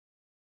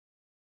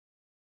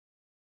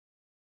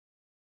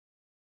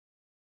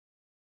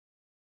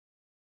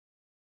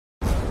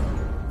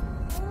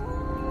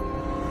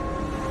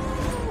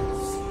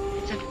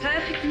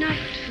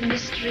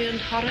mystery and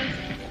horror,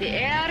 the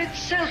air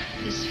itself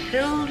is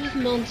filled with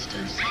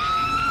monsters.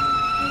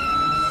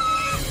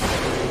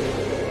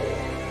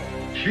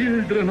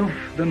 Children of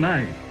the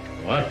night,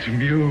 what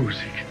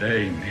music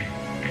they make.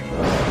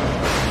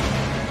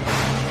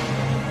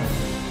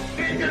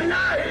 He's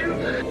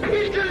alive!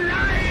 He's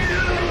alive!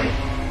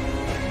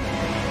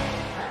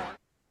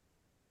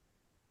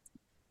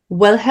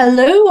 Well,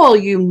 hello, all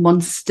you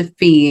monster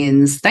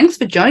fiends. Thanks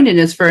for joining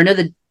us for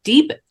another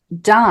deep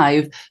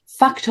dive,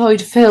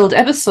 factoid-filled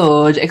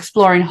episode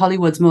exploring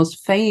Hollywood's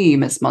most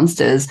famous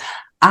monsters.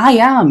 I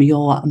am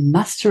your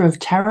master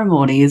of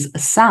ceremonies,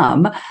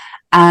 Sam,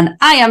 and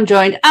I am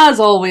joined, as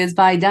always,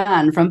 by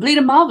Dan from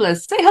Bleeding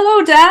Marvelous. Say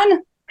hello,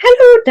 Dan.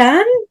 Hello,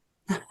 Dan.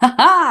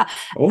 Oh,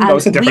 that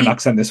was a different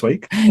accent this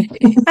week.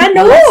 I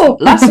know.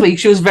 Last week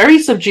she was very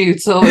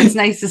subdued, so it's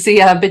nice to see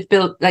her a bit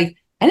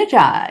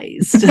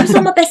energized. I was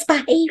on my best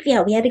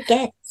behaviour. We had a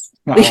guest.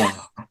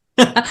 Oh.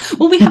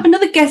 Well, we have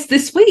another guest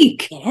this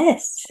week.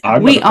 Yes.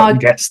 I'm a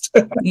guest.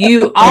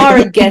 You are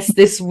a guest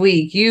this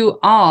week. We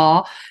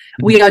are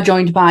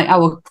joined by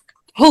our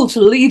cult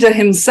leader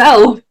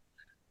himself.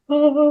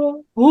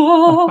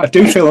 I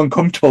do feel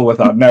uncomfortable with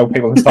that now.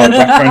 People start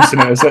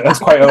referencing it as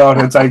quite a lot.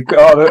 It's like,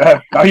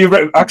 are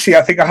you actually?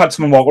 I think I had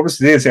someone walk up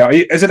to this.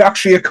 Is it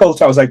actually a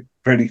cult? I was like,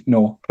 really?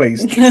 No,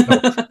 please. No.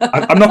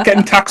 I'm not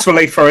getting tax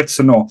relief for it,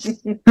 so no.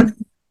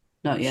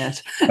 Not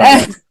yet.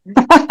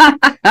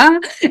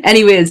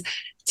 Anyways,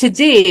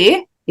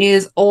 today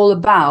is all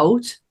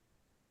about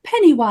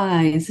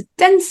Pennywise,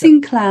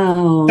 dancing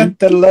clown.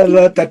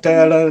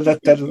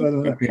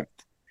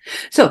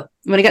 So I'm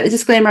going to get the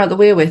disclaimer out of the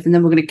way with, and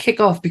then we're going to kick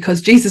off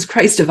because Jesus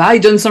Christ, have I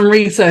done some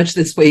research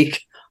this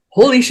week?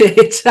 Holy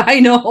shit,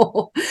 I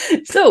know.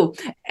 So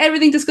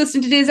everything discussed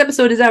in today's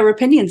episode is our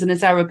opinions, and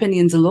it's our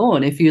opinions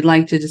alone. If you'd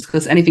like to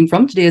discuss anything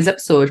from today's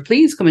episode,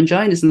 please come and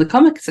join us in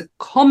the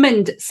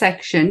comment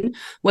section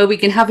where we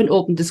can have an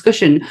open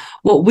discussion.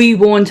 What we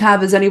won't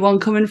have is anyone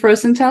coming for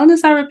us and telling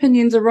us our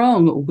opinions are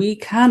wrong. We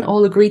can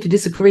all agree to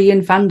disagree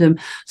in fandom.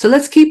 So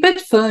let's keep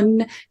it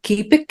fun,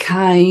 keep it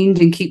kind,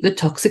 and keep the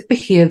toxic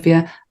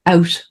behaviour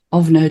out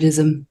of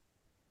nerdism.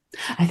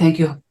 I thank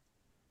you.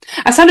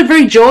 I sounded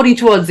very Geordie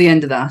towards the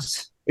end of that.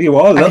 You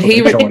are a little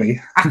bit Geordie.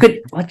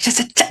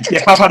 You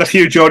have had a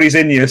few Geordies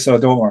in you, so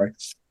don't worry.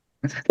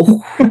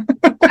 Oh,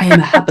 I am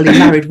a happily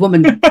married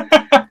woman.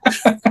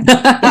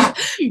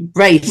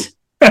 Right.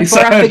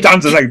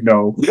 Dan's like,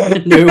 no.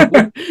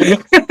 No.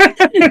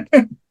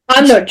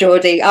 I'm not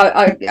Geordie.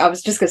 I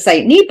was just going to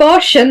say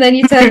Nibosh, and then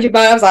you turned your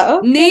back. I was like, oh.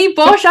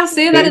 Nibosh, I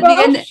say that at the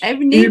end.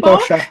 Every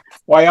Nibosh.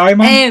 Why I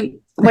man?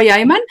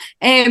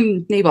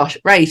 Nibosh.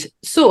 Right.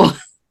 So...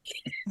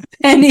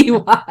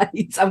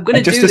 Pennywise, I'm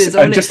going to do this.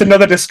 Just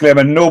another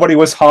disclaimer: nobody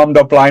was harmed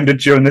or blinded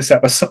during this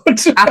episode.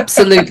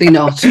 Absolutely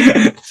not.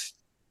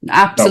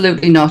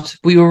 Absolutely not.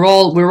 We're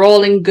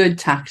all in good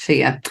tact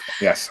here.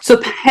 Yes. So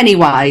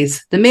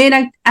Pennywise, the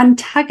main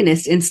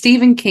antagonist in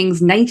Stephen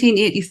King's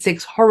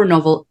 1986 horror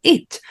novel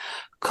It,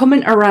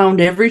 coming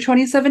around every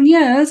 27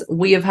 years,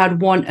 we have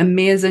had one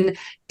amazing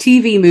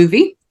TV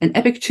movie, an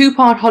epic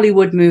 2-part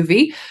Hollywood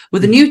movie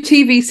with a new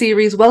TV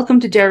series, Welcome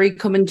to Derry,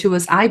 coming to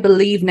us, I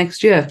believe,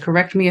 next year.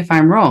 Correct me if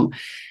I'm wrong.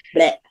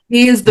 Blech.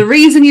 He is the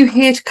reason you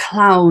hate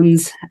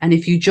clowns, and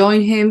if you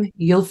join him,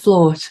 you'll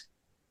float,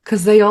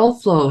 because they all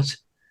float,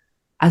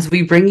 as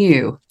we bring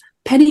you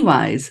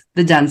Pennywise,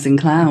 the dancing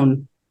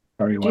clown.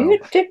 Very well. I'm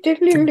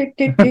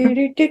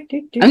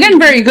getting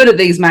very good at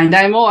these, mind.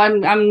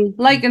 I'm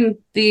liking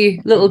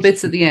the little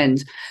bits at the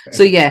end.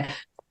 So yeah,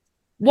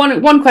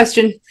 one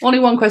question, only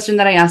one question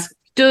that I ask.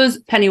 Does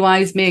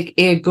Pennywise make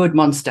a good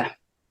monster?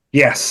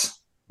 Yes,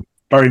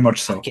 very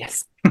much so.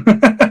 Yes.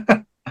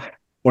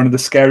 One of the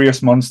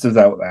scariest monsters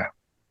out there.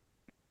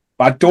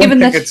 But I don't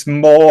think it's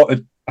more...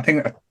 I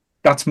think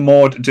that's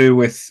more to do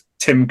with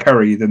Tim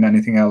Curry than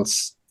anything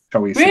else,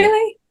 shall we say.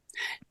 Really?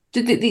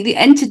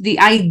 The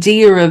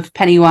idea of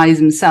Pennywise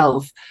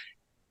himself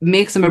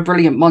makes him a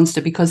brilliant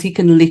monster because he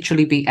can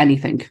literally be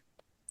anything.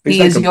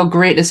 He is your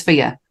greatest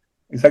fear.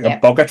 He's like a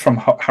boggart from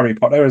Harry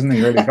Potter, isn't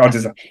he, really?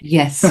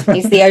 Yes.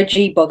 He's the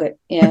OG boggart.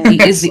 Yeah.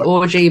 He is the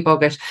OG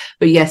boggart.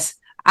 But yes,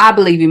 I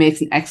believe he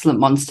makes an excellent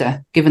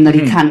monster, given that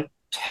he can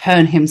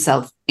turn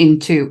himself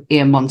into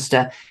a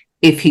monster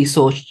if he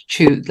so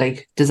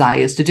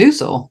desires to do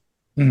so.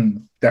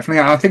 Definitely.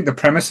 I think the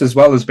premise as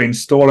well has been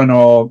stolen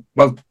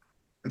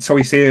so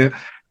we say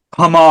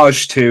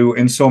homage to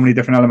in so many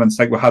different elements.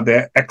 Like we had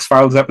the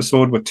X-Files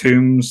episode with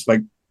Toombs,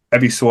 like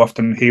every so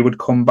often he would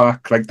come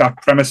back. Like that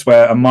premise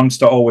where a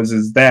monster always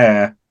is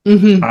there,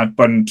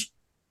 but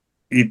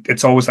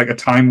it's always like a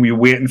time we're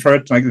waiting for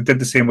it. Like they did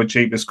the same with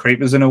Jeepers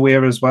Creepers in a way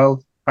as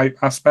well, type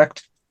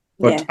aspect.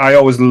 But I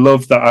always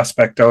love that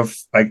aspect of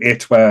like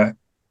it where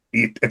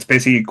it's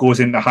basically it goes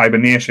into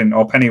hibernation,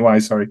 or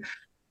Pennywise, sorry,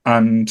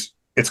 and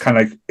it's kind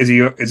of like is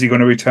he going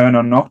to return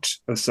or not?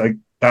 It's like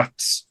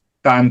that's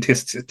the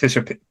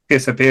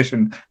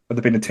anticipation, but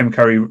there being a Tim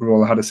Curry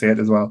role, how to say it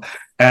as well,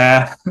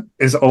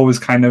 is always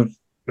kind of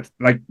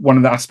like one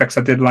of the aspects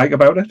I did like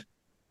about it.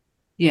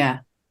 Yeah.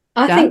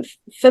 I think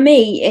for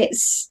me,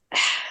 it's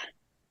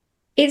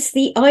It's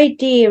the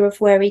idea of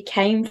where he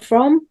came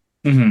from.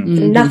 Mhm.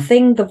 The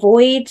nothing, the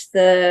void,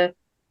 the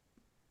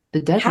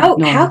deadlight. how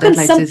can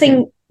Deadlights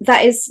something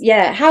that is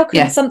how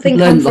can something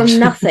learn come lot. from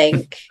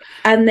nothing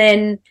and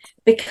then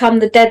become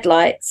the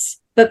Deadlights,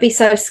 but be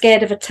so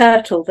scared of a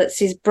turtle that's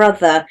his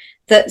brother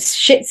that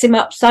shits him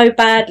up so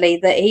badly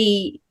that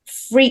he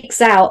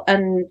freaks out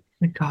and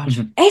Oh my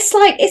God.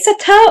 it's a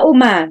turtle,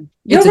 man.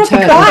 It's You're a a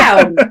turtle.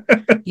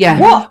 clown. Yeah.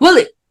 What?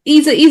 Well,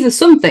 he's a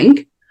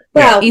something.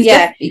 Well,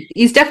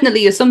 he's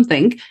definitely a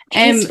something.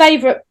 His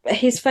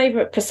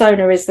favorite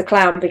persona is the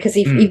clown because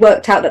he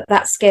worked out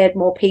that scared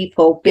more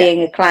people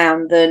being a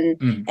clown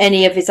than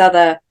any of his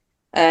other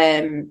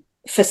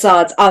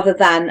facades, other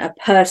than a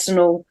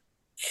personal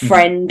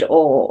friend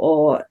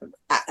or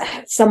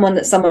someone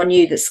that someone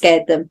knew that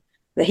scared them.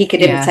 That he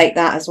could imitate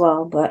that as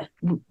well. But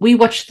we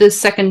watched the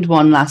second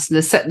one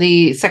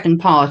the second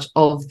part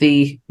of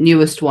the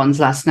newest ones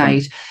last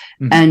night,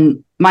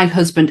 and my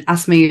husband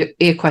asked me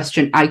a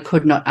question I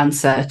could not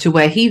answer, to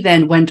where he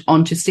then went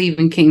on to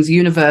Stephen King's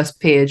universe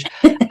page,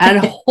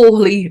 and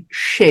holy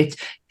shit,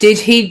 did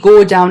he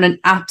go down an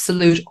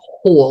absolute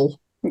hole?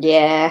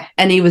 Yeah,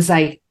 and he was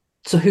like,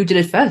 "So who did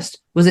it first?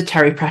 Was it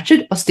Terry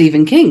Pratchett or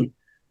Stephen King?"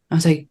 I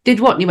was like, "Did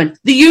what?" And he went,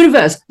 "The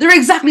universe. They're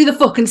exactly the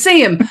fucking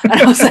same." And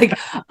I was like,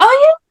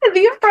 "Oh yeah,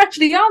 they are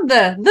actually on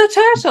there. The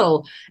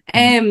turtle."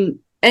 And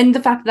the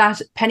fact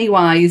that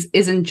Pennywise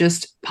isn't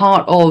just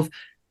part of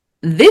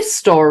this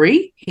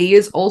story, he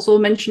is also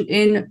mentioned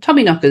in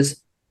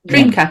Tommyknockers,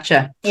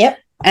 Dreamcatcher. Yep.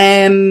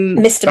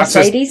 Mr.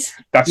 Mercedes.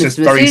 That's just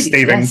Mr. very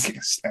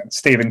Mercedes,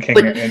 Stephen King.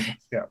 But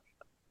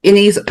in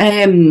his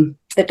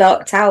The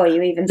Dark Tower,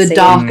 you even see. The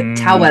Dark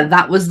Tower,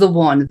 that was the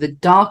one. The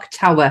Dark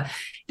Tower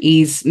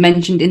is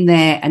mentioned in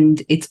there,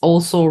 and it's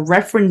also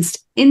referenced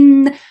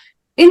in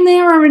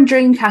there or in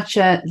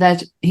Dreamcatcher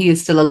that he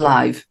is still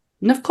alive.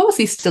 And of course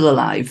he's still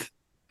alive.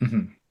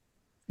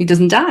 He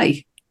doesn't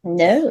die.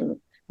 No.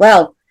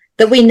 Well,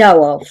 that we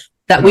know of.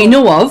 We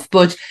know of,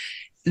 but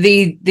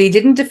they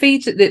didn't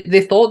defeat,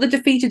 they thought they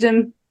defeated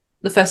him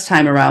the first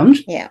time around.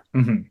 Yeah.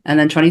 And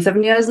then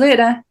 27 years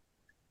later,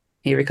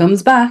 here he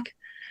comes back.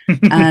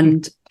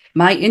 And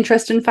my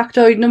interest in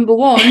factoid number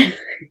one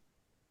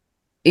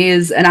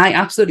is, and I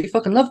absolutely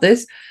fucking love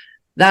this,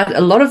 that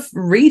a lot of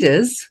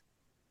readers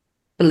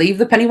believe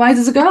that Pennywise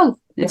is a girl.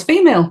 It's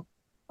female.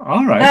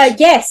 All right.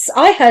 Yes,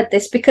 I heard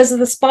this because of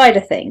the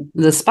spider thing.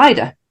 The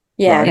spider.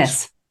 Yeah. Right.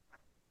 Yes.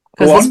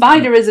 Because the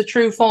spider is a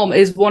true form,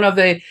 is one of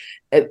a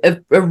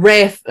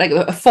rare, like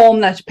a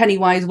form that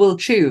Pennywise will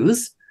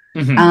choose,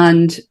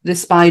 and the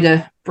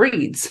spider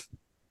breeds.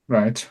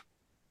 Right.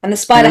 And the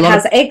spider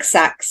has egg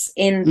sacs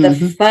in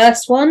the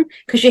first one,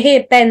 because you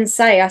hear Ben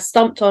say, "I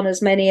stomped on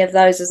as many of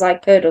those as I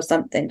could," or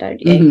something,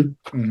 don't you?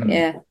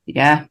 Yeah.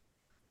 Yeah.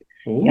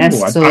 Ooh,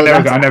 Yes, so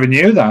I never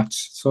knew that.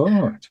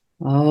 So.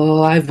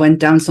 Oh, I've went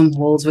down some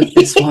holes with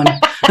this one.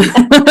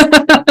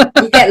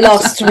 You get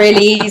lost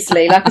really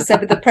easily. Like I said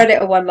with the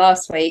Predator one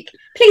last week.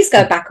 Please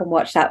go back and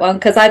watch that one,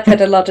 because I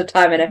put a lot of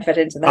time and effort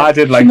into that. I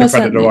did like the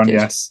Predator one,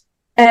 yes.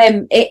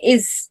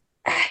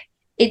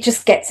 It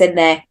just gets in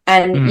there,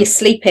 and you're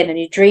sleeping and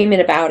you're dreaming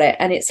about it,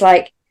 and it's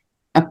like,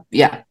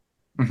 yeah.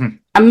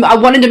 I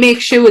wanted to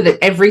make sure that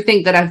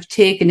everything that I've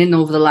taken in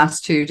over the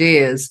last 2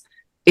 days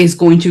is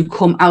going to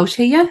come out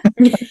here.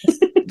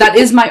 That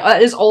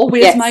is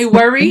always my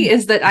worry,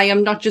 is that I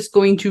am not just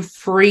going to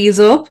freeze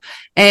up.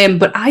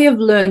 But I have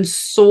learned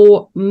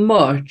so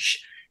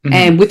much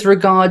with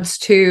regards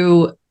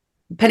to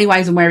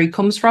Pennywise and where he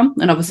comes from,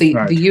 and obviously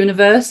the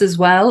universe as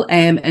well,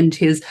 and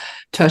his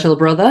turtle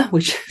brother,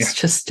 which is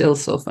just still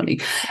so funny.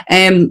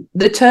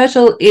 The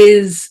turtle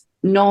is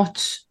not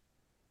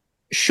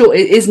shown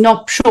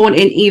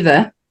in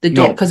either the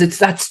dog, because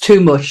that's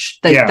too much.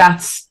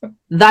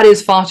 That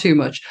is far too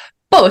much.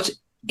 But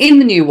in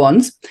the new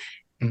ones,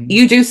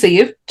 you do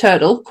see a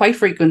turtle quite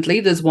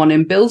frequently. There's one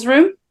in Bill's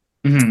room,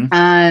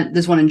 and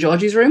there's one in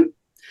Georgie's room,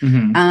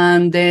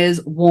 and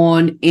there's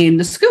one in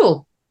the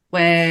school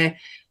where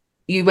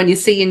when you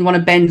see in one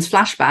of Ben's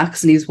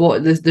flashbacks,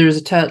 and there's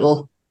a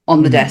turtle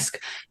on the desk.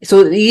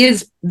 So he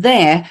is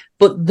there,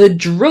 but the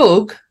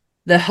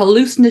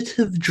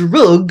hallucinative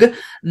drug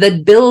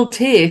that Bill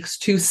takes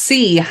to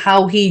see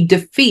how he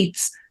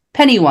defeats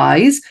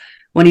Pennywise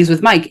when he's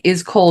with Mike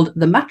is called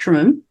the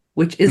matrimum,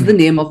 which is the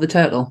name of the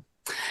turtle.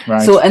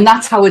 Right. So, and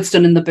that's how it's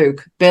done in the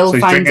book. Bill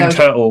finds out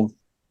turtle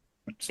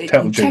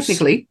juice.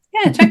 Technically.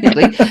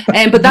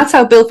 But that's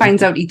how Bill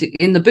finds out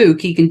in the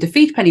book he can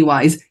defeat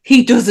Pennywise.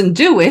 He doesn't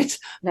do it.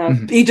 No.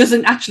 He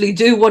doesn't actually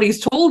do what he's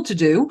told to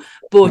do,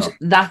 but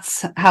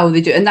that's how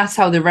they do, and that's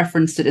how they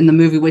referenced it in the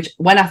movie, which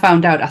when I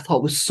found out I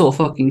thought was so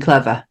fucking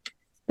clever.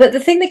 But the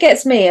thing that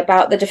gets me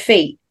about the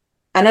defeat,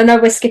 and I know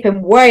we're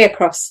skipping way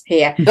across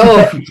here.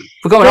 Oh,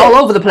 we're going all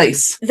over the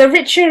place. The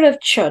Ritual of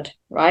Chud,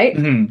 right?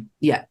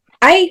 Yeah.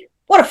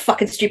 What a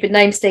fucking stupid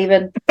name,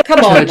 Stephen.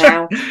 Come on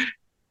now.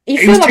 You He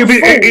feel was like too a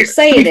fool busy.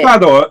 saying To be it. fair,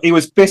 though, he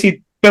was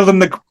busy building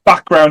the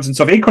backgrounds and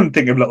stuff. He couldn't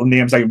think of little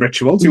names like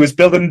rituals. He was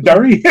building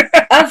Derry.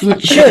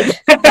 Should.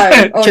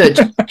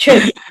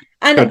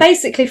 And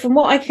basically, from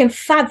what I can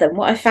fathom,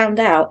 what I found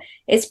out,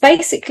 it's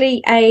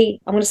basically I'm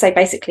going to say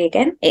basically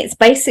again. It's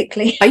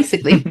basically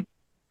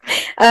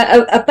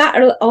a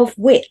battle of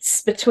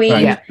wits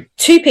between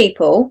two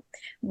people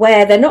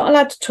where they're not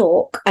allowed to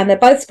talk and they're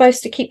both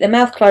supposed to keep their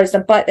mouth closed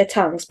and bite their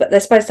tongues, but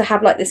they're supposed to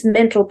have like this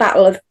mental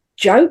battle of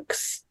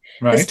jokes.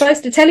 Right. They're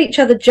supposed to tell each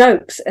other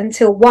jokes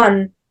until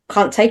one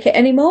can't take it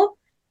anymore.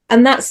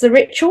 And that's the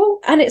ritual.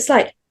 And it's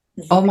like,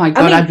 oh my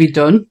God, I'd be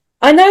done.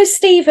 I know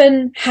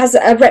Stephen has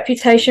a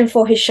reputation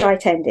for his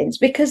shite endings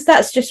because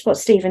that's just what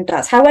Stephen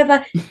does.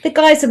 However, the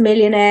guy's a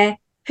millionaire.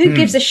 Who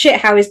gives a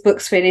shit how his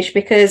book's finished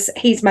because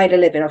he's made a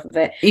living off of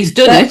it. He's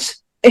done it.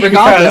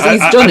 Regardless, he's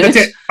done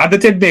it. And they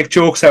did make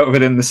jokes out of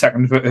it in the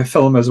second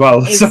film as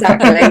well.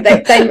 Exactly.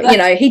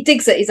 they he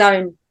digs at his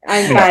own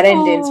bad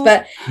endings.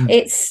 But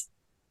it's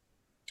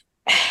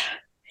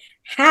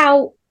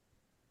how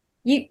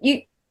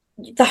you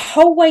the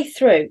whole way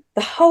through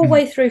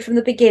from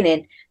the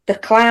beginning, the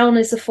clown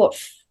is the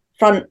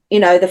front,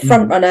 the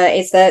front runner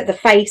is the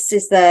face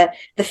is the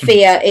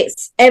fear.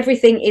 It's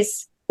everything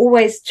is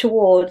always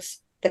towards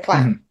the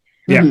clown.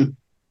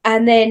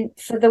 And then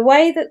for the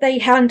way that they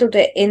handled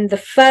it in the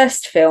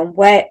first film,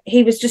 where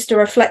he was just a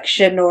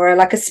reflection or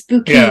like a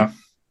spooky, I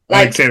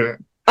don't know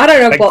what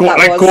that was.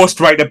 Like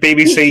ghostwriter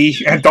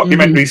BBC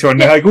documentary, so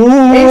they're like,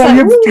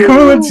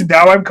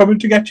 now I'm coming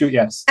to get you.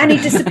 Yes, and he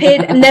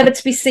disappeared, never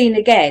to be seen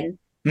again.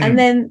 And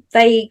then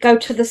they go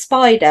to the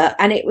spider,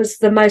 and it was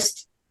the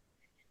most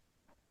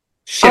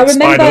shit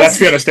spider. Let's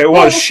be honest, it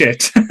was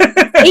shit.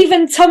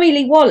 Even Tommy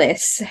Lee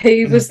Wallace,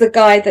 who was the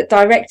guy that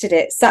directed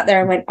it, sat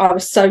there and went, I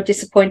was so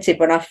disappointed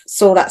when I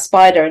saw that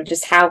spider and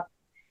just how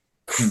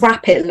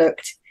crap it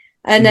looked.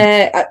 And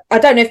I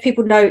don't know if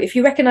people know, if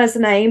you recognise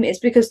the name, it's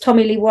because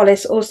Tommy Lee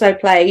Wallace also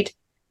played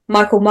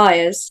Michael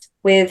Myers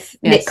with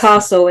Nick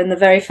Castle in the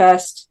very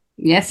first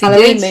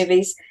Halloween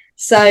movies.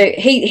 So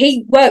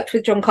he worked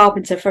with John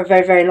Carpenter for a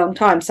very, very long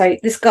time. So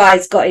this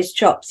guy's got his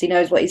chops. He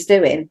knows what he's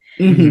doing.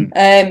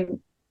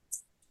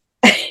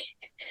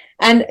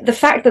 And the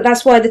fact that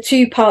that's why the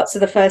two parts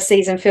of the first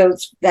season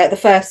the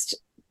first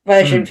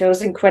version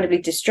feels incredibly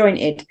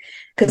disjointed,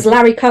 because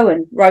Larry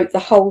Cohen wrote the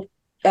whole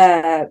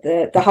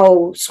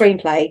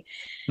screenplay,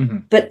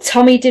 but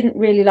Tommy didn't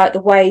really like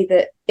the way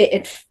that it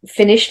had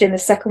finished in the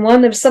second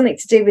one. There was something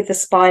to do with the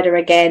spider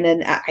again,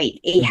 and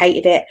he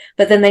hated it.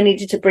 But then they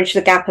needed to bridge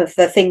the gap of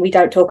the thing we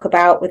don't talk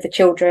about with the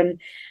children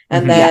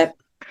and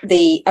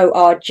the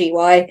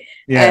ORGY,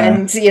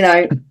 and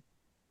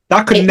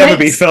that could never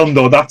be filmed,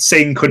 though. That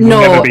scene could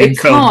never be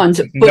filmed.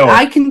 Can't. But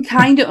I can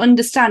kind of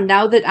understand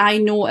now that I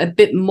know a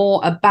bit more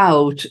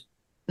about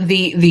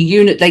the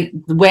unit, like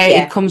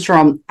where it comes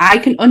from. I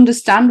can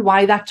understand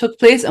why that took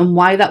place and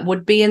why that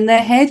would be in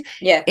their head.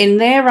 Yeah, in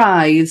their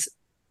eyes,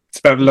 it's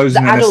about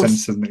losing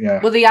innocence, isn't it? Yeah.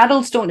 Well, the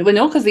adults don't. Well,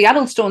 no, because the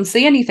adults don't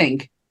see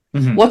anything.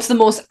 What's the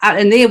most?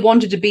 And they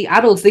wanted to be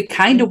adults. They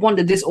kind of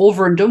wanted this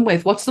over and done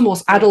with. What's the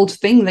most adult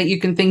thing that you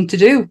can think to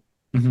do?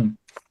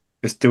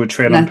 Just do a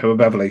trail on Poor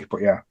Beverly,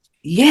 but yeah.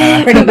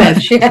 Yeah, pretty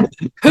much.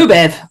 Pooh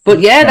Bev.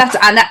 But that's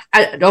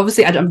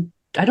obviously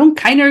I don't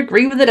kind of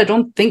agree with it. I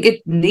don't think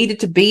it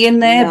needed to be in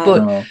there,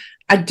 but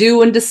I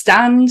do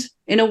understand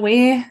in a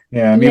way.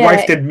 Yeah, my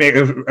wife did make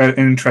an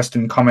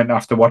interesting comment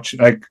after watching,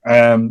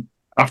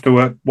 after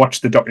we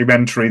watched the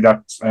documentary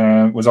that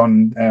was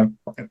on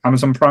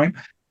Amazon Prime.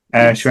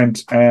 She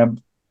went,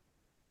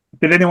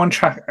 "Did anyone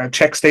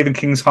check Stephen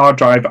King's hard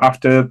drive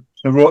after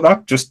they wrote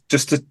that? Just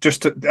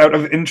out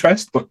of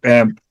interest?" But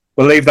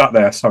we'll leave that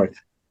there. Sorry.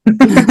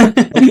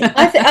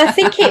 I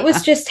think it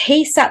was just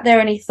he sat there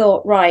and he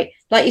thought, right,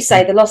 like you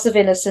say, the loss of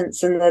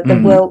innocence and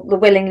the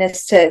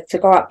willingness to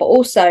grow up, but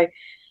also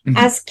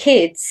as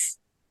kids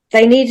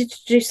they needed to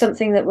do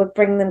something that would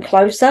bring them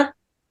closer.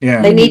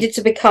 They needed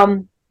to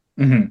become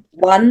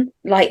one,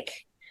 like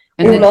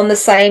all on the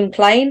same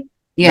plane.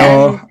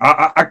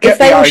 I get if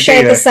they all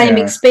shared the same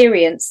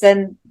experience,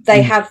 then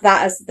they have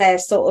that as their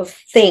sort of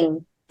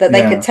thing that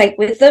they could take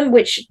with them,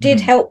 which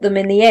did help them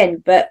in the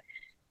end, but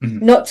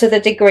not to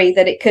the degree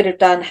that it could have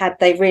done had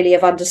they really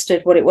have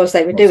understood what it was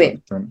they were doing.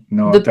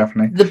 No,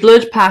 definitely. The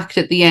blood pact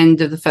at the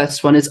end of the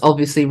first one is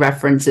obviously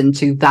referencing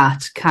to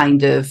that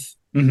kind of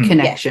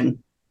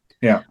connection.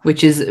 Yeah.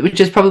 Which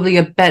is probably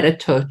a better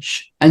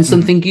touch and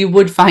something you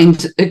would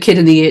find a kid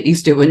in the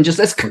 80s doing, just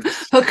as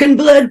fucking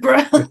blood,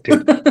 bro.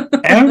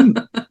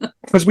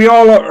 Because we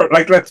all are,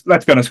 like,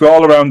 let's be honest, we're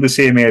all around the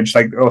same age,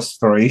 like us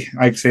three.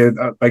 I'd say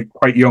like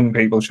quite young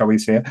people, shall we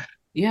say?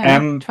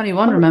 Yeah.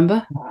 21.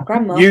 Remember,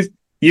 grandma.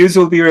 You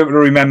will be able to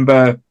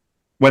remember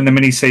when the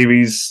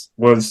miniseries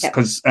was,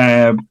 because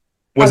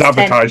was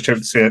advertised. I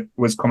should say it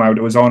was come out.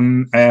 It was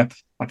on. I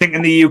think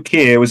in the UK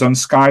it was on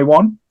Sky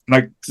One.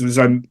 Like it was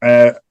on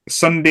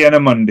Sunday and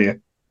a Monday,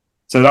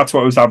 so that's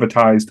what was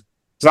advertised.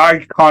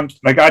 Because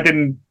I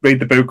didn't read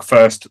the book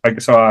first.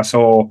 So I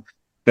saw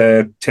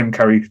the Tim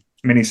Curry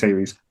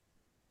miniseries,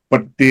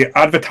 but the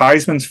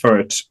advertisements for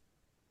it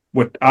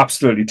were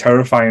absolutely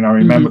terrifying. I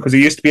remember because it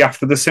used to be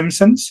after The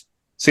Simpsons.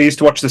 So I used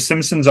to watch The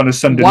Simpsons on a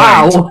Sunday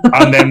night,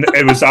 and then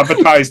it was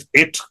advertised.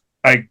 It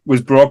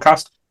was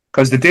broadcast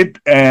because they did.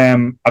 I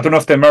don't know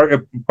if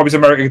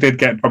America did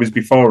get it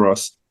before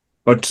us,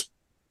 but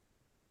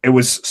it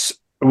was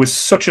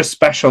such a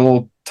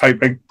special type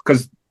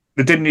because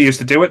they didn't used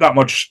to do it that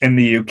much in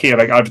the UK,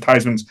 like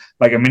advertisements,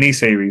 like a mini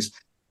series.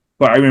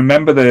 But I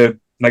remember the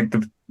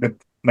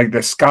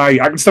Sky.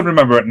 I can still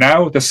remember it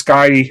now. The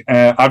Sky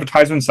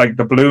advertisements, like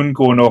the balloon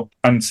going up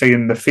and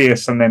seeing the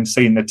face and then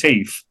seeing the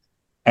teeth.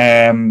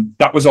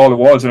 That was all it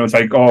was, and it was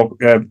like,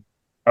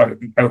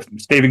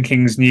 Stephen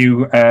King's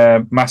new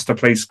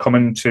masterpiece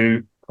coming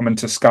to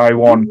Sky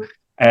One.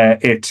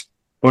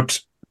 But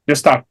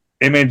just that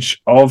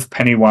image of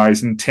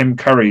Pennywise and Tim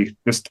Curry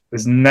just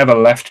has never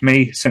left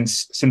me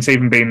since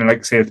even being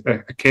like say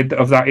a kid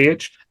of that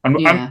age.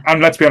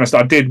 And let's be honest,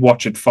 I did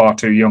watch it far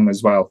too young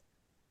as well.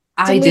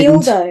 I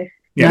didn't.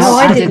 Yes. No,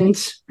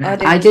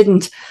 I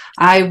didn't.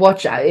 I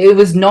watched. It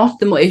was not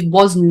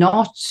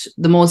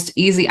the most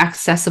easy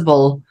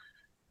accessible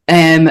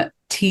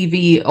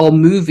TV or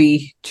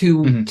movie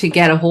to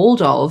get a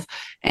hold of.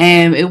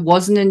 It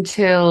wasn't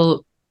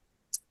until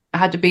I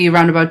had to be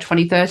around about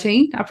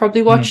 2013. I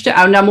probably watched it,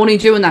 and I'm only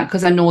doing that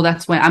because I know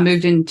that's when I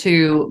moved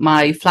into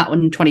my flat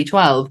in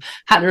 2012.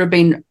 Had to have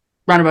been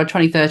around about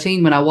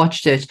 2013 when I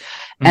watched it,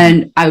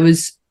 and I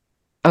was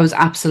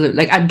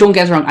absolutely I don't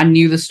get it wrong. I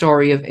knew the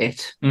story of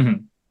it.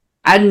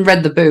 I hadn't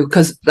read the book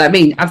because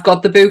I've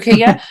got the book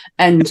here,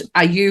 and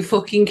are you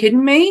fucking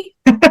kidding me?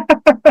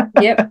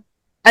 Yep.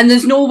 And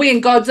there's no way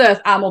in God's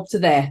earth I'm up to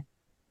there.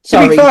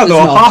 Sorry, to be fair,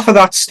 though, half of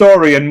that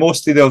story and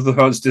mostly the other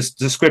was this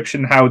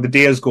description how the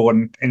day is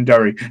going in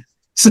Derry.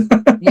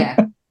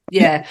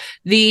 Yeah.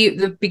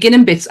 The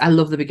beginning bits, I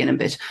love the beginning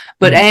bit,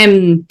 but I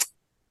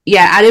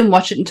didn't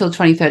watch it until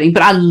 2013,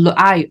 but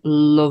I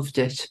loved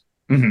it.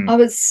 I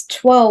was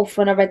 12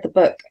 when I read the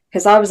book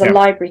because I was a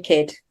library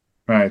kid.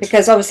 Right.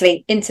 Because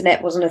obviously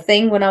internet wasn't a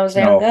thing when I was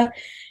younger. No.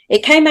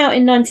 It came out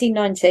in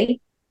 1990,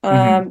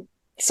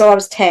 so I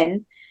was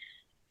 10,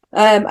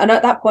 and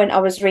at that point I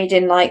was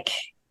reading like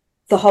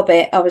The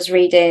Hobbit. I was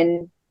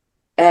reading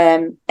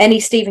any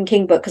Stephen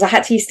King book because I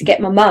had to used to get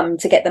my mum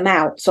to get them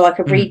out so I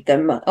could read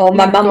them, or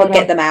my mum would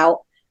get them out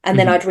and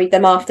then I'd read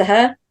them after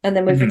her, and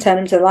then we'd return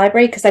them to the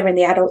library because they were in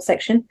the adult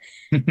section.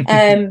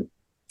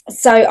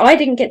 So I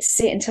didn't get to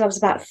see it until I was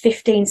about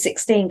 15,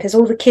 16 because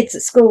all the kids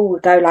at school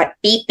would go like,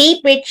 beep,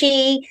 beep,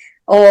 Richie,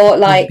 or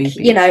like, beep,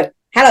 beep.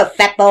 Hello,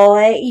 fat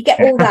boy. You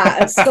get all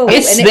that at school.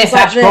 It's and it was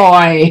fat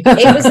boy.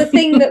 It was a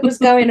thing that was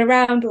going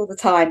around all the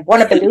time.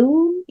 Want a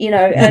balloon?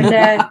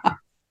 And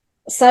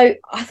so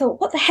I thought,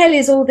 what the hell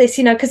is all this?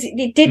 Because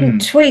it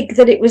didn't twig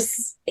that it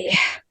was...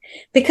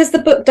 Because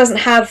the book doesn't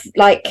have,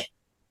 like,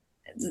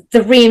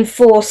 the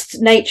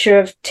reinforced nature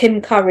of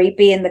Tim Curry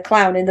being the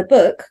clown in the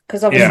book,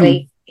 because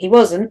obviously... he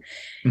wasn't,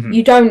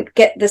 you don't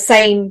get the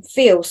same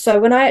feel. So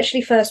when I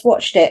actually first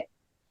watched it,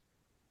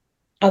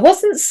 I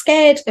wasn't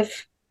scared of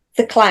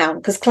the clown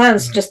because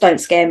clowns just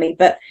don't scare me,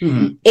 but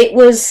it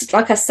was,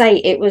 like I say,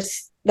 it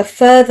was the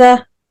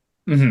further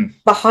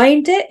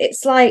behind it.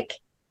 It's like,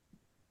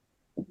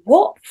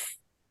 what?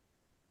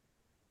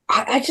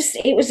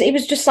 It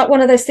was just like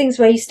one of those things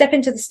where you step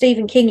into the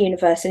Stephen King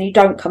universe and you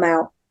don't come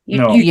out.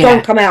 You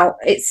don't come out.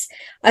 It's,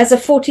 as a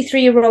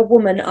 43-year-old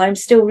woman, I'm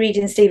still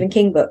reading Stephen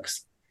King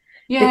books.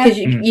 Yeah. Because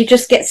you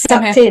just get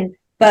sucked in.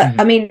 But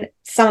I mean,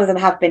 some of them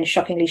have been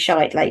shockingly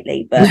shite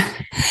lately. But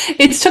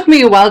it's took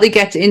me a while to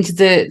get into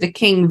the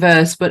King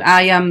verse, but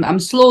I'm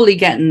slowly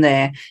getting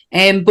there.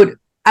 But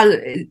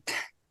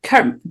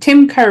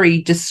Tim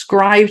Curry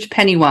described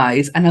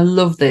Pennywise, and I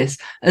love this,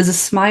 as a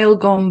smile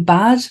gone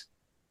bad.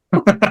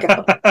 Oh my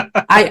God.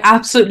 I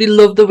absolutely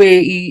love the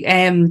way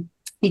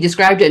he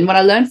described it, and what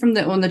I learned from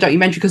the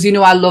documentary, because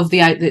I love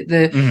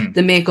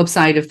the makeup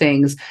side of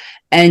things.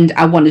 And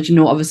I wanted to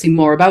know, obviously,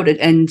 more about it.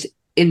 And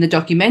in the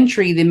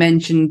documentary, they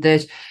mentioned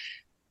that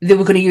they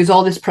were going to use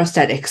all this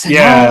prosthetics.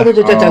 And they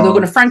were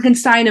going to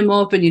Frankenstein him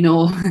up and,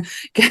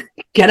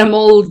 get him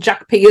all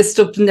Jack pierced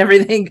up and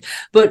everything.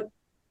 But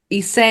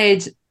he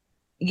said,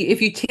 if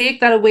you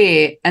take that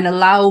away and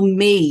allow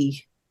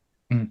me,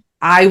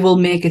 I will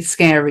make it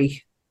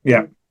scary.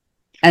 Yeah.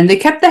 And they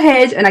kept the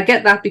head, and I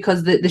get that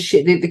because they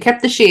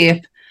kept the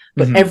shape,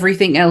 but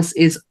everything else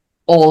is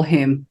all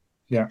him.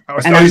 Yeah,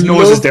 his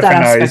nose is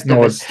different now. His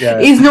nose, he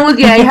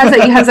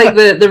has like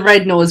the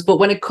red nose. But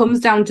when it comes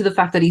down to the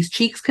fact that his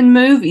cheeks can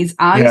move, his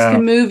eyes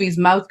can move, his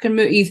mouth can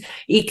move,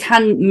 he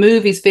can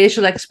move his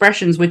facial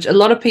expressions, which a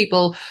lot of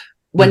people,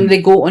 when they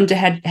go under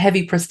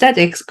heavy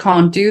prosthetics,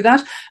 can't do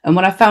that. And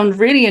what I found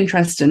really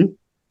interesting,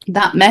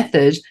 that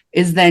method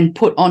is then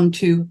put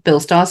onto Bill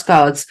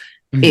Skarsgård's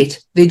They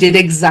did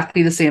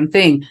exactly the same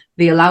thing.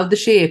 They allowed the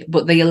shape,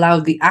 but they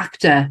allowed the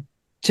actor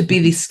to be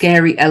the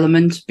scary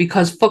element,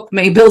 because fuck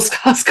me, Bill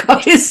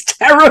Skarsgård is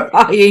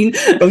terrifying.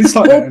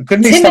 Well,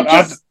 didn't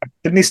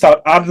he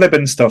start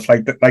ad-libbing stuff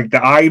like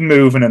the eye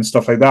moving and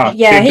stuff like that?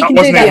 Yeah, he can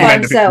do that by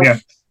himself.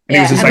 And he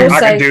was just like, I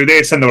can do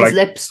this, and they're like,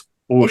 lips.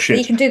 Oh shit!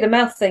 He can do the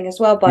mouth thing as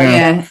well by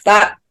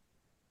that.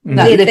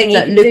 That Weird thing he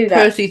that can lip do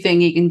that. pursy thing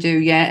he can do,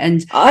 yeah.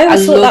 And I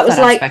always thought love that was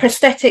like aspect.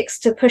 prosthetics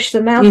to push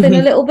the mouth in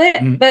a little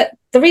bit. But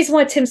the reason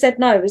why Tim said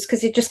no was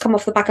because he'd just come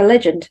off the back of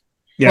Legend.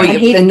 Yeah. Well,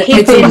 And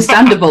it's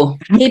understandable.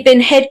 He'd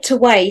been head to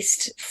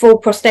waist full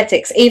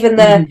prosthetics.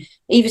 Even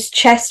his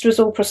chest was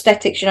all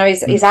prosthetics, you know,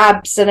 his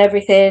abs and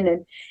everything.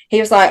 And he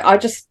was like,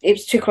 it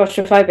was too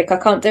claustrophobic. I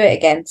can't do it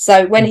again.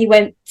 So when he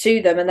went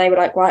to them and they were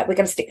like, right, we're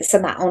going to stick this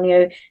and that on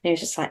you. And he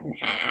was just like,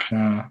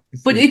 nah.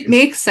 But it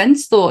makes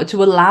sense, though,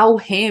 to allow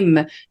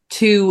him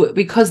to,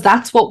 because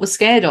that's what we're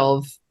scared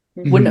of.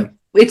 When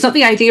it's not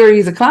the idea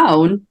he's a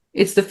clown,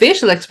 it's the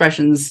facial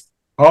expressions.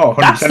 Oh, 100%.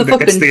 That's the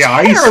fucking it's the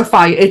eyes.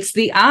 terrifying. It's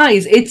the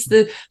eyes. It's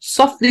the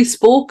softly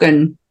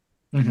spoken.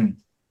 Mm-hmm.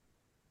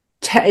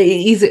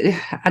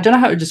 I don't know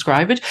how to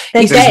describe it.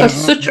 They're He's dead.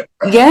 just got such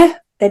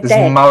They're There's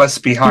dead. malice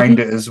behind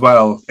it as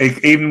well.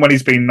 Like, even when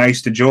he's been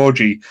nice to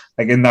Georgie,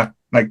 like in that,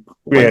 like,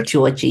 weird.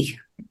 Georgie.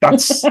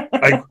 That's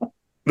like,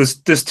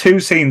 there's two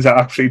scenes that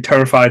actually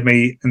terrified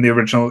me in the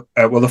original.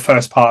 The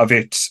first part of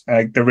it,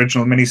 the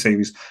original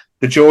miniseries,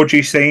 the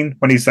Georgie scene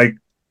when he's like,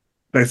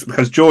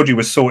 because Georgie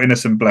was so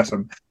innocent, bless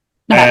him.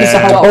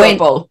 That's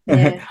horrible.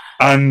 Yeah.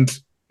 And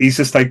he's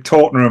just like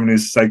talking to him, and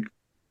he's like,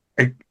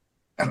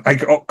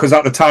 because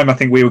at the time I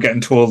think we were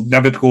getting told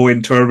never to go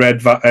into a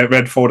red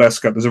Ford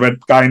Escort. There's a red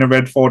guy in a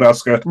red Ford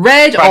Escort.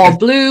 Red or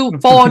blue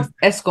Ford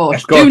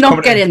Escort. Do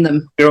not get in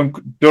them.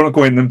 Don't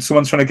go in them.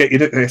 Someone's trying to get you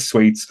to their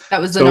sweets.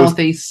 That was the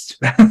Northeast.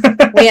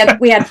 we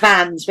had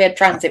vans. We had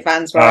transit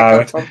vans where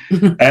I come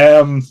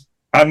from.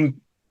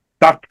 And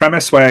that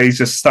premise where he's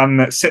just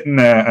sitting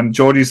there, and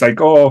Georgie's like,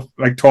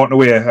 talking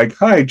away, like,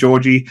 "Hi,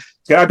 Georgie.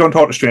 Yeah, I don't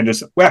talk to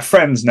strangers. We're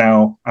friends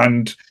now."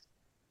 And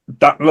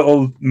that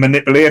little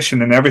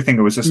manipulation and everything,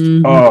 it was just,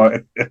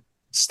 it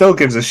still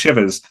gives us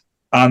shivers.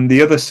 And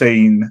the other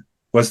scene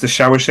was the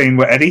shower scene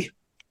with Eddie.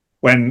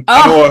 When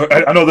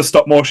I know the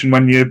stop motion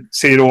when you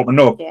see it open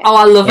up. Yeah. Oh,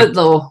 I love it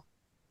though.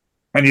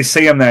 And you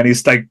see him there, and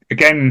he's like,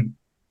 again,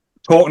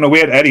 talking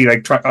away to Eddie,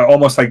 like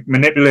almost like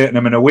manipulating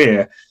him in a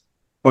way.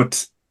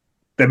 But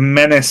the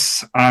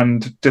menace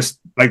and just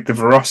like the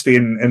ferocity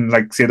in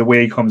like, say, the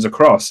way he comes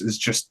across is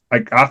just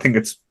like, I think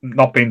it's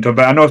not been done.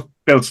 But I know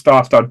Bill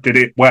Skarsgård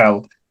did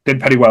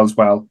Pennywise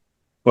well,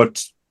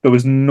 but there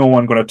was no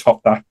one going to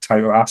top that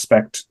type of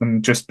aspect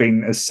and just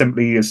being as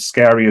simply as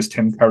scary as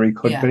Tim Curry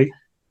could be.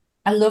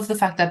 I love the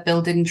fact that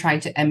Bill didn't try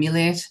to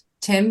emulate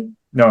Tim.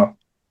 No.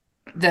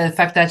 The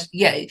fact that,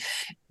 you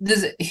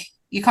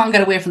can't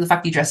get away from the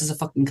fact he dresses a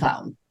fucking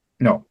clown.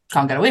 No.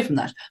 Can't get away from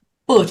that.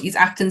 But his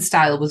acting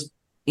style was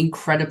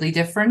incredibly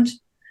different.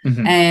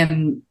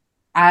 Mm-hmm.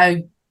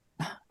 A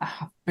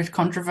bit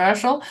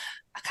controversial.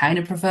 I kind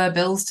of prefer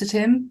Bill's to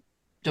Tim.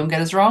 Don't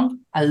get us wrong.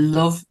 I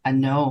love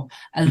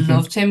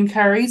Tim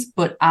Curry's,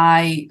 but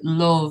I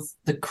love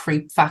the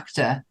creep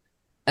factor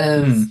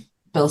of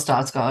Bill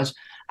Skarsgård.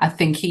 I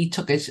think he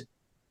took it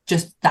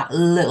just that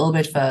little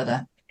bit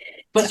further.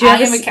 But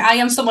I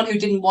am someone who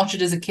didn't watch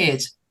it as a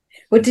kid.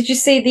 Well, did you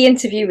see the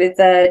interview with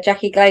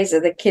Jackie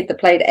Glazer, the kid that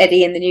played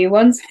Eddie in the new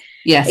ones?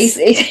 Yes.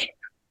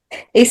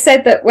 He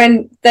said that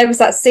when there was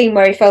that scene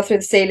where he fell through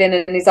the ceiling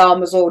and his arm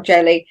was all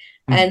jelly,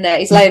 and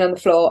he's laying on the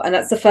floor, and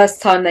that's the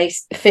first time they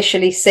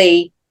officially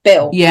see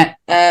Bill. Yeah.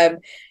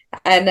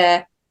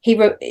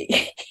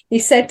 He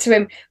said to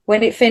him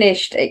when it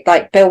finished,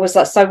 like Bill was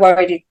like so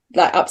worried, he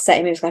like upset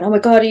him. He was going, "Oh my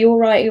God, are you all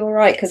right? Are you all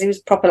right?" Because he was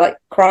proper like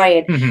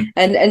crying. Mm-hmm.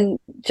 And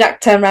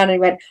Jack turned around and he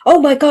went,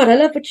 "Oh my God, I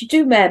love what you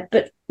do, man,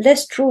 but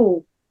less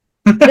drool."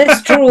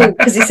 Less drool,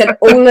 because he said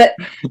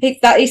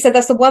he said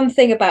that's the one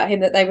thing about him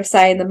that they were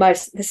saying the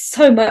most. There's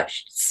so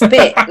much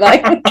spit.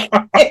 Like,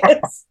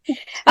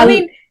 I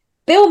mean,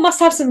 Bill must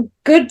have some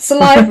good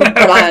saliva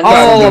glands.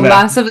 Oh,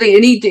 massively,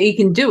 and he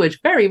can do it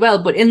very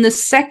well. But in the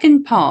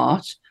second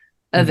part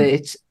of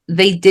it,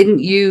 they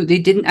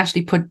didn't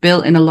actually put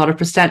Bill in a lot of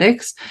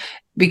prosthetics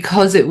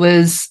because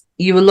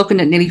you were looking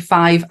at nearly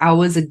 5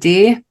 hours a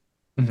day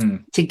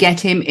to get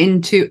him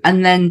into,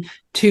 and then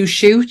to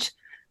shoot.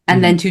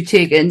 And then to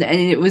take it, and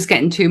it was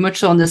getting too much.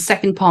 So on the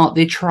second part,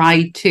 they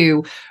tried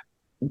to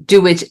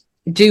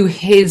do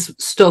his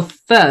stuff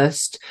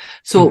first,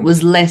 so it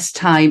was less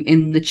time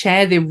in the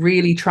chair. They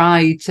really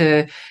tried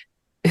to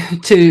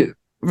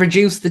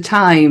reduce the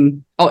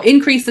time or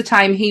increase the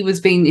time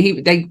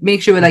they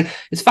make sure like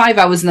it's 5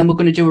 hours, and then we're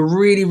going to do a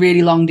really,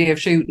 really long day of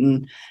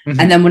shooting,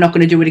 and then we're not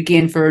going to do it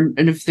again for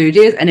another 3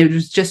 days. And it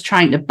was just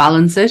trying to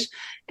balance it.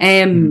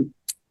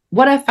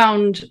 What I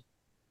found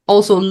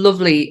also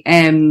lovely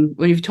when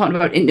you've talked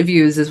about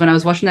interviews is when I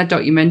was watching that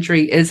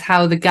documentary is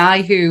how the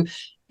guy who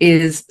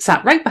is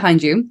sat right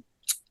behind you,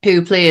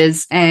 who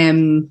plays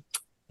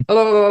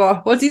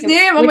what's his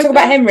name? We're talking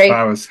about Henry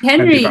Bowers.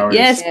 Henry Bowers.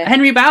 Yes, yeah.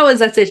 Henry Bowers,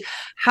 that's it.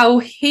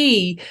 How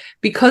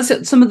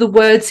because some of the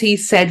words he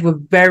said were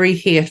very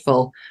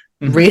hateful,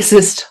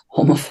 racist,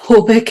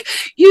 homophobic,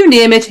 you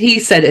name it, he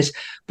said it.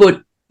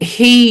 But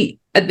he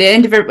at the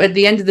end of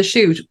the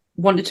shoot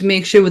wanted to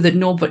make sure that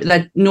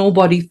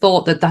nobody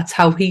thought that that's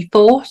how he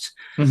thought,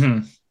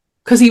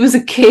 because because he was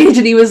a kid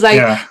and he was like,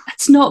 Yeah.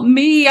 that's not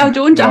me. I'm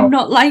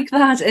not like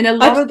that. And a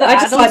lot of the I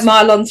just like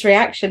Marlon's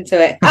reaction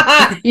to it.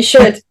 You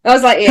should. I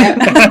was like,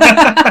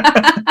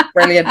 yeah.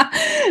 Brilliant.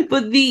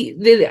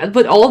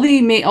 But all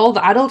the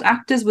adult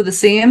actors were the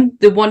same.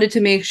 They wanted to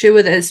make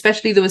sure that,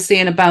 especially they were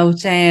saying about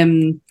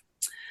John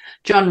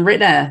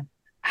Ritter,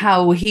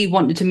 how he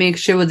wanted to make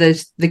sure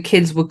that the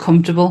kids were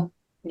comfortable.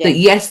 Yeah. That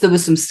yes, there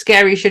was some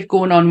scary shit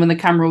going on when the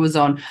camera was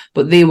on,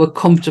 but they were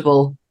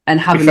comfortable and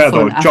having fair,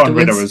 fun though, John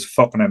afterwards. Ritter was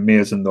fucking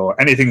amazing, though.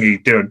 Anything he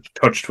did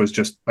touched was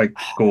just like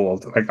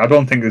gold. Like, I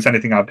don't think there's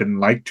anything I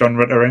didn't like John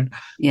Ritter in.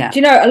 Yeah. Do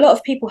you know, a lot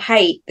of people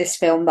hate this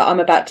film that I'm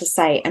about to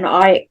say, and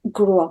I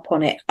grew up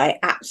on it. I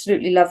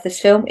absolutely love this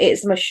film. It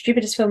is the most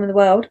stupidest film in the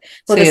world.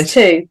 Well, there's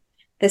two.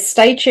 There's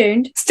Stay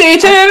Tuned. Stay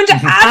Tuned!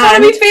 That's one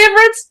of my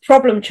favourites.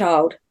 Problem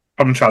Child.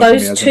 Problem Child.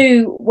 Those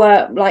two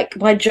were like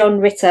my John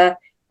Ritter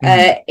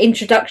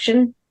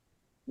introduction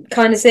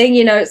kind of thing.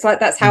 You know, it's like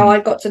that's how I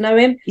got to know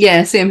him.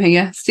 Yeah, same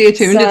here. Stay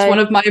Tuned. It's one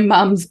of my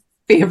mum's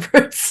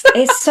favourites.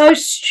 It's so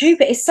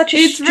stupid. It's such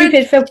a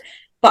stupid film,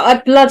 but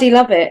I bloody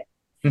love it.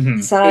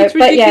 Mm-hmm. So, it's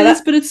ridiculous,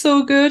 but it's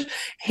so good.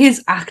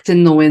 His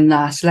acting, though, in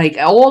that, like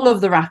all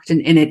of the acting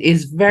in it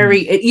is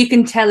very. You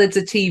can tell it's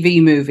a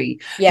TV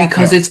movie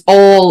because it's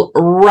all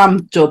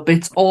ramped up.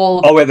 It's all.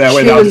 Oh, wait,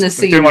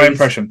 do my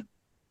impression.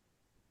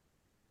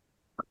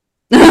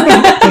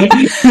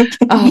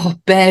 Oh,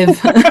 Bev.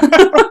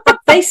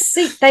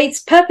 They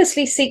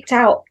purposely seeked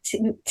out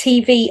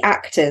TV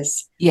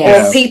actors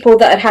or people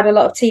that had a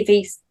lot of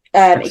TV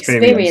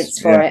experience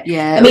for it.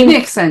 Yeah, I mean, it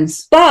makes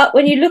sense. But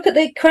when you look at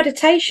the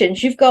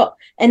accreditations, you've got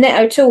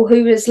Annette O'Toole,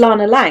 who was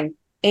Lana Lang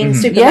in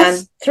Superman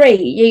 3.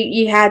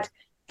 You had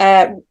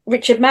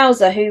Richard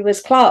Mauser, who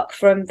was Clark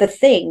from The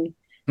Thing.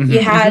 You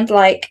had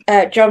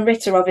John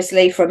Ritter,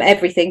 obviously, from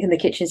Everything and The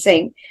Kitchen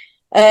Sink.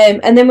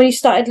 And then when you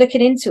started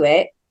looking into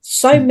it,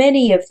 so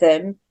many of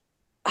them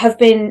have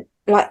been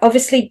like,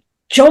 obviously,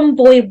 John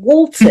Boy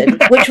Walton,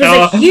 which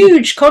was a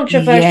huge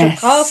controversial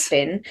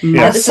casting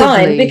at the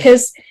time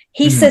because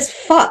he says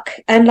fuck,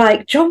 and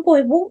like John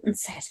Boy Walton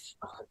says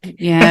fuck.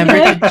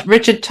 Yeah,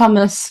 Richard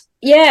Thomas.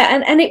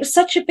 Yeah, and it was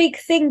such a big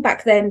thing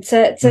back then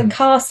to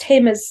cast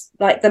him as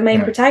like the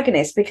main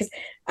protagonist because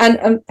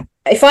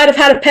if I'd have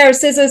had a pair of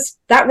scissors,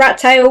 that rat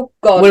tail,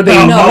 God, would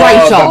have been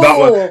right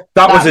off.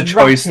 That was a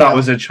choice. That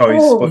was a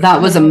choice.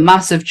 That was a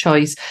massive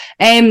choice.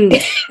 We I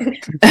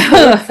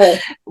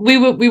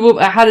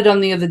had it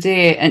on the other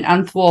day, and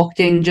Anth walked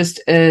in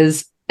just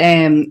as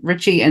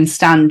Richie and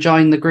Stan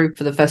joined the group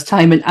for the first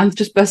time, and Anth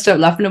just burst out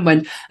laughing and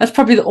went, "That's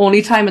probably the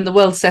only time in the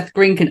world Seth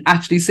Green can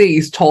actually see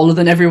he's taller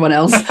than everyone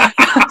else."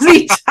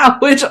 He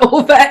towered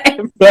over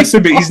everyone. Bless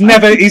him, but he's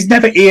never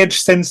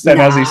aged since then,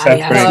 has he,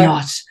 Seth Green?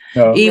 Not.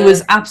 No. He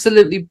was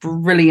absolutely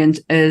brilliant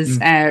as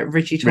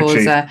Richie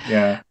Tozer.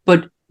 Yeah.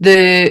 But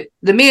the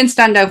main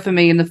standout for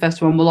me in the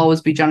first one will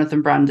always be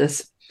Jonathan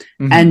Brandis.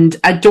 And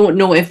I don't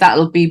know if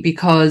that'll be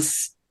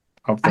because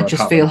I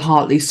just feel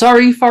heartily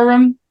sorry for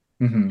him.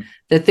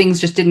 That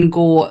things just didn't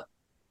go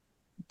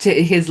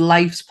to his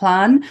life's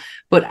plan.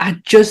 But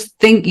I just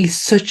think he's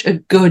such a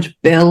good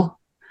Bill.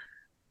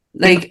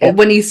 Like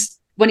when he's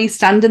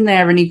standing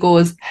there and he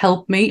goes,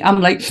 "Help me," I'm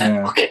like,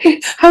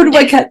 okay, how do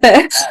I get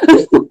there?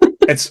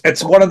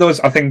 It's one of those,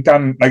 I think,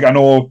 Dan, like I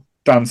know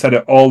Dan said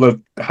it,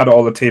 had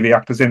all the TV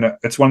actors in it.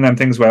 It's one of them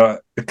things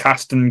where the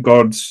casting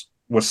gods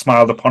were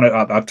smiled upon it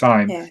at that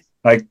time. Yeah.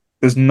 Like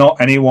there's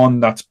not anyone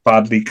that's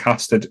badly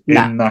casted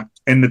in the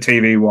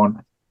TV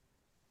one.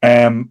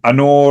 I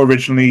know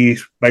originally,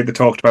 like they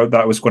talked about,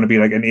 that was going to be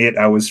like an 8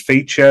 hours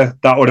feature.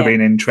 That would have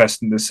been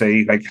interesting to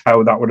see, like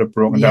how that would have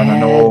broken down. I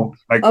know,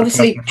 like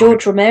obviously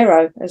George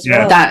Romero as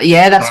well.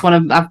 That's one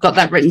of I've got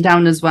that written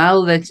down as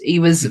well. That he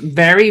was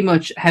very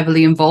much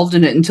heavily involved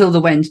in it until they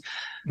went,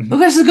 "Oh,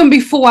 this is going to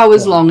be 4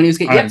 hours long," and he was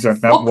getting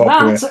fuck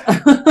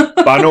that.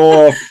 But I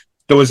know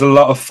there was a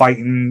lot of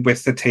fighting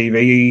with the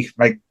TV,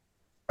 like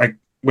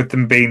with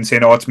them being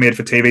saying, "Oh, it's made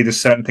for TV. There's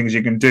certain things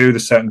you can do.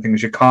 There's certain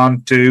things you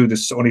can't do.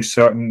 There's only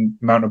certain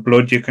amount of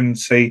blood you can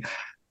see."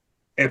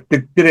 If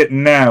they did it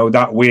now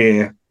that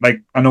way,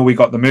 like I know we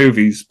got the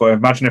movies, but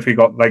imagine if we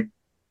got like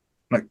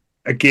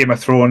a Game of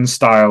Thrones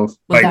style,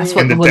 like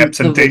in the depths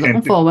and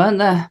weren't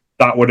there?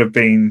 That would have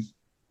been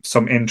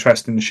some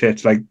interesting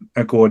shit, like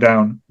go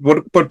down.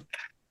 But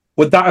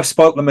would that have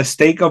spoilt the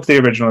mystique of the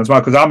original as well?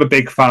 Because I'm a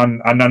big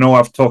fan, and I know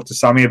I've talked to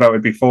Sammy about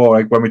it before,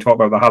 like when we talk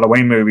about the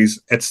Halloween movies,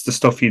 it's the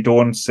stuff you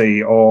don't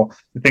see or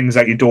the things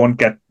that you don't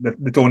get,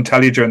 that they don't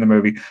tell you during the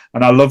movie.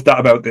 And I love that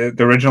about the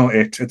original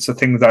It. It's the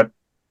things that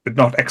they're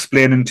not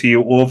explaining to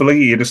you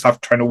overly, you just have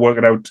to try to work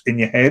it out in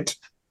your head.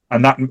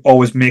 And that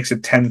always makes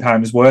it 10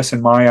 times worse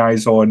in my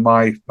eyes or in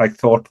my like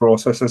thought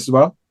process as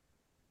well.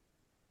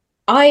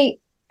 I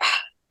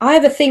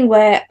have a thing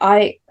where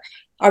I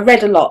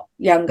read a lot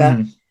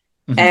younger.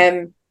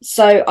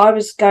 So I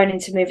was going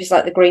into movies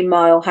like The Green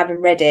Mile,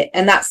 having read it,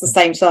 and that's the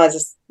same size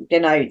as,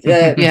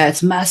 yeah,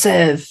 it's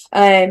massive.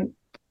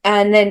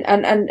 then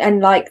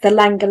and like the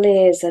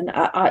Langoliers and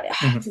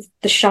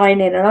the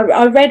Shining, and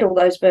I read all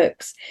those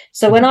books.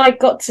 So when I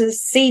got to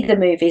see the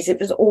movies, it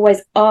was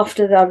always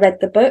after I read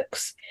the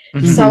books.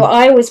 So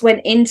I always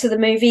went into the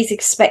movies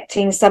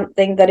expecting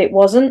something that it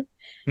wasn't.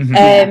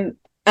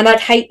 And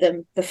I'd hate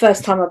them the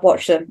first time I'd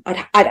watched them.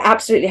 I'd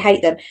absolutely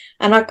hate them,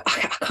 and I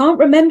can't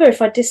remember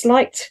if I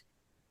disliked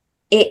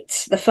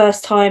it the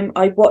first time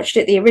I watched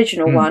it, the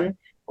original one,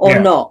 or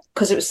not,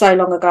 because it was so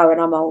long ago and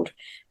I'm old.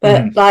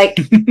 But like,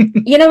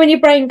 you know, when your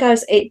brain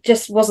goes, it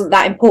just wasn't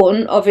that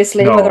important,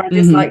 obviously, whether I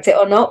disliked it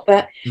or not.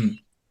 But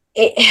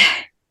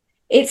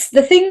it's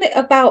the thing that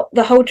about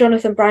the whole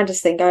Jonathan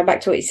Brandis thing, going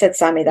back to what you said,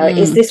 Sammy, though,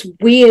 is this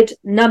weird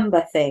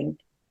number thing.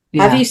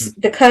 Have you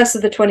the Curse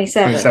of the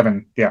 27?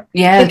 27, yeah.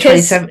 Yeah,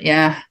 27,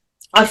 yeah.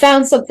 I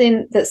found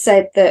something that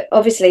said that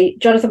obviously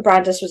Jonathan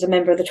Brandis was a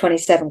member of the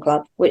 27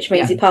 Club, which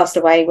means he passed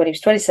away when he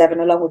was 27,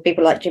 along with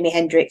people like Jimi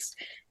Hendrix,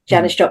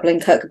 Janis Joplin,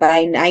 Kurt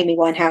Cobain, Amy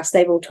Winehouse.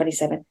 They were all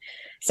 27.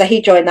 So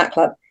he joined that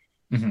club.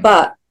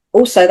 But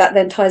also that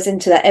then ties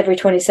into that every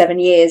 27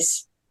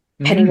 years,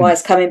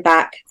 Pennywise coming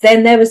back.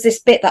 Then there was this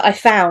bit that I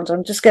found.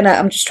 I'm just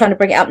trying to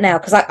bring it up now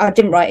because I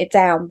didn't write it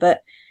down,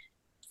 but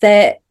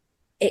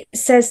it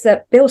says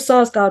that Bill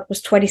Skarsgård was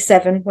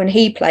 27 when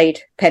he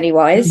played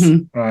Pennywise.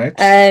 Right.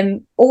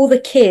 All the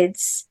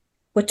kids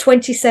were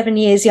 27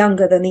 years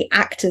younger than the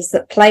actors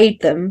that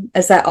played them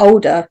as their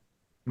older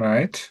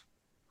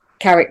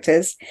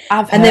characters.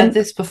 I've heard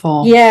this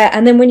before. Yeah,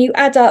 and then when you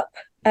add up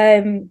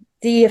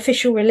the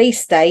official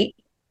release date,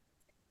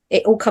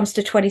 it all comes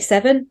to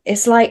 27.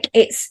 It's like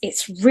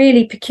it's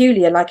really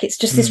peculiar. Like it's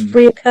just this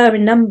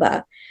reoccurring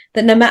number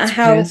that no matter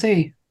how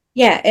crazy.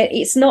 Yeah,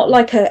 it's not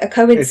like a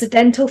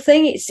coincidental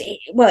thing. It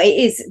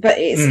is, but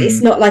it's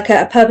not like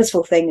a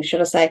purposeful thing, should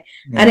I say?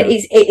 Yeah. And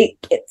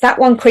it that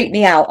one creeped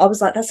me out. I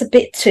was like, that's a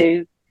bit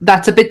too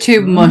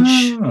much.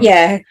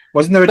 Yeah.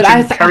 Wasn't there a Jim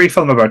Carrey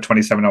film about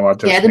 27 or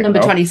what? Yeah, the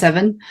number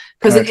 27,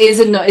 because it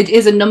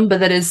is a number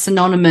that is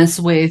synonymous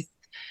with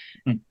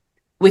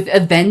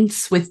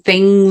events, with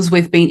things,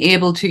 with being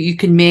able to, you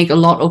can make a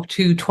lot up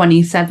to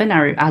 27.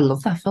 I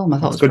love that film. I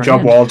thought it was good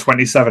job, Wall.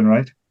 27,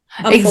 right?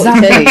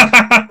 Exactly.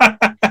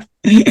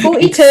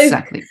 42.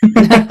 Exactly.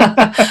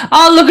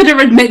 Oh, look at her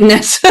admitting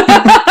it.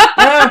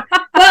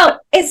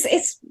 Well,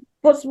 it's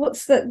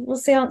what's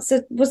the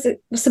answer? What's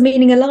the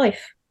meaning of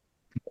life?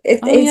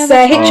 It's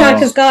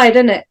Hitchhiker's Guide,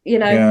 isn't it? You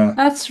know. Yeah.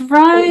 That's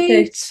right.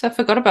 42. I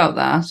forgot about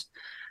that.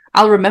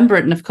 I'll remember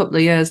it in a couple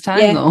of years'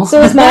 time, though. It's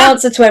always my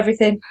answer to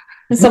everything.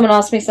 When someone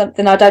asks me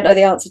something I don't know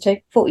the answer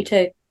to,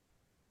 42.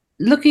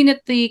 Looking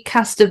at the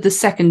cast of the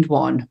second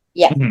one,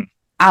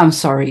 I'm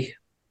sorry,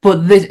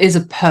 but this is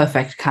a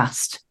perfect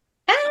cast.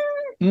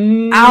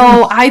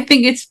 Oh, I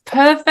think it's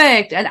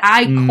perfect. And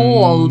I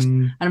called,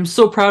 and I'm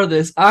so proud of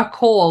this, I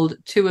called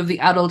 2 of the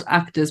adult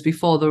actors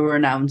before they were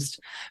announced,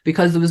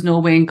 because there was no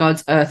way in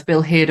God's earth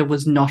Bill Hader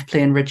was not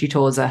playing Reggie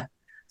Tozer.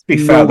 To be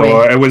fair,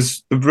 though, it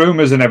was the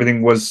rumours and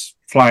everything was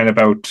flying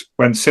about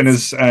when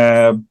Sinners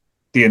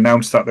they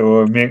announced that they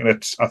were making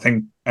it. I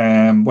think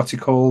what's he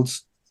called?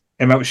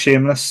 Him out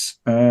Shameless.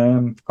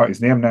 Forgot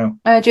his name now.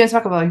 James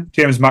McAvoy.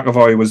 James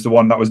McAvoy was the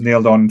one that was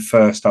nailed on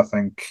first, I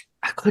think.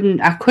 I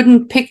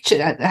couldn't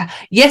picture.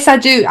 Yes, I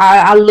do.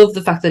 I love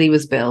the fact that he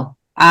was Bill.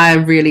 I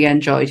really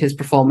enjoyed his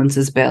performance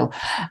as Bill.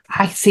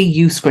 I see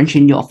you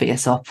scrunching your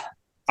face up.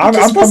 I'm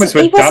promised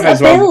with Dan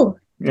as well. Bill.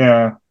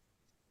 Yeah,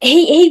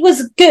 he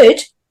was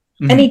good,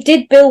 and he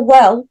did Bill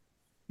well.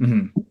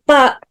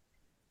 But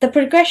the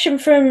progression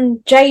from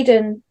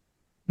Jaden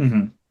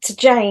to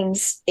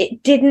James,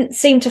 it didn't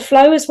seem to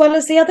flow as well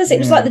as the others. It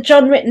was like the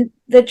John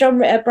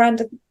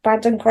Ritter,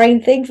 Brandon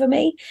Crane thing for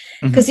me,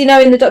 because you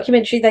know in the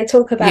documentary they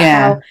talk about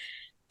how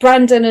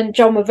Brandon and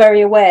John were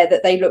very aware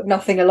that they looked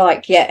nothing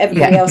alike, yet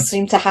everybody else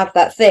seemed to have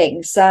that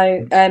thing.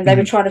 So they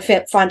were trying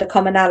to find a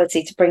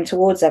commonality to bring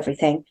towards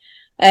everything.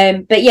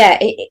 But yeah,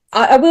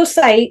 I will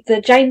say the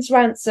James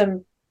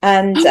Ransom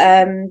and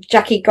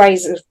Jackie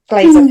Glazer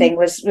thing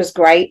was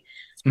great.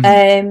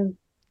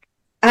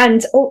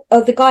 And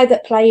the guy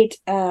that played,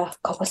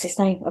 what's his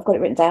name? I've got it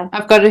written down.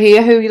 I've got it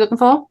here. Who are you looking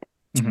for?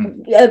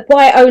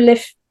 Wyatt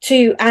Olive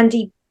to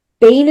Andy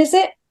Bean, is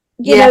it?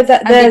 You know,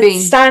 that the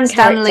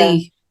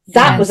Stanley.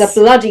 That was a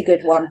bloody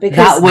good one,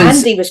 because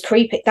Andy was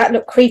creepy. That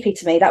looked creepy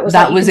to me. That was you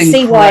can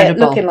see Wyatt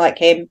looking like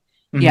him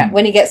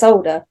when he gets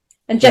older.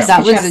 And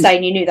Jessica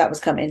Chastain, you knew that was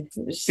coming.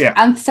 It was,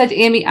 and said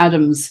Amy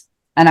Adams,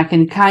 and I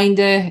can kind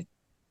of,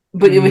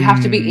 but it would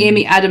have to be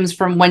Amy Adams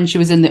from when she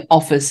was in The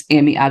Office.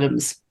 Amy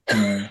Adams.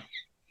 The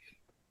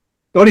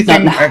only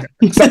thing, like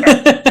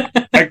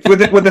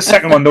with the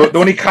second one, the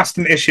only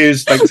casting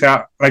issues,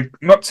 like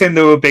not saying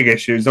there were big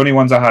issues. The only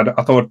ones I had,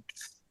 I thought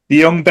the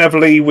young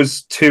Beverly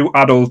was too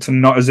adult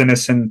and not as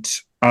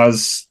innocent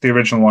as the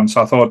original one.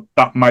 So I thought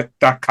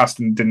that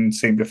casting didn't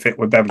seem to fit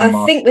with Beverly.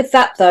 I think with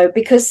that though,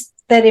 because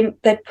they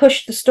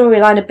pushed the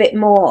storyline a bit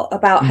more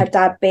about her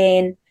dad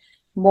being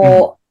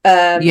more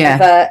of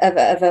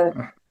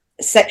a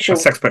sexual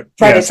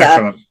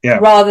predator,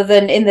 rather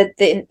than in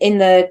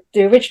the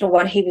original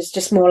one, he was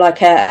just more like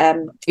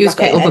he was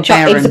quite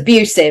overbearing. He was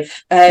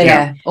abusive,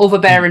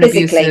 overbearing,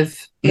 physically.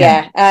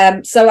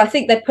 abusive. So I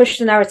think they pushed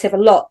the narrative a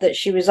lot that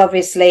she was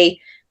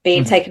obviously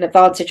being taken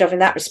advantage of in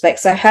that respect.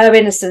 So her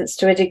innocence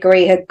to a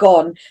degree had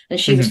gone, and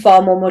she was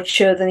far more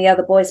mature than the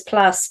other boys.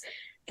 Plus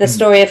the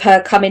story of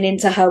her coming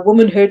into her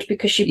womanhood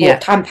because she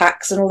bought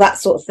Tampax and all that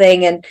sort of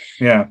thing. And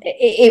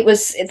it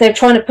was, they're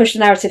trying to push the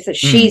narrative that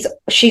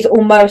she's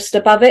almost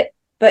above it,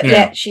 but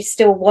yet she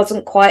still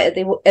wasn't quite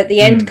at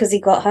the end because he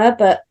got her.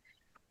 But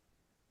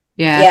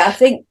I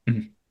think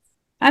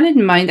I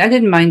didn't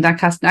mind that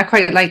casting. I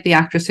quite liked the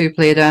actress who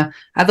played her.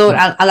 I thought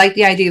I liked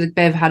the idea that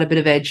Bev had a bit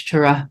of edge to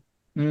her.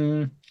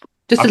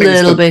 Just a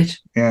little bit.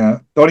 Yeah.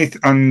 The only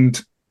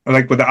and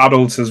like with the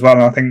adults as well,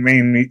 and I think me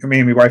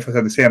and my wife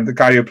said the same. The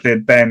guy who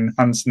played Ben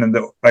Hansen, and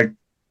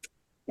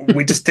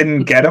we just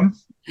didn't get him.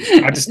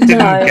 I just didn't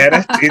get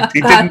it.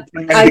 He didn't.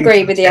 I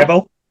agree with you.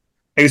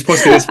 He was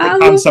supposed to be this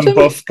handsome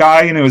buff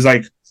guy, and it was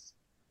like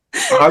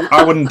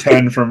I wouldn't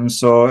turn from him.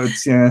 So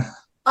it's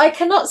I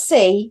cannot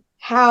see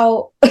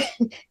how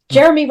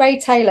Jeremy Ray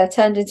Taylor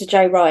turned into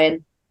Joe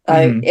Ryan.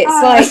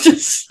 I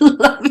just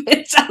love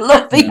it. I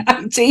love the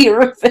idea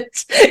of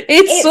it.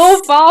 It's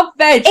so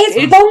far-fetched.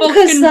 It's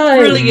bonkers, though.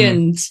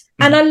 Brilliant.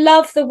 And I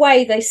love the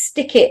way they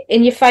stick it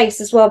in your face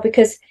as well,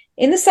 because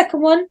in the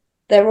second one,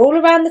 they're all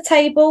around the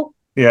table.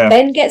 Yeah.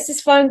 Ben gets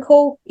his phone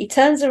call. He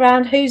turns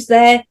around. Who's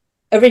there?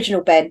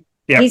 Original Ben.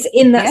 Yeah. He's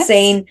in that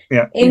scene,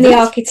 in the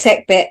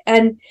architect bit.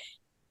 And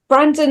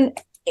Brandon,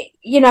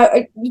 you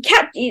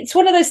can't. It's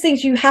one of those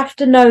things you have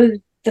to know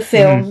the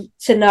film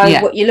to know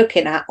what you're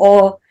looking at,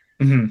 or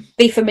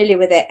be familiar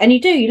with it. And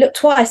you do. You look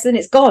twice, then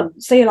it's gone.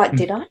 So you're like,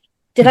 did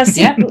I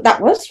see what that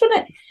was,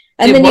 wasn't it?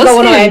 And then you go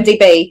on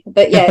IMDb.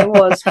 But yeah, it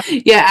was.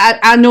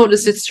 I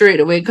noticed it straight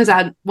away because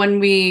when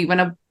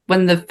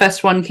the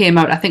first one came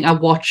out, I think I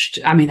watched.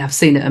 I mean, I've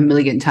seen it a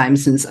million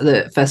times since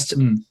the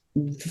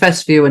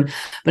first viewing,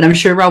 but I'm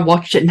sure I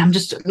watched it and I'm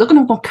just looking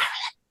at going,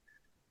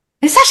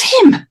 Caroline, is that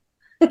him?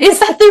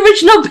 Is that the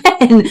original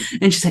Ben?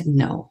 And she's like,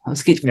 no. I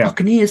was getting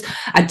fucking ears.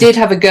 I did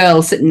have a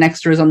girl sitting next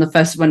to us on the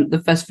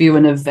first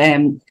viewing of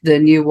the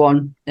new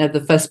one,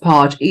 the first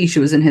part. She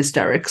was in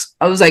hysterics.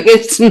 I was like,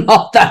 it's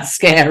not that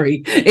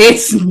scary.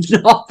 It's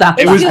not that.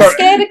 If you're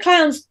scared of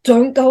clowns,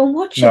 don't go and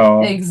watch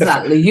it.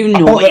 Exactly. You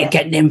know what you're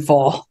getting in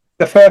for.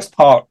 The first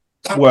part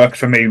worked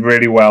for me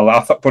really well. I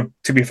thought, but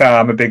to be fair,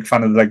 I'm a big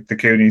fan of like the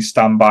Goonies,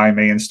 Stand By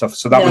Me and stuff.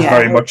 So that was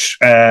very much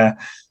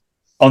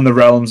on the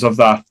realms of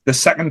that. The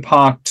second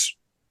part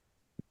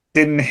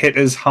didn't hit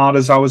as hard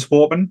as I was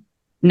hoping.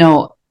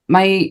 No,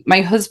 my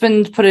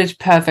husband put it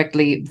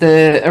perfectly.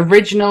 The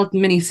original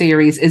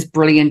miniseries is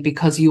brilliant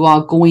because you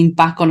are going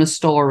back on a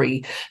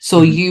story.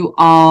 So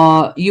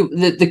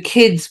the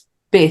kids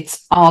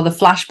bits are the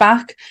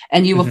flashback,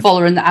 and you were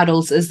following the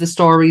adults as the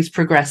story's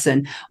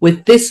progressing.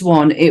 With this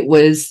one, it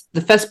was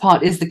the first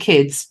part is the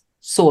kids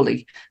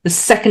solely. The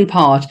second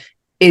part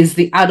is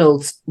the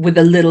adults with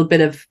a little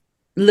bit of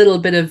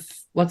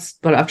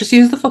but I've just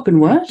used the fucking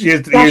word.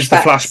 Used the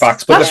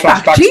flashbacks, but the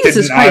flashbacks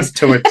didn't add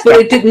to it. But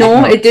it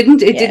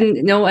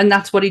didn't. No, and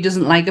that's what he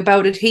doesn't like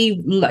about it.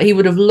 He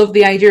would have loved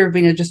the idea of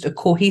being just a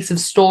cohesive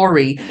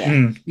story.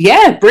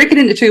 Break it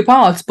into two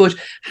parts, but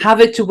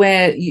have it to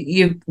where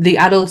the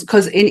adults,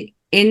 because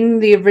in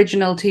the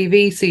original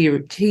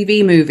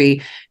TV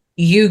movie,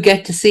 you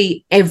get to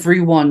see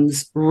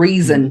everyone's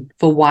reason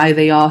for why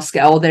they are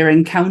scared, or their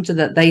encounter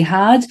that they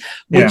had,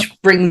 which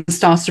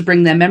starts to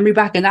bring their memory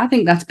back. And I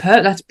think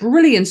that's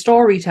brilliant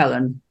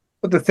storytelling.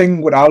 But the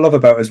thing what I love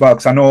about it as well,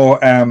 because I know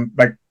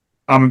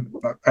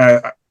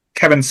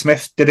Kevin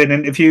Smith did an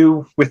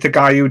interview with the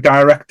guy who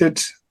directed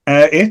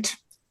it.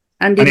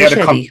 Andy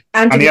Muschietti.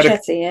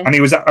 And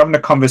he was having a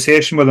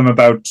conversation with him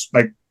about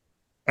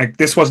like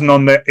this wasn't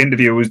on the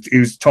interview. He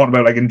was talking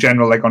about like in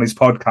general, like on his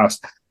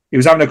podcast. He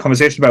was having a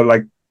conversation about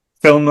like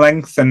film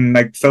length and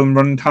like film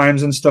run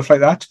times and stuff like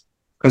that.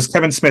 Because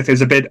Kevin Smith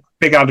is a big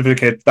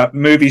advocate that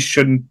movies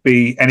shouldn't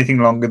be anything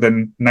longer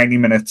than 90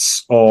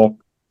 minutes or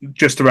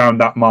just around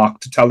that mark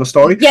to tell the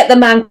story. Yet the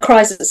man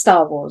cries at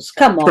Star Wars.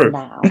 Come on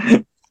now.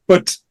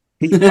 But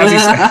he cries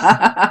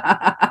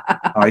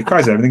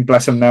at everything.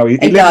 Bless him now. He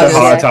lives a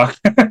heart attack.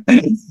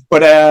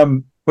 But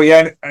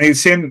yeah, and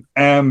he's saying,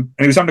 and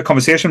he was having a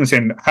conversation and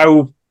saying,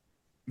 how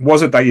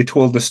was it that you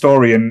told the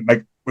story? And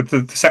like, with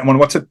the second one,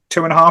 what's it,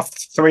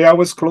 2.5, 3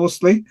 hours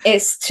closely?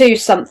 It's 2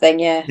 something,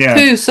 yeah.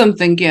 2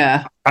 something,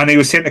 yeah. And he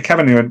was saying to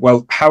Kevin, he went,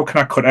 well, how can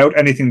I cut out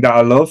anything that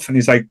I love? And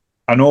he's like,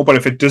 I know, but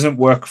if it doesn't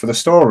work for the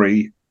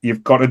story,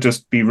 you've got to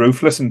just be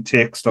ruthless and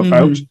take stuff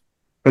out.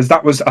 Because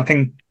that was, I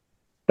think,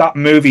 that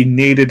movie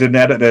needed an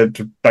editor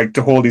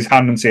to hold his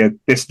hand and say,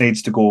 this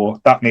needs to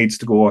go, that needs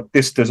to go,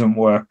 this doesn't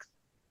work.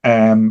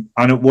 And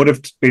it would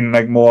have been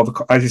like more of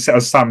a,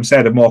 as Sam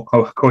said, a more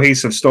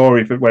cohesive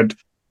story if it went.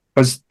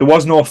 Because there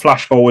was no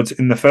flash forwards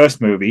in the first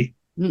movie.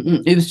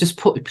 It was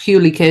just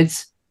purely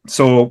kids.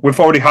 So we've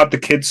already had the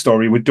kids'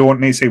 story. We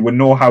don't need to say we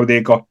know how they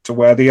got to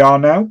where they are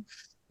now.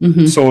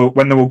 So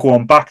when they were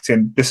going back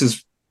to, this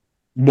is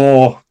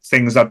more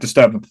things that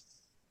disturb them.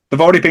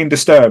 They've already been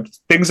disturbed.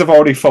 Things have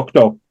already fucked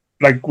up.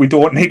 Like, we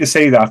don't need to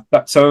see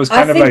that. So it was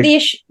kind of like... the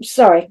issue...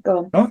 Sorry,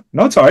 go on.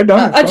 No, it's all right. No,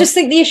 I just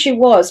think the issue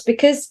was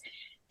because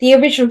the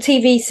original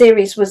TV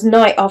series was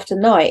night after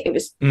night. It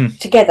was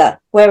together,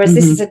 whereas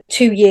this is a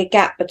 2-year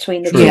gap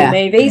between the two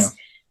movies. Yeah.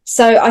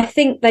 So I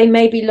think they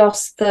maybe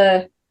lost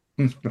the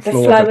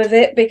flow of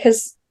it,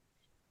 because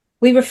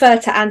we refer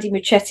to Andy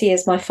Muschietti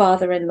as my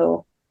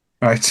father-in-law.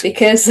 Right.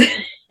 Because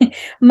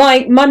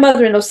my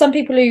mother-in-law, some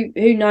people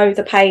who know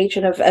the page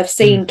and have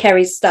seen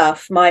Kerry's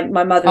stuff, my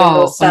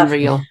mother-in-law's stuff.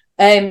 Unreal.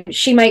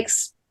 She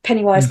makes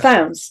Pennywise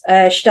clowns.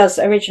 She does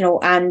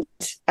original and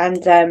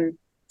the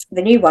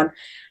new one.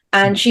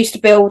 And she used to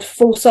build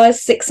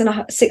full-size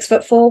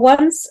 6'4"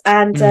 ones.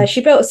 And she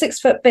built a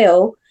 6-foot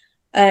Bill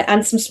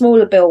and some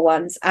smaller Bill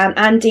ones. And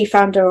Andy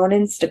found her on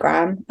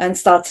Instagram and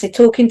started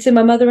talking to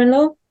my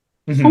mother-in-law.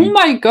 Mm-hmm. Oh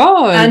my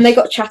god! And they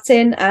got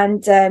chatting,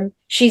 and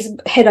she's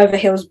head over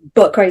heels,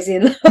 butt crazy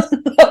in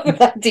love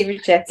with Andy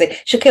Muschietti.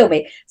 She'll kill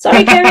me.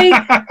 Sorry, Kerry.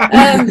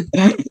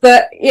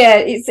 But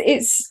yeah,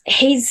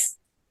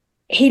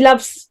 he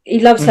loves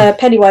her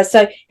Pennywise.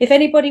 So if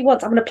anybody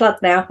wants, I'm going to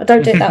plug now. I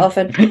don't do it that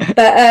often, but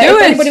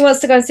if anybody wants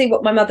to go and see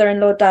what my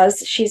mother-in-law does,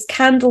 she's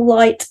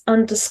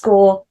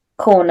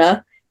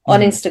candlelight_corner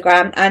on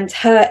Instagram, and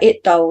her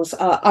It dolls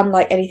are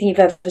unlike anything you've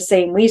ever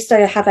seen. We used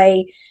to have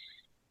a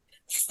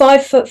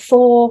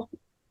 5'4"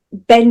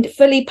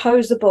 fully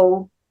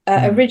posable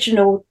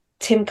original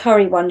Tim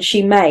Curry one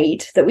she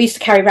made that we used to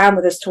carry around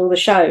with us to all the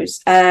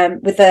shows,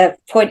 with the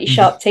pointy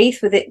sharp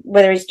teeth, with it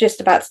whether he's just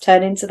about to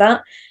turn into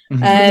that.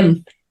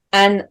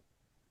 And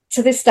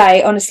to this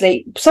day,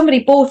 honestly, somebody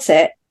bought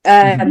it,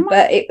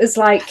 but it was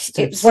like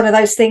it was one of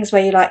those things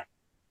where you're like,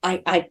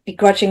 I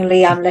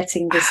begrudgingly am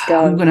letting this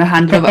go. I'm going to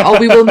hand it over.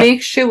 We will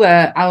make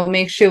sure. I'll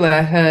make sure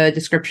her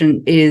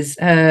description is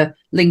her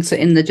links are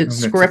in the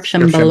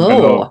description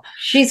below.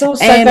 She's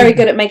also very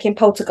good at making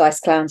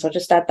poltergeist clowns. I'll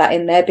just add that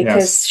in there,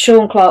 because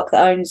Sean Clark,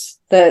 that owns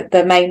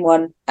the main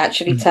one,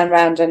 actually turned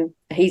around and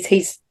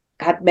he's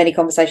had many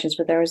conversations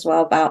with her as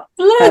well about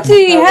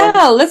bloody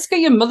hell. Let's get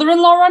your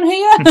mother-in-law on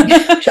here.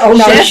 Oh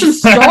no, share some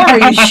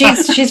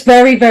stories. She's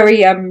very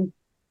very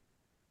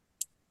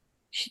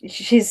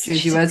She's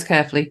Choose your words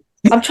carefully.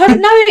 I'm trying to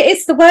know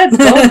it's the words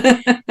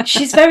gone.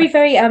 She's very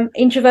very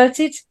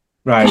introverted.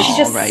 Right. She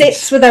just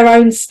sits with her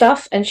own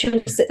stuff, and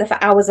she'll sit there for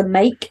hours and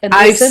make. And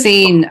I've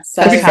seen.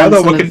 So we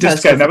can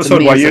just get an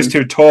episode where you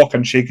two talk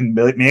and she can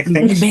make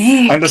things.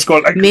 And just go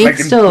like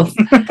stuff.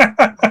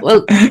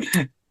 Well,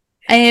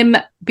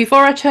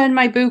 before I turn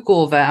my book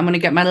over, I'm going to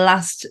get my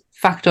last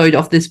factoid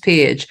off this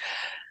page.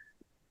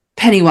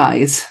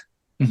 Pennywise.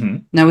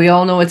 Now we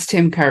all know it's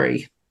Tim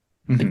Curry.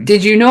 But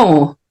did you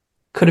know?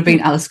 Could have been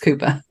Alice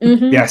Cooper.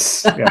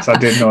 Yes, I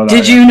did know that.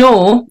 Did you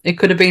know it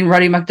could have been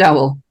Roddy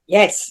McDowell?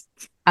 Yes.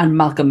 And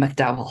Malcolm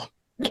McDowell.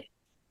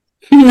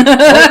 Don't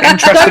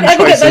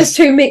ever get those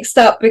two mixed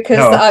up,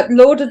 because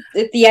Lord of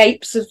the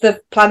Apes of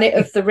the Planet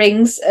of the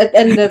Rings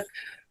and the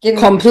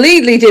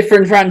completely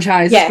different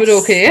franchises, but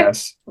okay.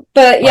 Yes.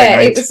 But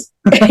yeah, it was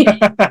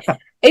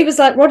it was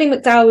like Roddy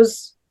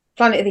McDowell's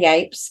Planet of the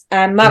Apes,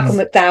 and Malcolm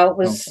McDowell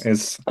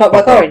was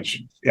Clockwork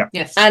Orange. Yeah.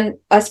 Yes. And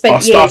I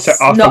spent years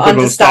not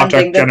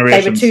understanding that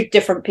they were two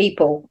different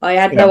people. I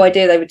had no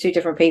idea they were two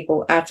different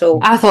people at all.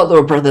 I thought they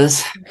were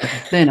brothers.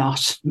 They're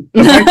not.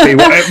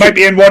 It might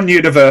be in one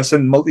universe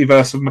and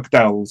multiverse of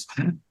McDowells.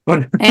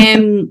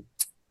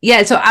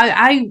 Yeah, so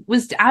I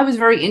was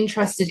very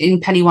interested in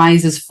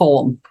Pennywise's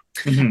form.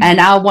 And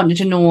I wanted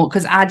to know,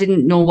 because I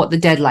didn't know what the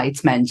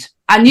deadlights meant.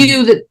 I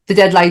knew that the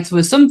deadlights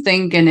was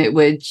something and it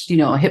would,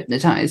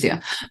 hypnotize you.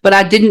 But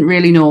I didn't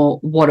really know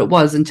what it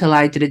was until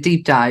I did a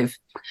deep dive.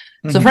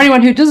 So for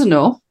anyone who doesn't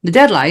know, the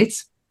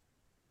deadlights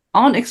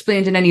aren't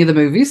explained in any of the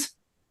movies.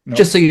 No.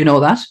 Just so you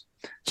know that.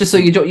 Just so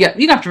you don't,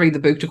 you have to read the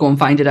book to go and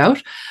find it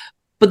out.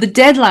 But the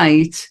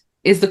deadlight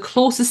is the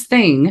closest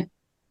thing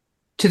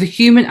to the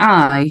human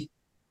eye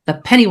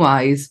that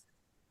Pennywise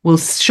will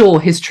show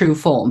his true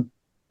form.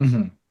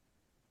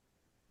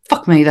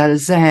 Fuck me, that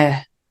is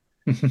that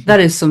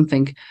is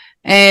something.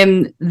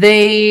 It's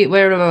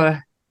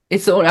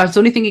the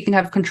only thing he can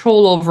have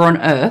control over on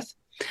Earth.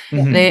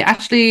 They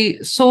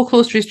actually so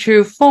close to his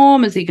true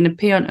form as he can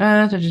appear on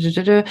Earth,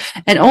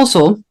 and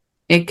also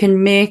it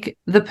can make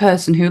the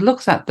person who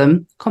looks at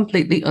them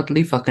completely,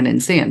 utterly fucking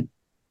insane.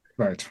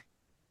 Right.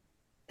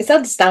 It's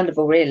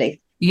understandable, really.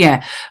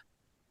 Yeah,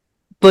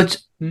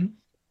 but hang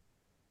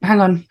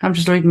on, I'm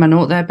just reading my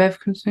note there, Bev.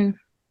 Can you see?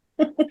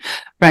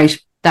 Right.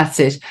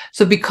 That's it.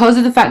 So because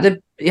of the fact that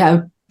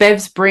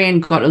Bev's brain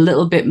got a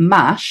little bit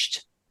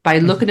mashed by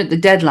looking at the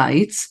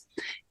deadlights,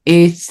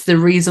 it's the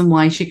reason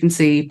why she can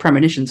see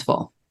premonitions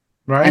for.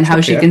 Right. And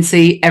how she can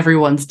see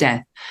everyone's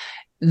death.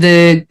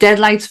 The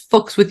deadlights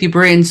fucks with your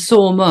brain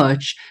so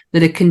much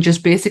that it can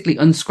just basically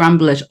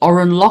unscramble it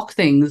or unlock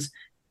things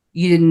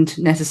you didn't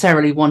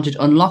necessarily want it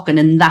unlocking.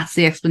 And that's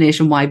the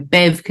explanation why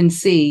Bev can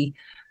see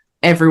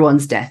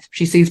everyone's death.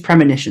 She sees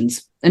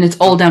premonitions. And it's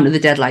all down to the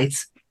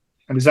deadlights.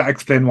 And does that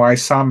explain why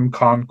Sam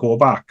can't go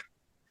back?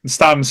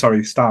 Stan.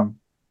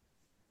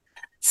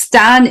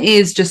 Stan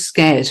is just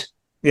scared.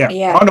 Yeah.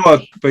 Yeah. I know,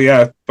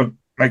 but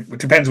like it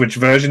depends which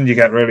version you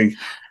get, really.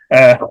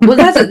 Well,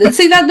 that's it.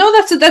 See that? No,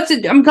 that's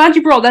it. I'm glad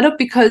you brought that up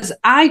because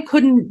I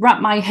couldn't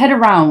wrap my head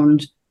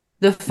around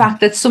the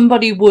fact that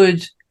somebody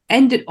would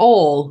end it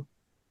all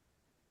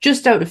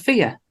just out of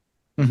fear.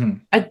 Mm-hmm.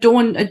 I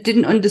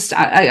didn't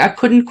understand. I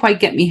couldn't quite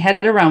get my head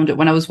around it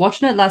when I was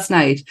watching it last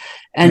night.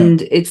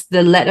 And it's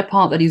the letter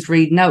part that he's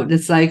reading out. And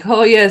it's like,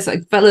 oh yes,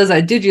 like fellas,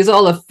 I did you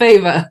all a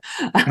favor.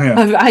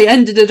 I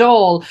ended it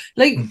all.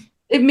 Like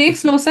it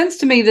makes no sense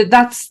to me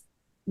that's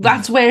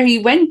where he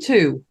went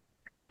to.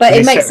 But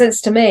it makes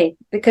sense to me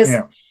because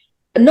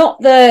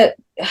I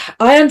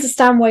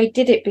understand why he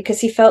did it because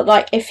he felt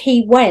like if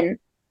he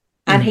went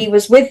and he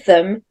was with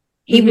them,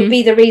 he would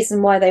be the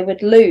reason why they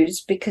would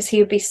lose because he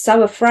would be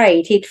so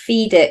afraid he'd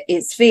feed it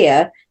its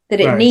fear that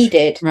it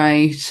needed.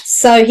 Right.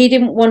 So he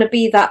didn't want to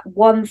be that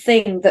one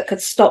thing that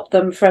could stop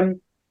them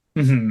from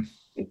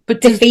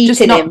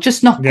defeating him.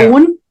 Just not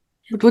going?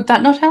 Would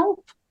that not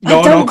help?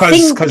 No,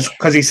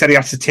 because he said he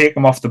had to take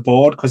him off the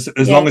board because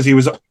as long as he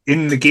was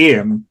in the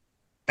game,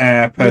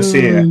 per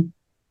se,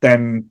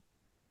 then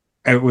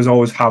it was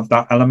always have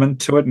that element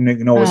to it and it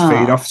can always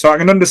fade off. So I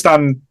can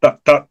understand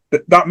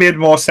that made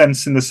more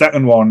sense in the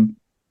second one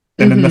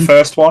than in the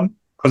first one,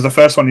 because the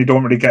first one you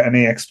don't really get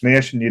any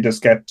explanation, you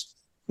just get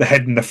the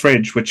head in the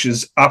fridge, which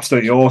is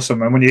absolutely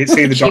awesome. And when you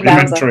see the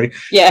documentary,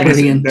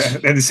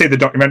 and you see the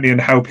documentary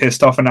and how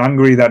pissed off and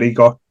angry that he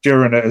got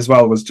during it as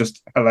well was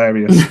just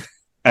hilarious.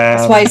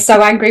 That's why he's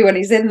so angry when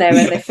he's in there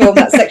and they film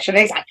that section.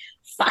 He's like,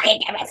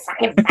 fucking give it,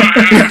 fucking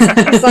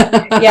it's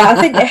like, I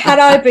think had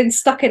I been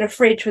stuck in a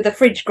fridge with a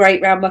fridge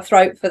grate round my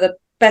throat for the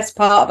best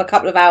part of a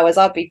couple of hours,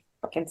 I'd be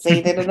fucking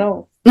seething and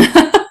all.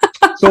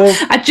 So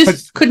I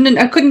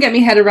couldn't get my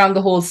head around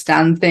the whole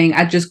Stan thing.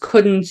 I just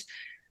couldn't.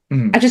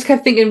 I just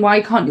kept thinking,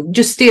 why can't you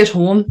just stay at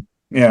home?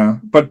 Yeah,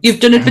 but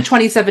you've done it for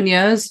 27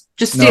 years.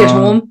 Just stay at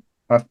home.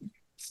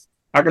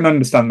 I can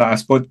understand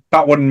that, but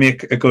that wouldn't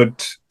make a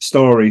good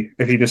story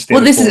if he just stayed.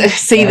 Well, this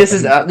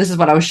is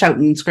what I was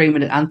shouting and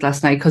screaming at Ant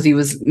last night because he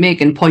was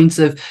making points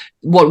of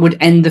what would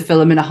end the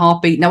film in a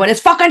heartbeat. Now, when it's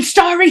fucking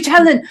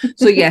storytelling.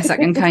 So yes, I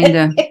can kind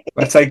of.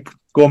 It's like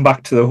going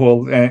back to the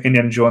whole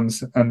Indiana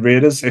Jones and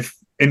Raiders. If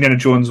Indiana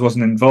Jones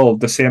wasn't involved,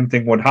 the same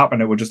thing would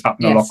happen. It would just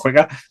happen a lot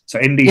quicker. So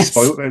Indy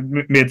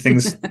made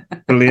things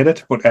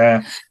related. But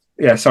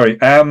sorry.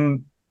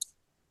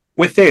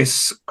 With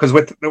this, because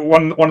with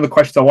one of the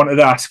questions I wanted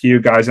to ask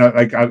you guys,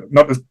 like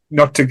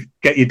not to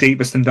get your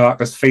deepest and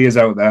darkest fears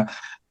out there,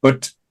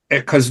 but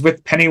because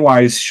with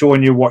Pennywise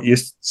showing you what you're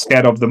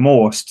scared of the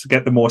most, to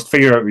get the most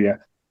fear out of you,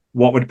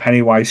 what would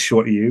Pennywise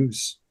show to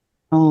use?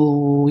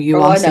 Oh,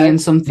 you are seeing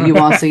something. You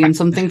are seeing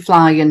something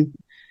flying.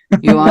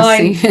 You are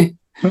seeing.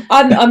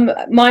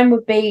 Mine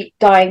would be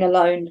dying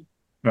alone.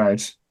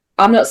 Right.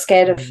 I'm not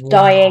scared of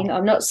dying.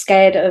 I'm not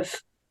scared of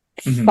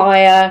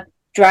fire,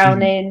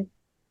 drowning.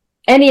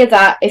 Any of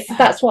that. If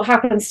that's what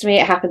happens to me,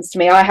 it happens to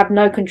me. I have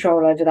no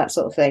control over that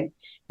sort of thing.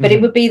 But it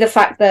would be the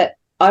fact that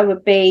I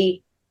would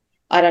be,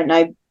 I don't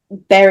know,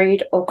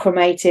 buried or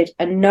cremated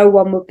and no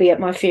one would be at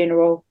my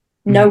funeral.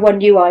 No one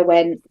knew I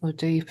went. Oh,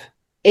 deep.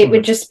 It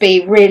would just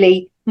be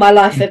really, my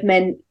life had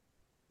meant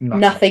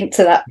nothing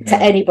to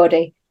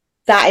anybody.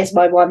 That is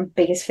my one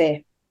biggest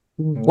fear.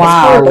 Wow.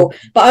 It's horrible.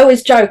 But I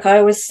always joke, I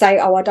always say,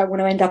 I don't want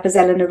to end up as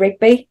Eleanor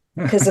Rigby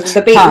because of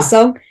the Beatles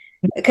song.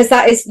 Because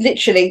that is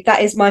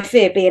my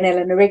fear, being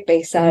Eleanor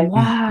Rigby. So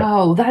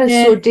wow, that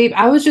is so deep.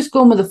 I was just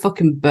going with a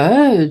fucking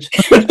bird.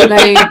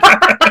 Like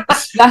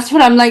that's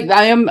what I'm like.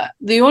 I am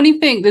the only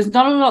thing. There's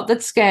not a lot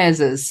that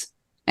scares us.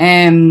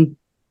 Say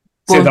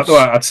that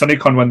at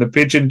SunnyCon when the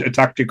pigeon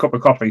attacked your cup of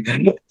coffee.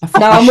 No,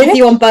 I'm with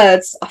you on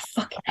birds.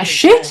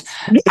 Shit.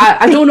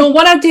 I don't know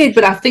what I did,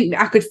 but I think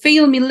I could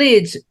feel my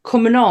lid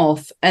coming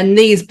off, and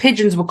these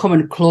pigeons were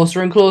coming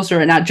closer and closer,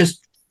 and I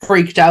just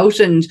freaked out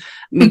and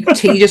my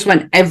tea just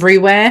went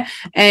everywhere.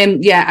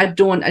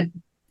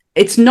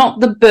 It's not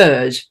the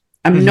bird.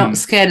 I'm not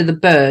scared of the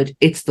bird.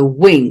 It's the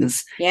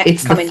wings.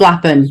 It's the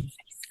flapping.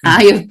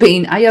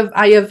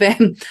 I have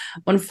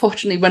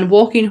unfortunately when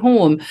walking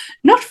home,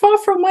 not far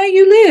from where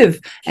you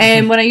live,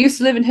 when I used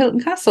to live in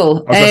Hilton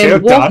Castle,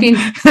 walking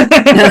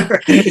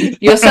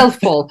yourself,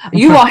 Paul,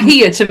 you are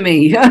here to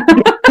me.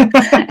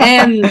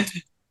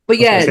 But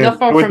not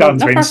far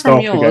from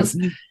yours.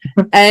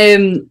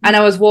 And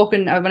I was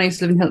walking when I used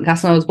to live in Hilton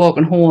Castle. I was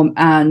walking home,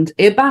 and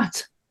a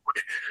bat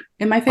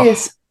in my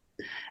face,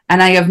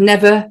 and I have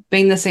never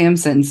been the same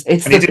since. You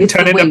didn't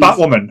turn into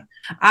Batwoman.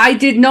 I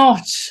did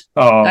not.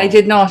 Oh, I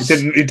did not.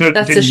 You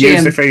didn't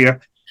use it for you.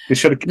 You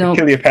should have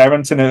killed your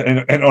parents in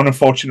an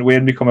unfortunate way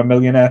and become a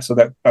millionaire. So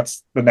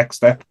that's the next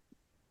step.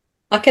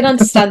 I can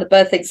understand the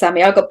bird thing,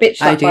 Sammy. I got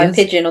bitched up by a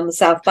pigeon on the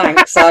South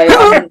Bank, so.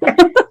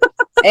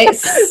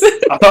 It's.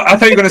 I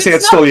thought you were going to say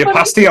it stole your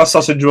pasty or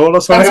sausage roll or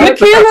something.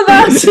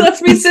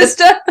 That's my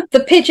sister.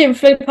 The pigeon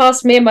flew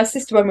past me and my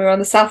sister when we were on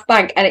the South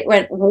Bank, and it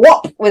went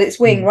whop with its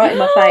wing right in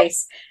my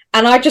face,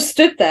 and I just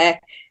stood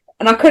there,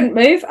 and I couldn't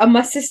move, and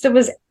my sister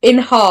was in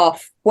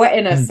half,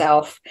 wetting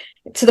herself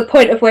to the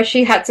point of where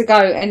she had to go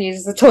and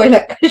use the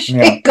toilet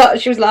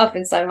because she was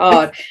laughing so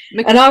hard,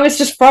 and I was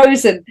just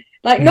frozen,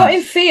 like not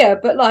in fear,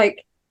 but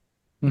like.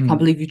 I can't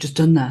believe you've just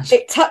done that.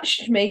 It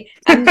touched me.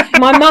 And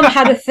my mum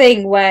had a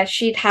thing where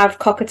she'd have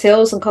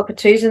cockatiels and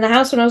cockatoos in the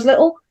house when I was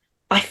little.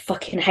 I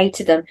fucking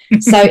hated them.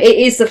 So it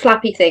is the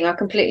flappy thing. I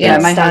completely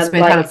understand. My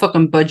husband had a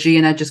fucking budgie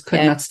and I just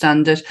could not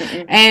stand it.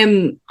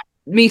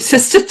 Me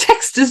sister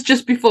texted us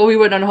just before we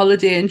went on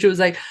holiday and she was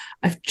like,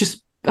 I've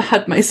just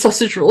had my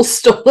sausage roll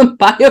stolen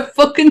by a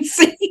fucking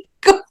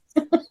seagull.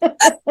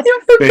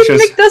 You fucking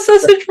nicked a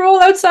sausage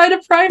roll outside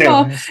of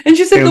Primark. And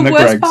she said the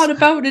worst part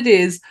about it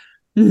is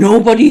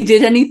nobody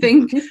did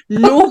anything.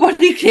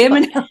 Nobody came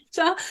and helped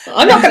her.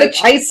 I'm not going to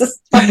chase this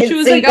fucking She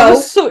was seagull.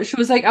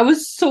 I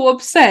was so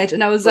upset,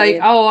 and I was like,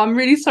 "Oh, I'm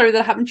really sorry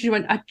that happened." She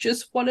went, "I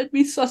just wanted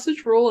me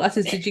sausage roll." I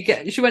said, "Did you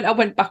get?" She went, "I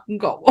went back and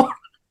got one."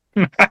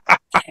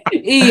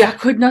 I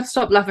could not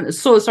stop laughing.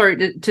 So sorry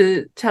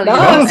to tell you.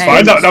 That's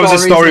fine. That was a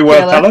story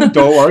worth telling.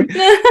 Don't worry.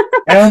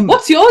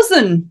 What's yours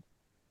then?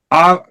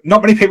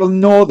 Not many people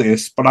know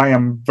this, but I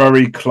am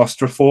very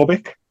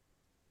claustrophobic.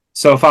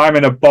 So if I'm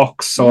in a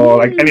box or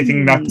like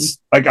anything that's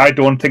like I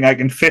don't think I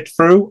can fit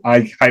through,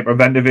 I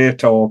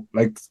hyperventilate or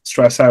like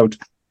stress out.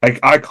 Like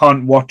I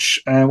can't watch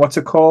what's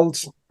it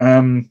called?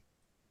 The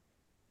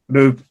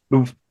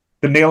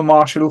Neil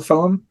Marshall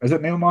film. Is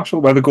it Neil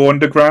Marshall where they go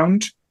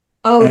underground?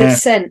 Oh, The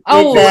Descent.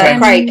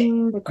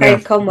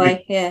 Craig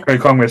Conway. Yeah.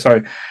 Craig Conway.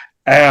 Sorry.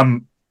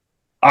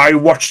 I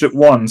watched it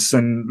once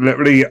and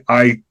literally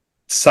I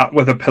sat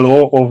with a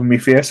pillow over my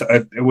face.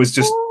 It was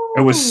just. It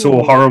was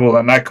so horrible,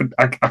 and I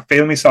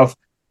feel myself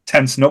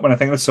tensing up when I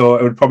think of it. So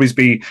it would probably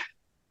be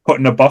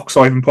putting a box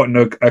or even putting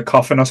a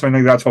coffin or something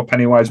like that. That's what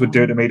Pennywise would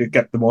do to me to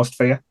get the most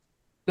fear.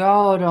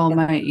 God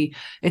Almighty!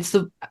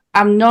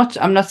 I'm not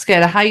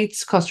scared of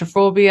heights,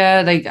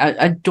 claustrophobia. Like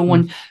I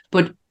don't.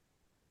 But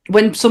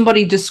when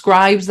somebody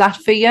describes that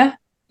fear,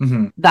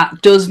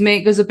 that does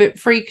make us a bit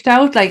freaked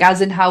out. Like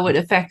as in how it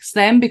affects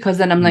them, because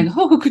then I'm like,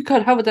 oh good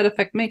God, how would that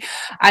affect me?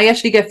 I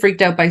actually get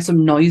freaked out by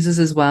some noises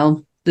as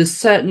well. There's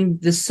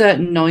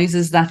certain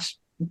noises that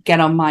get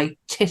on my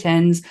tit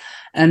ends,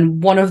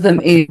 and one of them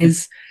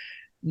is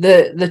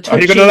the touching. Are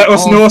you going to let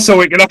us know so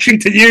we can actually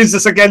use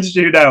this against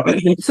you now?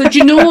 So do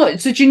you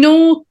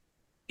know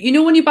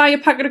when you buy a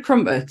packet of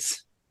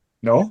crumpets?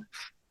 No.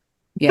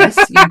 Yes,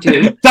 you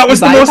do. That was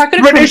the most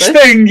British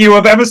thing you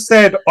have ever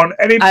said on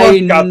any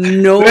podcast. I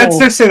know. Let's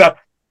just say that.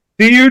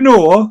 Do you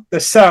know the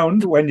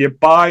sound when you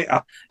buy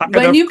a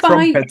packet of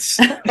crumpets?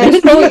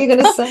 I know what you're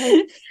going to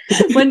say.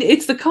 When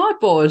it's the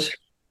cardboard.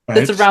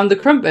 Right. That's around the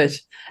crumpet,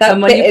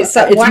 and when it's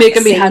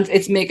making me hands.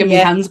 It's making me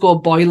hands go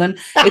boiling.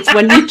 It's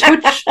when you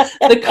touch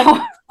the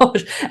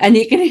cardboard and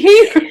you can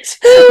hear it.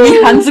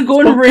 My hands are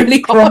going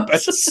really hot.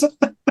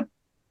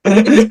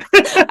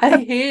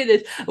 I hate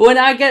it. When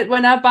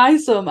I buy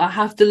some, I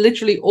have to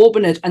literally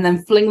open it and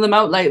then fling them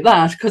out like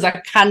that because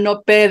I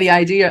cannot bear the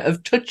idea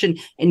of touching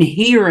and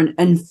hearing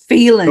and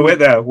feeling. So wait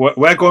there.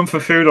 We're going for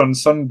food on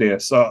Sunday,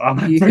 so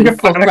you can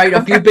fuck right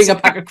off. You bring a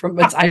pack of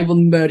crumpets, I will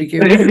murder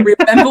you.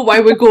 Remember why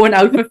we're going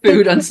out for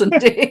food on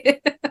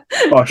Sunday.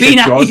 Oh, shit,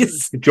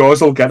 nice.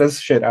 Jaws will get us.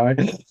 Shit,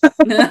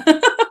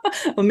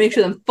 we'll make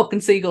sure them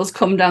fucking seagulls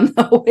come down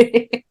the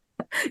way.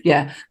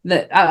 Yeah,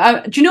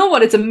 do you know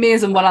what? It's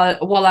amazing what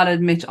I'll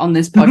admit on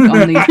these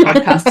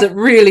podcasts. It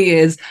really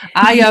is.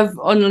 I have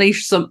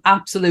unleashed some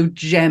absolute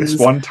gems. This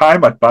one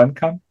time at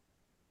Bandcamp.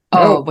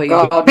 Oh wait,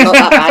 God, not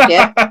that bad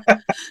yet.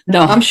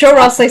 No, I'm sure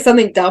I'll say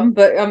something dumb,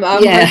 but I'm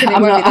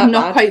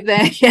not quite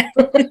there yet.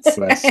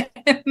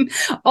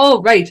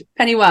 Oh right,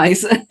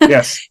 Pennywise.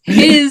 Yes,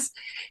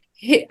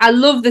 I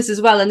love this as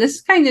well, and this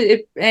is kind of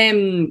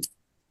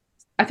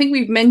I think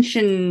we've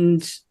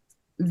mentioned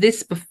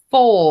this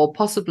before,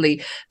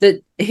 possibly,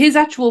 that his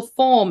actual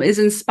form is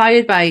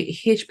inspired by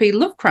H.P.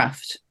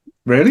 Lovecraft.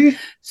 Really?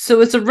 So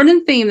it's a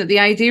running theme that the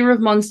idea of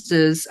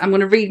monsters. I'm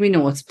going to read my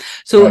notes.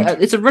 So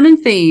it's a running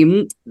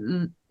theme.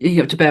 You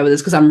have to bear with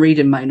us because I'm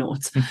reading my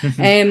notes.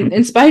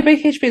 Inspired by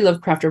H.P.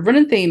 Lovecraft, a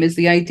running theme is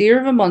the idea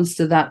of a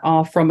monster that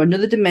are from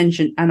another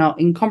dimension and are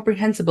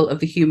incomprehensible of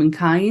the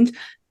humankind.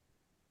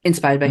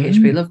 Inspired by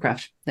H.P.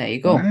 Lovecraft. There you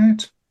go.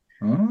 Right.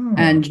 Oh.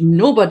 And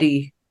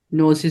nobody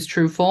knows his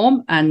true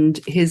form, and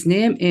his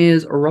name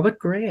is Robert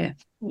Gray.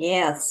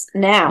 Yes.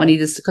 Now,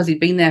 because he'd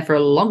been there for a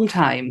long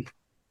time.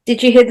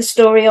 Did you hear the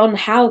story on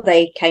how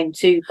they came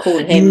to call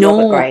him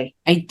Robert Gray?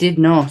 I did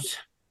not.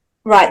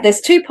 Right.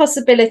 There's two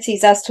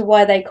possibilities as to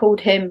why they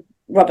called him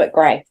Robert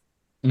Gray.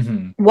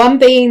 Mm-hmm. One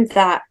being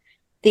that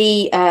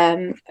the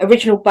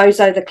original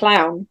Bozo the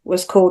Clown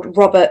was called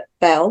Robert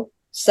Bell,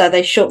 so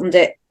they shortened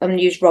it and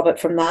used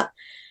Robert from that.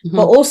 Mm-hmm.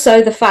 But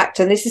also the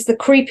fact, and this is the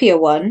creepier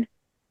one,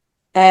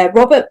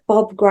 Robert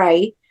Bob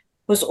Gray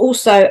was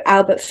also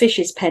Albert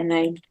Fish's pen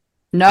name.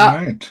 No.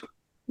 Right.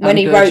 When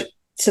he wrote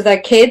to their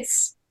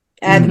kids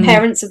and the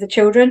parents of the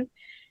children.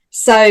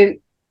 So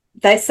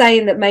they're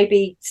saying that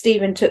maybe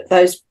Stephen took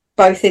those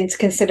both into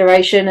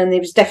consideration and he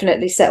was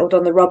definitely settled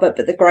on the Robert,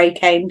 but the Gray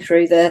came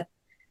through the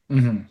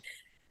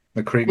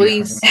The creepy.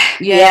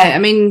 Well, I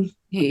mean,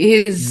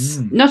 his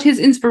not his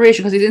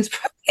inspiration, because his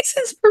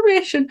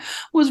inspiration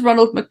was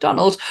Ronald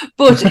McDonald,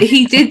 but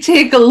he did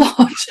take a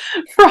lot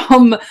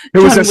from. It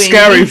was John a Wayne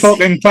scary Gacy.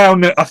 fucking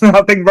clown. I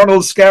think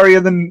Ronald's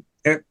scarier than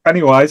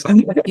Pennywise.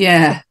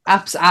 Yeah,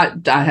 I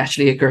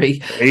actually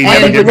agree. He I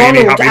never think gave me any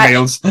Ronald happy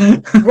meals.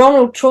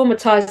 Ronald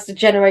traumatized a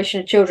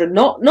generation of children.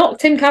 Not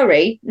Tim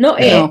Curry, not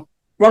No. it.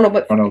 Ronald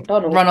McDonald.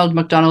 Ronald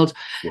McDonald.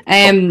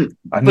 I'm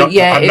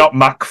not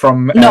Mac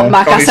from. Not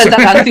Mac. I said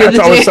that the other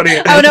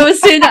day. When I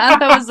was saying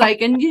that, I was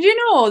like, and did you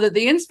know that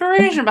the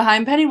inspiration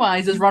behind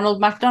Pennywise is Ronald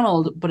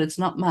McDonald, but it's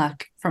not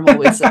Mac from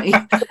Always Sunny.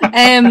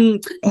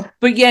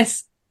 But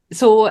yes,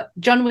 so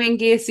John Wayne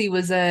Gacy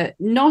was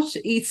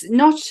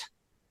not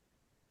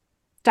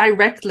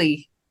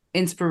directly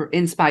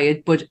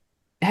inspired, but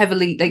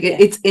heavily, like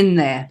it's in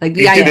there. Like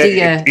the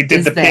idea he did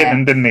is the there.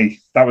 painting, didn't he?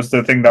 That was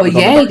the thing that was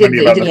Well, on yeah, the documentary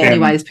he about did the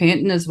Pennywise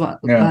painting as well.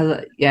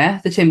 Yeah.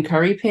 The Tim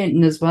Curry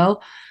painting as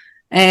well.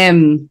 I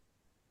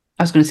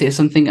was going to say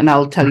something, and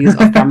I'll tell you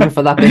off camera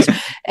for that bit.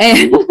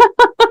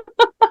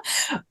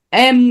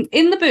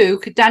 In the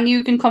book, Dan,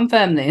 you can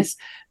confirm this.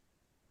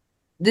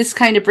 This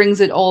kind of brings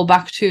it all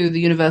back to the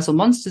Universal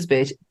Monsters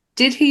bit.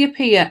 Did he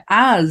appear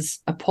as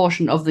a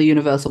portion of the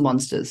Universal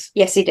Monsters?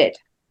 Yes, he did.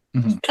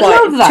 Mm-hmm. I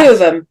love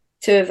that.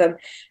 Two of them.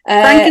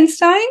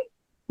 Frankenstein?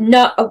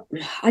 No,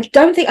 I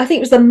don't think. I think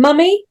it was the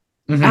Mummy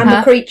and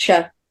the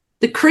Creature.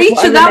 The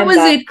Creature, that was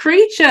it,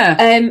 Creature.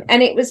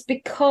 And it was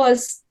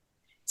because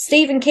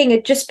Stephen King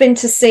had just been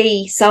to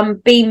see some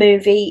B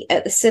movie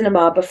at the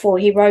cinema before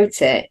he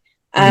wrote it.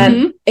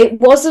 It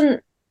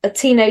wasn't a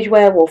teenage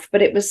werewolf,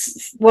 but it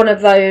was one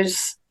of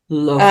those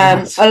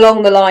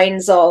along the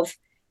lines of.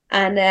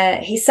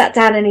 And he sat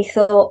down and he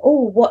thought,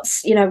 "Oh,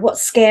 what's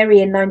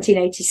scary in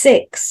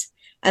 1986?"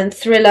 And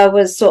Thriller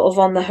was sort of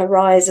on the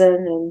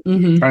horizon,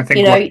 and trying to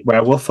think what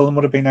werewolf film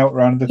would have been out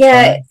around the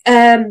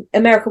time.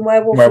 American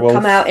Werewolf would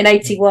come out in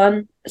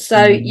 81.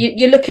 So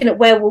you're looking at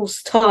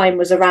Werewolf's time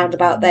was around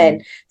about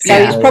then.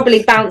 So he's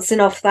probably bouncing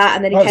off that,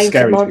 and then he came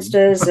to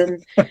Monsters,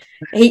 and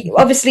he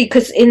obviously,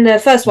 because in the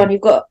first one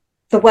you've got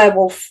the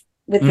werewolf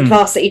with the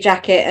varsity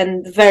jacket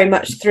and very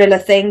much Thriller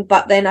thing,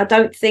 but then I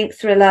don't think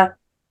Thriller.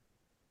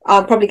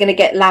 I'm probably going to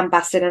get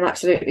lambasted and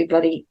absolutely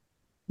bloody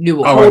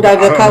hold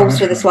over the coals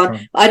for this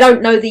one. I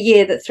don't know the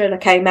year that Thriller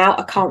came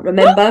out. I can't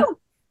remember.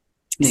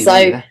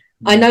 So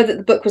I know that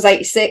the book was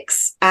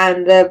 86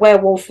 and the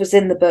werewolf was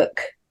in the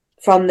book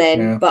from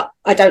then, but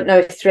I don't know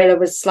if Thriller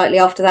was slightly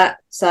after that.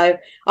 So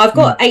I've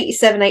got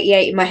 87,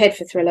 88 in my head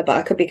for Thriller, but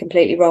I could be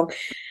completely wrong.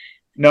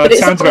 No, but it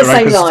sounds about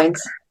right. Same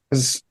lines.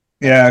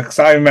 Because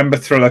I remember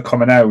Thriller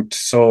coming out,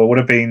 so it would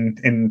have been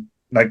in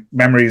like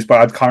memories, but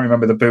I can't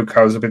remember the book.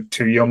 I was a bit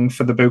too young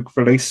for the book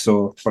release, I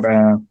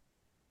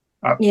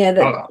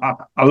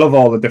love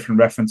all the different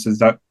references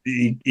that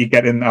you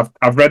get in.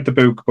 I've read the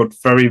book, but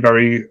very,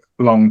 very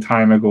long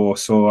time ago,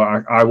 so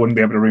I wouldn't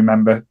be able to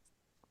remember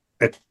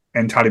it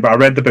entirely. But I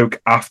read the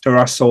book after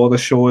I saw the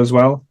show as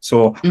well.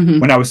 So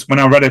when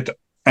I read it,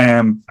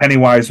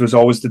 Pennywise was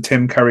always the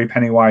Tim Curry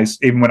Pennywise,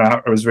 even when I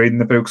was reading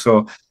the book.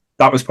 So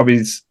that was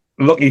probably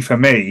lucky for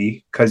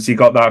me because you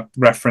got that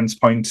reference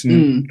point,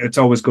 and it's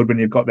always good when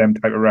you've got them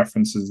type of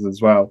references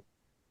as well.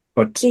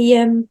 But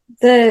the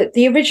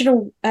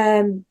original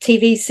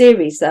TV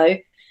series though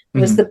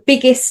was the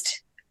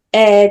biggest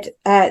aired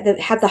that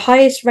had the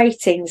highest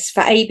ratings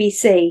for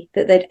ABC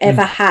that they'd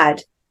ever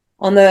had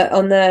on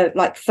the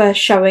like first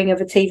showing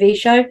of a TV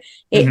show.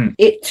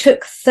 It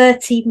took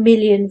 30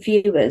 million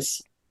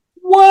viewers.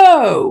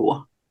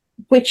 Whoa,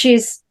 which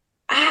is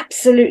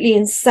absolutely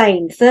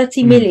insane.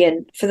 30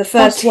 million for the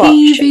first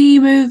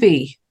TV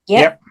movie.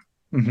 Yep.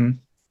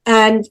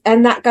 And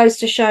that goes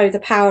to show the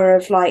power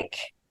of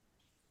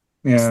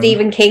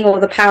Stephen King, or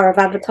the power of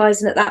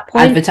advertising at that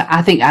point.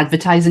 I think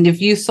advertising,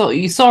 if you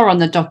saw on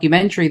the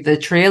documentary the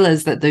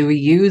trailers that they were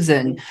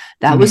using,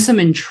 that was some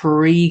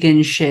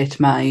intriguing shit,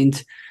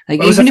 mind.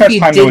 Like, even if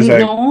you didn't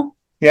know.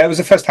 Yeah, it was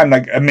the first time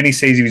like a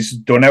miniseries was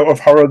done out of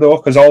horror though,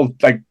 because all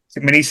like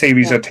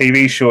miniseries or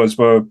TV shows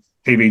were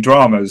TV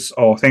dramas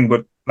or thing,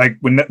 but like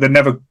they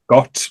never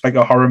got like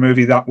a horror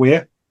movie that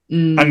way.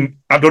 And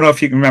I don't know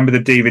if you can remember the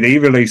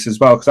DVD release as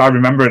well, because I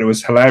remember it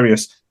was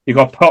hilarious. You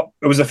got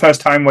it was the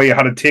first time where you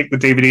had to take the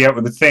DVD out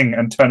of the thing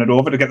and turn it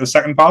over to get the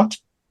second part.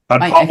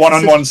 Had part one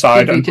on one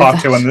side and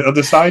part two on the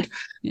other side.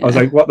 I was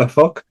like, what the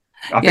fuck?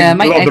 I think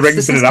Lord of the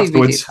Rings did it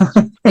afterwards.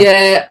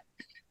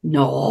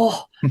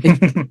 No.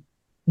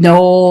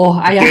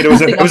 No,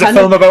 it was a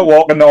film about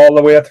walking all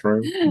the way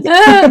through.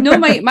 No,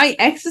 my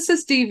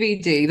Exorcist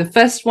DVD, the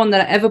first one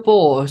that I ever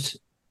bought,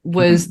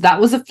 was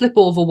a flip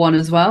over one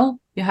as well.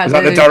 You had was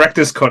that the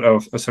director's cut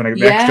of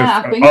something?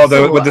 I think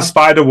so. With the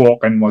spider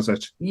walking, was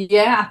it?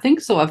 Yeah, I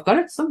think so. I've got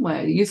it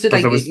somewhere. You used to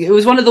it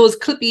was one of those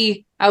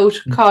clippy out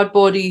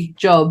cardboardy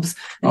jobs,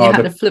 and you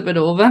had to flip it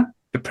over.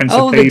 The Prince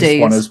of Thieves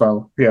one as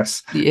well.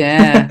 Yes.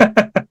 Yeah.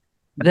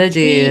 The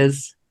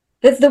days.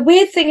 The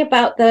weird thing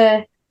about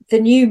the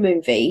new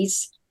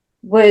movies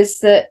was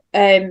that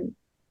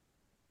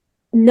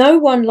no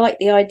one liked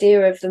the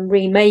idea of them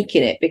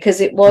remaking it because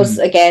it was,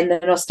 again, the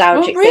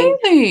nostalgic thing.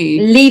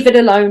 Leave it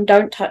alone,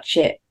 don't touch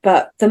it.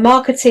 But the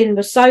marketing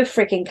was so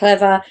freaking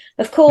clever.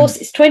 Of course,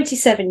 it's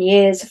 27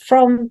 years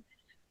from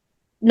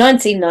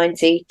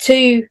 1990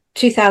 to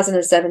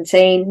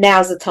 2017.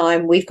 Now's the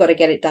time. We've got to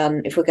get it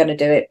done if we're going to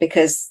do it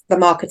because the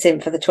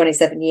marketing for the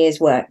 27 years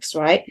works,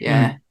 right?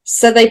 Yeah.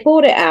 So they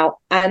bought it out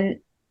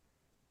and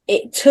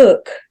it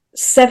took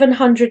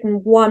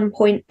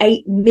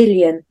 701.8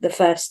 million the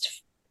first.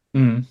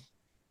 And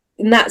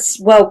that's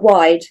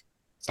worldwide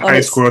on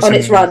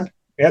its run.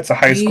 Yeah, it's the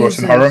highest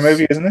grossing horror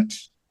movie, isn't it?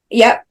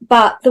 Yeah,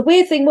 but the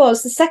weird thing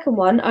was the second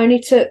one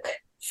only took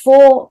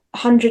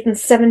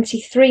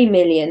 473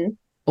 million.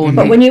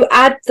 But when you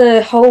add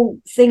the whole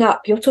thing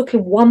up, you're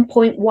talking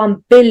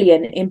 1.1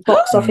 billion in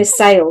box office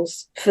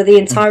sales for the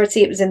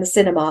entirety it was in the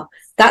cinema.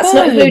 That's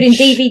not including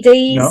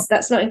DVDs. No.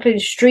 That's not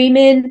including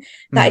streaming.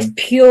 That is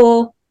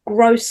pure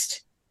grossed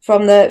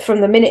from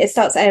the minute it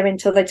starts airing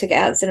until they took it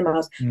out of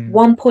cinemas.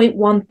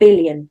 1.1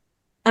 billion.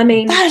 I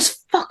mean, that is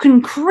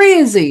fucking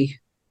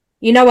crazy.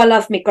 You know, I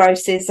love me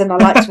grosses and I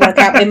like to work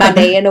out my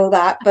money and all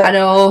that. But I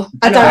know.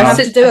 I don't have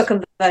to do a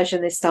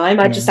conversion this time.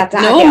 I just have to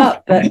add it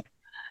up. But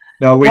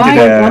no, we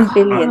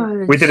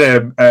did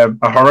a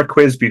horror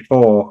quiz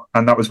before,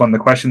 and that was one of the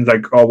questions.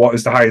 Like, oh, what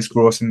is the highest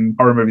grossing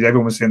horror movies?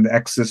 Everyone was saying The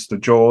Exorcist, The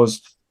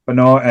Jaws, but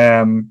no.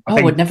 I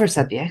would never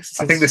said The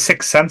Exorcist. I think The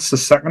Sixth Sense, the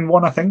second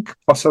one. I think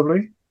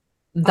possibly.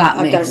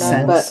 That makes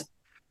sense. But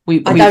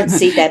I don't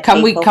see dead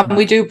people. Can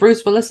we do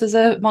Bruce Willis as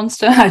a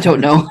monster? I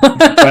don't know.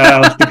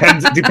 Well,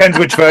 depends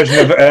which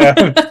version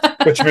of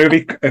which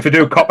movie. If we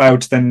do Cop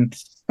Out, then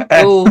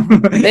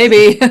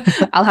maybe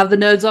I'll have the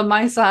nerds on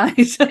my side.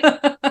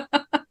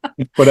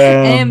 But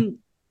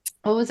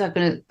what was I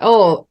gonna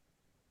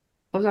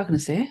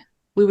say?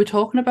 We were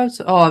talking about.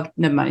 Oh,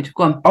 never mind.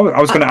 Go on. I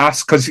was going to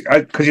ask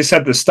because you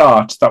said at the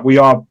start that we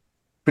are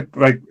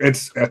like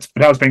it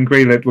has been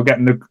greenlit. We're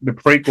getting the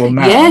prequel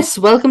now. Yes,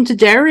 welcome to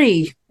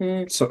Derry.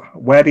 So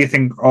where do you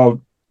think?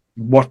 Or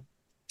what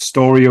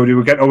story do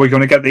we get? Are we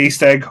going to get the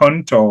Easter egg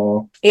hunt?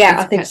 Or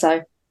I think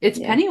so. It's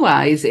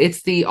Pennywise.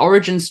 It's the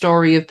origin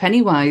story of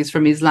Pennywise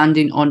from his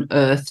landing on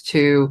Earth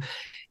to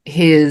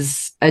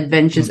his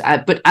adventures.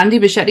 But Andy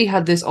Muschietti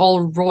had this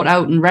all wrote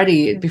out and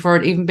ready before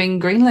it even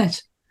been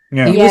greenlit.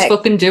 Yeah. He was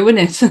fucking doing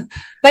it.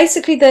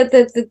 Basically,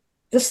 the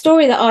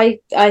story that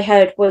I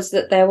heard was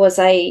that there was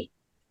a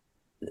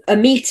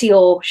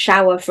meteor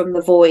shower from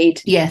the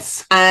void.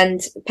 Yes. And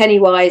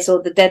Pennywise,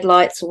 or the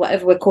Deadlights, or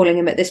whatever we're calling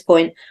him at this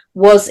point,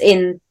 was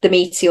in the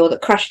meteor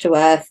that crashed to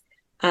Earth.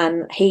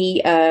 And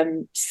he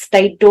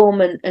stayed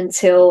dormant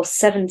until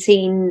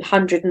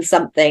 1700 and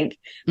something,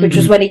 which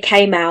was when he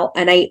came out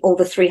and ate all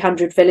the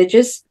 300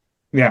 villagers.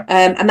 Yeah.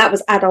 And that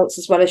was adults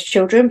as well as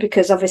children,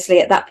 because obviously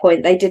at that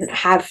point they didn't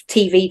have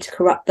TV to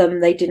corrupt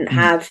them. They didn't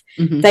have,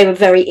 they were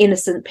very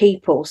innocent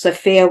people. So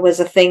fear was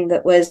a thing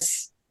that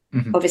was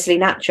obviously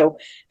natural.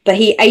 But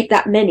he ate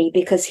that many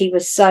because he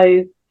was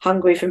so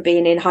hungry from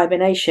being in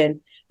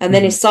hibernation. And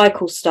then his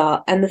cycles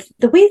start. And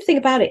the weird thing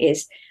about it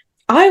is,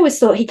 I always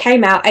thought he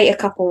came out, ate a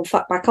couple and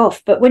fucked back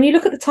off. But when you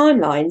look at the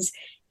timelines,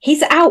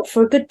 he's out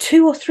for a good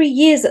 2 or 3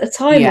 years at a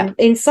time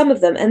in some of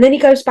them. And then he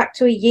goes back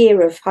to a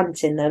year of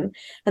hunting them.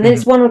 And then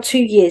it's 1 or 2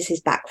 years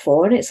he's back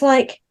for. And it's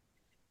like,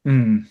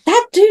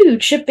 that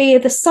dude should be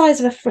the size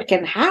of a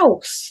freaking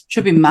house.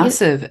 Should be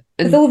massive.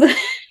 With all the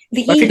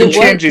I think it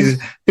changes.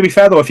 To be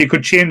fair, though, if you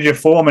could change your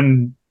form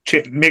and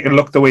make it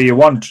look the way you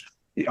want,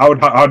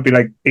 I'd be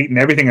like eating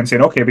everything and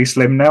saying, "Okay, be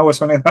slim now" or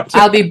something like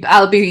that.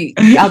 I'll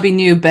be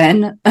new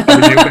Ben.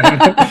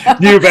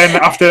 New Ben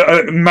after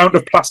an amount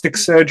of plastic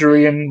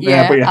surgery and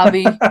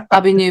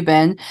I'll be new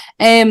Ben.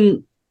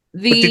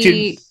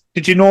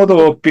 Did you know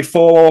though,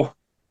 before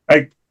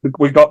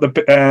we got the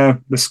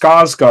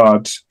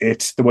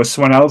Skarsgård, there was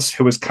someone else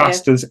who was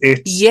cast as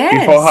it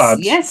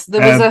beforehand. Yes,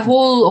 there was a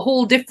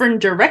whole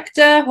different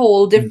director,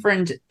 whole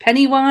different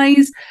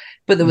Pennywise.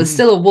 But there was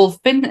still a Wolf,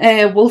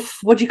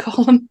 what do you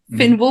call him?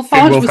 Finn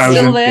Wolfhard was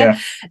still there.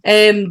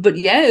 Yeah. But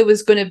it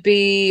was going to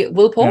be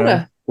Will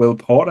Porter. Will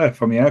Porter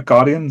from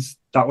Guardians.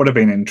 That would have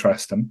been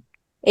interesting.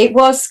 It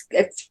was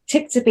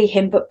tipped to be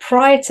him, but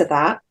prior to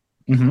that,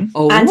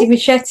 Andy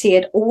Muschietti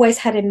had always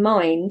had in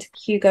mind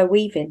Hugo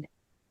Weaving.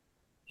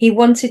 He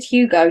wanted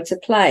Hugo to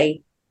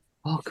play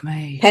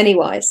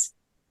Pennywise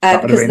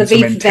because the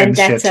V for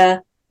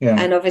Vendetta. Yeah.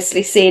 And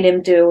obviously seeing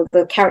him do all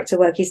the character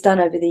work he's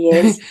done over the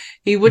years.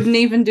 He wouldn't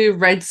even do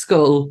Red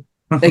Skull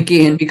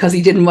again because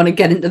he didn't want to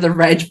get into the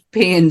red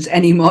paint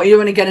anymore. He didn't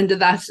want to get into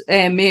that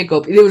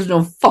makeup. There was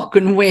no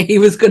fucking way he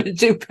was going to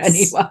do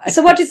Pennywise.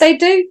 So what did they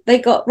do? They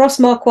got Ross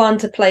Marquand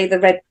to play the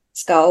Red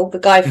Skull, the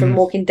guy from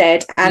Walking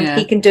Dead, and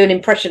he can do an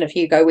impression of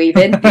Hugo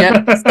Weaving.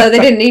 So they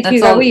didn't need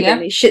Hugo Weaving.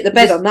 Yeah. He shit the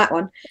bed on that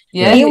one.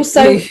 Yeah. He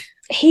also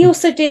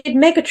did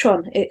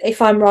Megatron,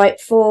 if I'm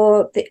right,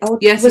 for the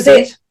Was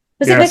it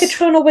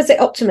Megatron or was it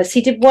Optimus?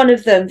 He did one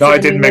of them. No, I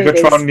did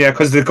Megatron, movies.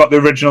 Because they've got the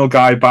original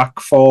guy back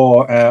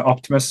for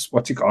Optimus.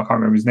 What's he called? I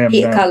can't remember his name.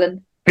 Peter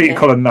Cullen. Peter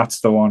Cullen, that's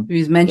the one. He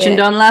was mentioned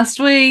on last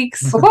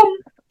week's.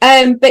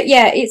 But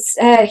yeah, it's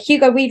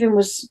Hugo Weaving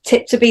was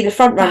tipped to be the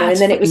front runner, and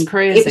then it was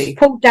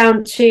pulled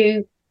down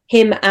to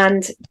him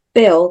and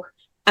Bill,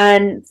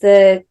 and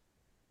the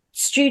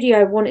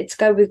studio wanted to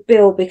go with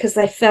Bill because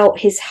they felt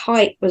his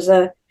height was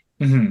a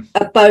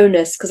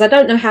bonus. Because I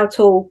don't know how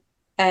tall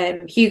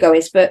Hugo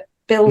is, but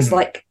Bill's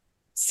like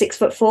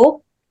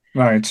 6'4".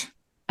 Right.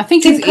 I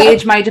think his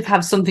age might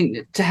have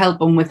something to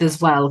help him with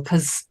as well,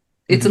 because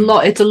it's a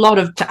lot. It's a lot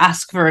to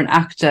ask for an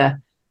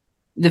actor.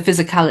 The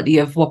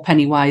physicality of what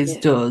Pennywise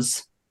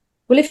does.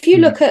 Well, if you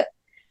look at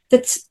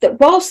that,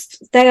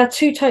 whilst they are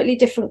two totally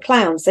different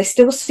clowns, they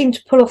still seem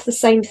to pull off the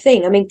same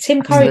thing. I mean,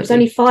 Tim Curry was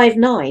only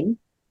 5'9".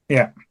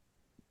 Yeah.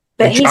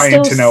 But he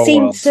still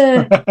seemed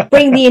to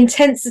bring the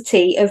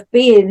intensity of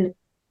being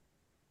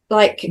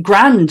like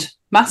grand,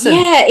 massive.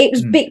 Yeah, it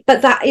was big,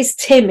 but that is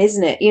Tim,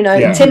 isn't it? You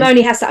know, Tim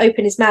only has to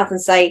open his mouth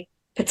and say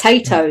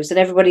potatoes, and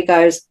everybody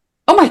goes,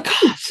 "Oh my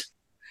God,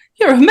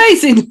 you're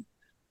amazing."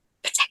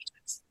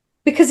 Potatoes.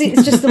 Because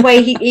it's just the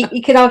way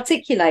he could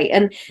articulate,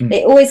 and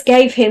it always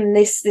gave him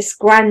this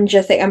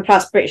grandeur thing, and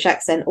plus British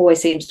accent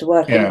always seems to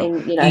work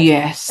in you know.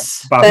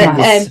 Yes, but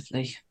I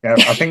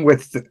think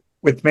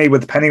with me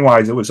with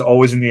Pennywise, it was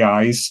always in the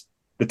eyes,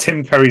 the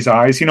Tim Curry's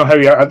eyes. You know how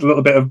he had a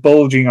little bit of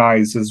bulging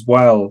eyes as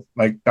well,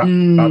 like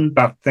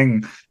that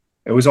thing.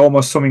 It was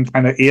almost something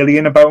kind of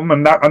alien about him,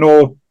 and that I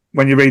know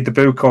when you read the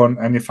book on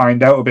and you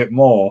find out a bit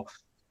more,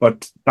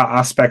 but that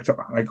aspect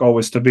like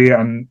always to be,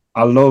 and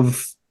I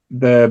love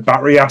the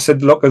battery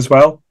acid look as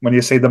well. When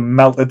you see the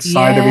melted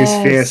side of his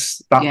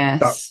face,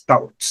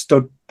 that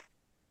stood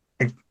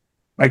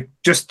like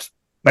just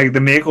like the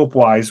makeup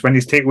wise. When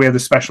you take away the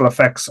special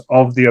effects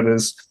of the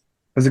others,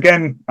 because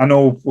again, I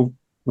know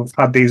we've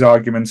had these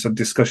arguments and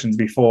discussions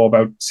before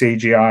about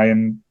CGI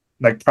and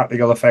like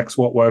practical effects,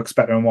 what works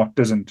better and what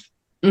doesn't.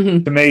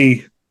 To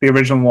me, the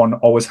original one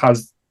always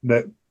has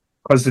the.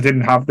 Because they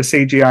didn't have the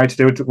CGI to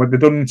do it, when they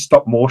done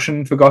stop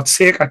motion, for God's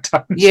sake, at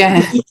times. Yeah,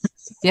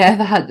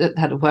 they had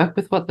to work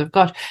with what they've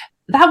got.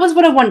 That was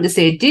what I wanted to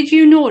say. Did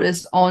you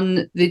notice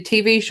on the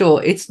TV show,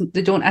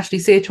 they don't actually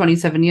say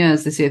 27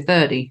 years; they say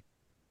 30.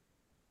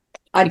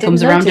 He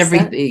comes around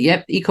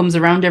he comes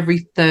around every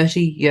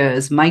 30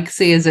 years. Mike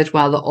says it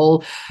while they're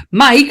all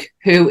Mike,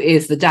 who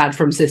is the dad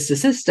from Sister,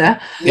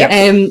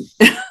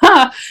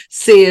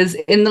 says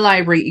in the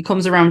library he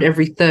comes around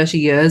every 30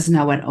 years, and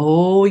I went,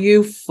 "Oh,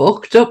 you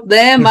fucked up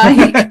there,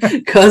 Mike,"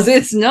 because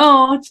it's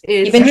not.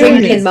 You've been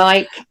drinking,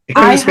 Mike.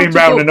 He's been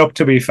rounding up,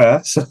 to be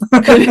fair. So.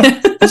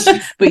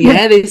 But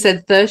yeah, they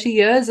said 30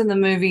 years in the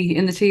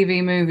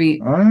TV movie,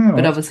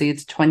 but obviously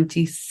it's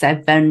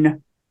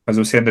 27. As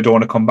I was saying, they don't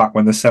want to come back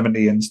when they're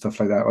 70 and stuff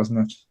like that, wasn't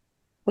it?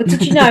 Well,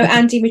 did you know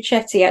Andy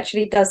Muschietti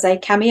actually does a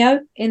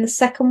cameo in the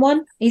second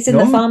one? He's in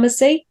the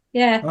pharmacy.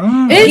 Yeah.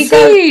 Is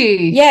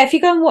he? Yeah, if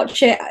you go and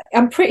watch it,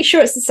 I'm pretty sure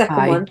it's the second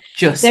one.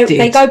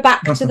 They go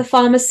back to the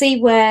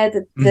pharmacy where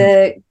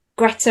the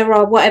Greta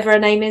or whatever her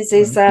name is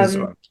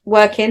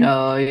working.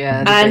 Oh,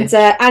 yeah. And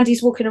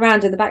Andy's walking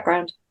around in the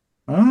background.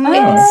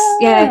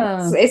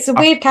 It's a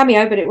weird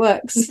cameo, but it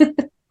works.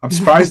 I'm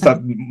surprised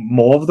that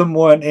more of them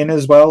weren't in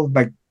as well.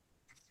 Like,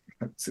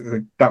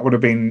 that would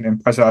have been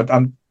impressive.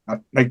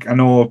 I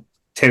know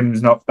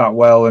Tim's not that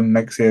well, and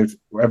like say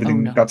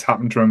everything that's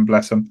happened to him,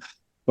 bless him.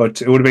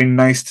 But it would have been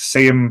nice to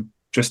see him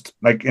just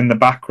like in the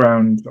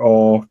background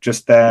or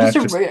just there,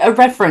 just a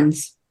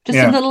reference, just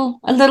a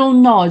little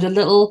nod, a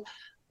little.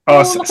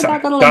 Dan's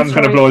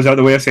going to blow us out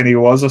the way saying he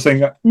was. I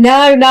think.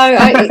 No.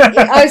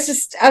 I was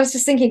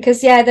just thinking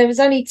because there was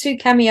only 2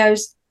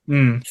 cameos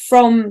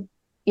from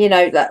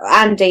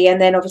Andy and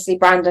then obviously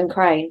Brandon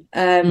Crane.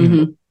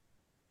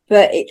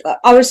 But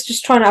I was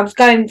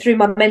going through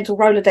my mental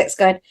Rolodex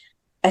going,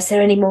 are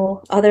there any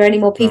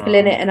more people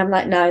in it? And I'm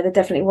like, no, there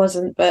definitely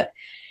wasn't. But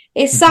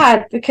it's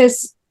sad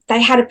because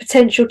they had a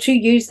potential to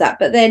use that.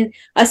 But then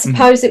I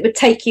suppose it would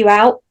take you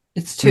out.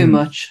 It's too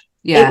much.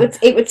 Yeah.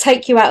 It would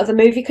take you out of the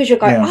movie because you're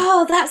going,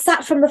 oh, that's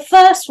that from the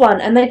first one.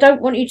 And they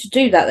don't want you to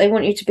do that. They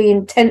want you to be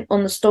intent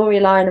on the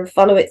storyline and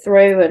follow it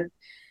through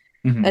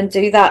and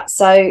do that.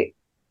 So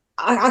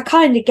I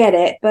kind of get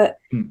it, but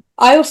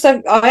I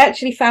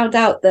actually found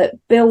out that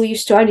Bill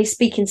used to only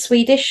speak in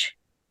Swedish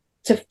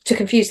to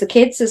confuse the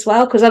kids as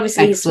well, because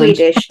obviously he's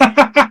Swedish.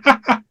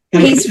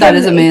 That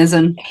is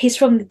amazing. He's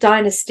from the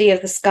dynasty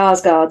of the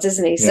Skarsgårds,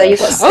 isn't he? So you've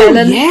got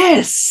Stellan. Oh,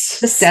 yes.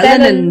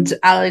 Stellan and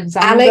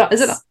Alexander. Alex,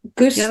 is it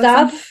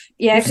Gustav?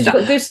 Yeah, because you've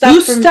got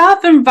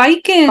Gustav and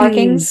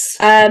Vikings.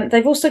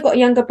 They've also got a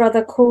younger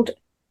brother called,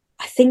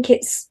 I think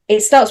it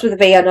starts with a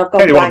V, and I've got.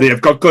 Tell you what,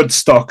 they've got good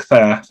stock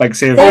there. Like,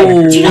 say, do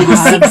you know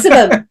there's 6 of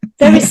them?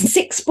 There is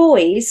 6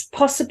 boys,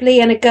 possibly,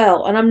 and a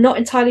girl, and I'm not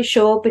entirely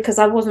sure because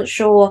I wasn't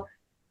sure.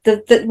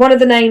 The one of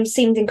the names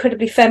seemed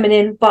incredibly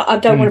feminine, but I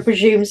don't want to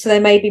presume, so there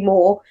may be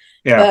more.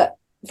 Yeah. But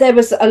there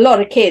was a lot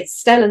of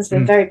kids. Stellan's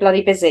been very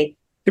bloody busy.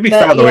 To be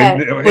fair, though,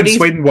 in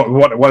Sweden,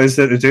 what is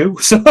there to do?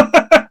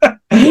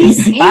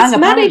 He's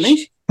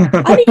managed.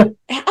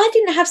 I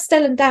didn't have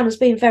Stellan down as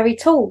being very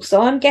tall,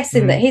 so I'm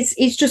guessing that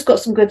he's just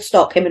got some good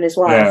stock, him and his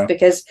wife,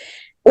 because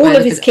all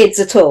of his kids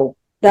are tall.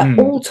 They're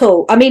all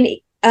tall. I mean,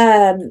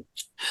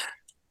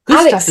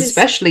 Gustav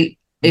especially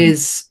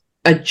is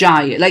a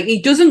giant. Like,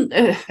 he doesn't,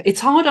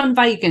 it's hard on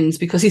Vikings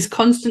because he's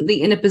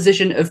constantly in a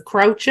position of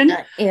crouching.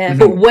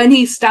 But when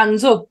he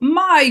stands up,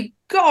 my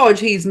God,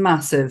 he's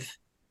massive.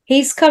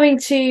 He's going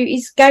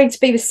to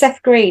be with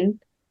Seth Green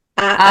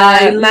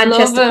at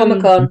Manchester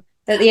Comic Con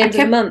at the end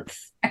of the month.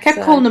 I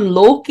kept calling him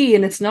Loki,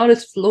 and it's not.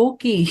 It's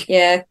Loki.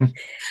 Yeah,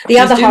 the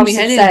other half's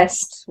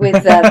obsessed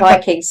with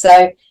Vikings,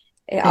 so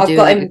I've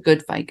got him a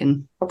good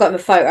Viking. I've got him a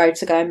photo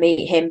to go and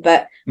meet him,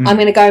 but I'm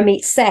going to go and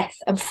meet Seth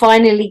and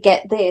finally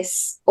get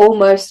this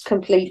almost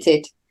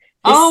completed.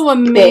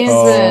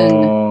 Amazing!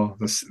 Oh,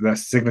 the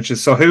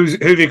signatures. So who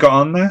have you got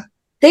on there?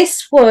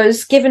 This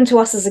was given to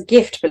us as a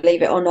gift,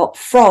 believe it or not,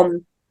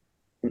 from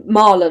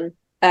Marlon,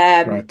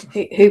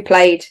 who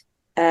played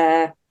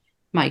the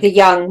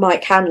young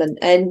Mike Hanlon,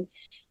 and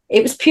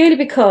it was purely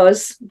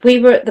because we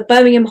were at the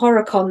Birmingham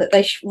Horror Con that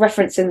they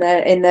reference in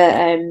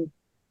the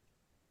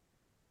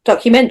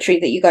documentary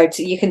that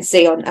you can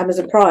see on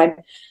Amazon Prime,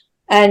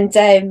 and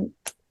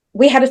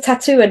we had a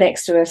tattooer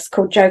next to us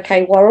called Joe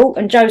K. Worrell,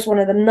 and Joe's one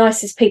of the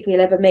nicest people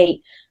you'll ever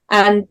meet,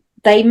 and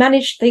they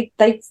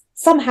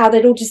somehow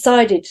they'd all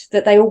decided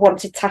that they all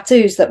wanted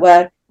tattoos that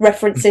were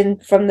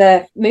referencing from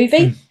the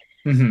movie.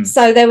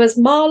 So there was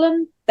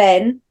Marlon,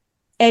 Ben,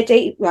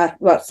 Eddie.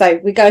 Well, so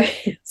we go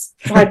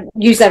try and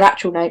use their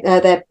actual name,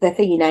 their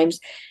thingy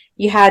names.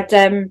 You had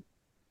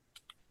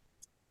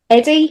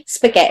Eddie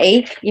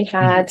Spaghetti. You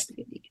had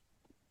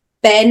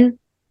Ben.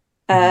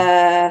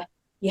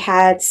 You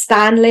had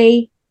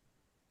Stanley.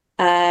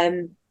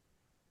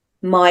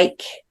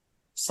 Mike.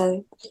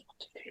 So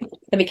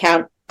let me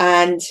count.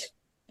 And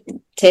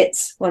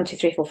Tits. 1, 2,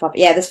 3, 4, 5.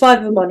 Yeah, there's 5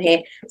 of them on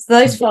here. So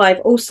those 5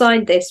 all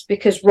signed this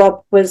because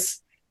Rob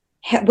was.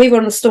 We were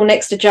on the store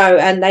next to Joe,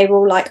 and they were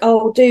all like,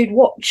 "Oh, dude,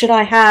 what should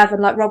I have?"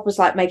 And like Rob was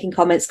like making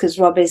comments because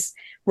Rob is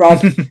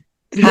Rob,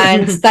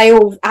 and they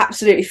all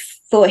absolutely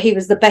thought he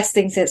was the best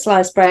thing since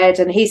sliced bread.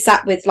 And he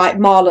sat with like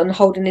Marlon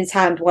holding his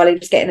hand while he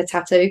was getting a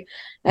tattoo.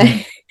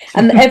 And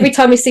every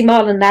time we see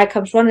Marlon now,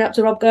 comes running up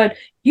to Rob, going,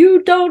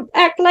 "You don't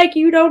act like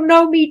you don't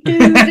know me,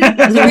 dude."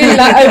 He's really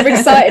like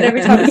overexcited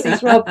every time he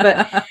sees Rob.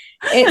 But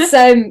it's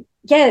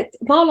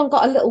Marlon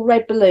got a little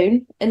red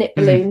balloon, an it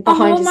balloon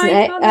behind his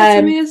neck. God, that's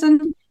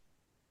amazing.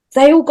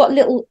 They all got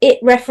little it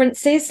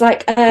references,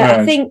 like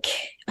I think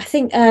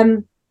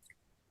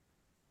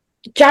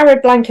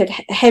Jared Blanchard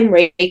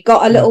Henry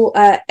got a little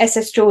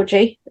SS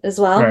Georgie as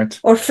well,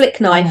 or a flick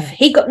knife.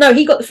 He got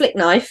the flick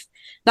knife.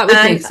 That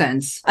would make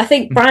sense. I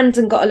think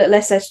Brandon got a little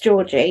SS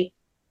Georgie,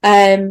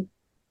 and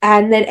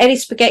then Eddie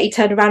Spaghetti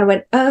turned around and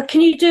went,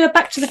 "Can you do a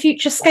Back to the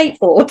Future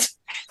skateboard?"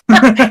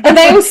 And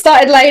they all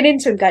started laying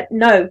into him, going,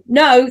 "No,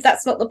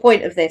 that's not the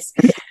point of this."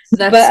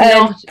 That's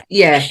not.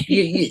 Yeah,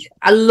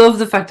 I love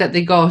the fact that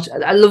they got.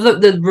 I love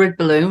the red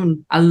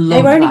balloon. I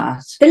love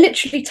that. They're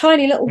literally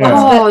tiny little ones.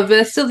 Oh, but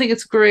I still think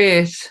it's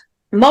great.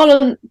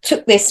 Marlon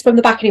took this from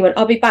the back and he went,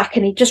 "I'll be back,"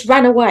 and he just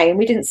ran away, and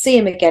we didn't see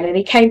him again. And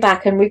he came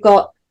back, and we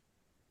got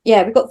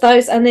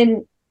those, and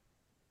then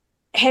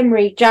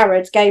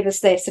Jared gave us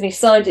this, and he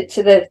signed it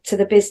to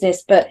the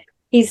business. But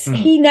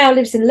he now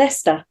lives in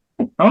Leicester.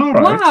 All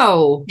right.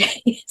 Wow.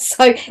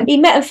 So he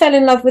met and fell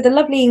in love with a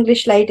lovely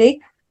English lady,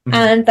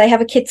 and they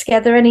have a kid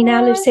together, and he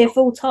now lives here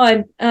full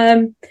time.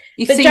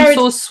 He seems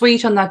so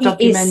sweet on that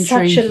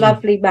documentary. He's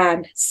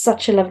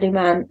such a lovely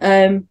man.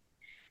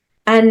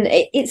 And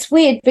it's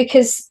weird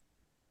because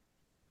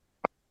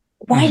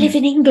why live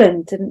in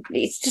England? And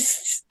it's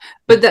just.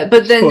 But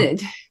then.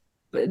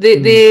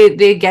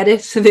 They get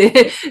it.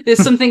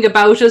 There's something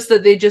about us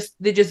that they just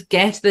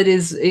get that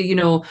is,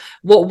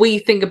 what we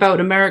think about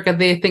America,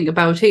 they think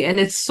about here, and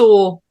it's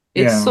so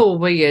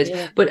weird.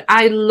 Yeah. But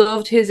I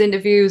loved his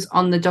interviews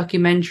on the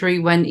documentary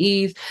when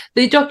the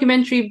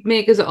documentary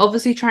makers are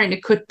obviously trying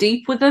to cut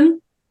deep with him,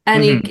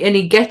 and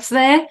he gets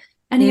there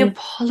and he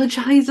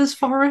apologizes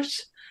for it.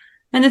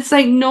 And it's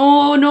like,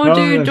 no,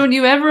 dude, don't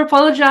you ever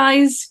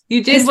apologize.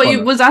 You did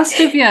what was asked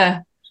of you.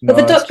 But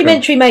the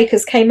documentary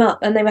makers came up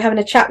and they were having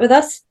a chat with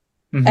us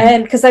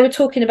because they were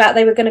talking about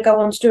they were going to go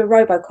on to do a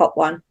RoboCop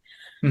one,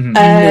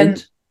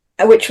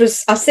 which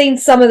was, I've seen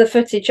some of the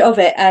footage of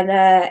it, and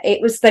they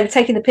were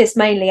taking the piss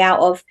mainly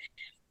out of,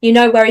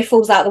 where he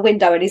falls out the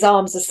window and his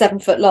arms are 7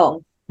 foot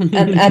long,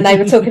 and they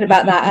were talking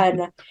about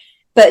that.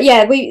 But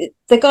yeah,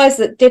 the guys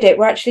that did it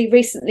were actually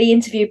recently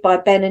interviewed by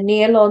Ben and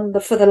Neil on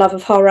the For the Love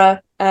of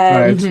Horror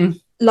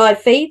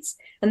live feeds.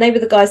 And they were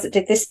the guys that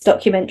did this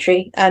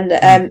documentary and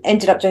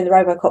ended up doing the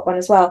RoboCop one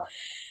as well.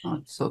 Oh,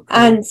 that's so cool.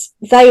 And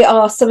they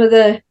are some of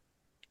the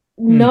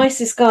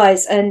nicest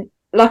guys. And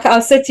like I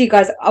said to you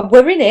guys,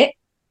 we're in it,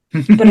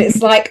 but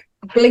it's like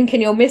blink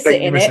and you'll miss it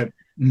in it.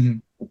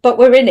 But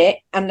we're in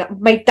it, and I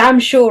made damn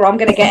sure I'm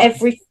going to get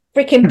every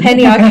freaking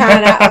penny I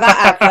can out of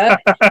that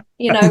advert.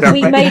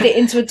 We made it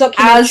into a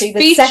documentary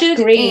with Seth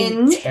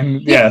Green.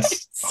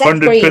 Yes, Seth 100%.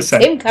 Green,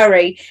 Tim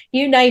Curry,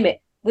 you name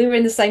it. We were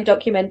in the same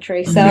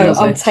documentary, so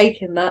I'm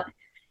taking that.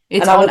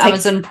 It's on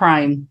Amazon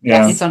Prime.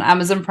 Yeah. It's on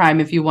Amazon Prime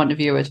if you want to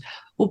view it.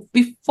 Well,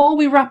 before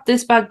we wrap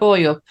this bad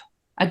boy up,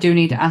 I do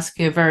need to ask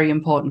you a very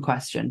important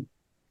question.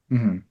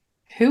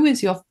 Who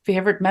is your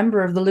favourite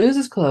member of the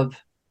Losers Club?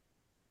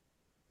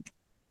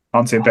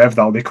 Can't say Bev,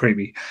 that'll be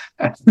creepy.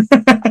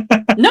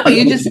 No,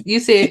 you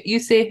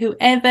say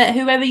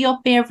whoever your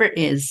favourite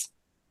is.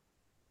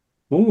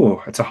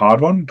 Oh, it's a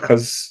hard one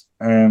because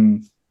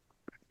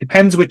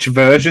depends which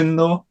version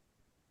though.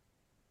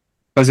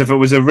 Because if it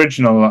was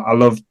original, I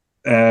love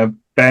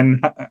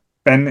Ben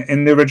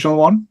in the original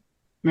one.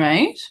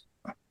 Right.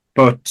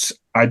 But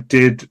I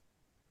did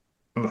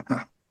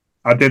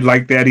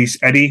like the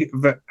Eddie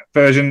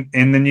version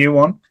in the new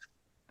one.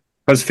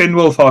 Because Finn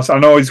Wolfhard, I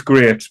know he's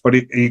great, but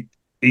he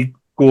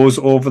goes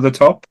over the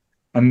top,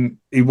 and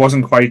he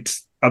wasn't quite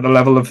at the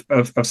level of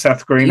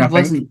Seth Green, I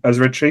think, as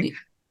Richie.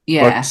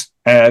 Yeah.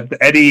 But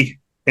Eddie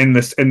in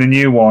the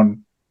new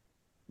one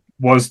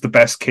was the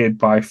best kid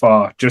by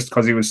far, just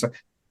because he was.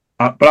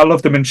 But I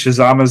loved him in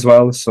Shazam as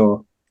well.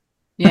 So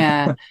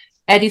yeah,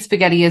 Eddie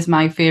Spaghetti is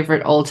my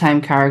favorite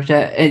all-time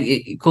character.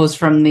 It goes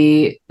from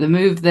the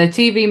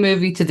TV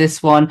movie to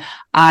this one.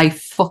 I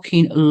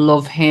fucking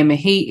love him.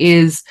 He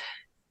is.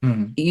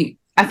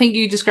 I think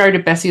you described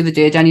it best the other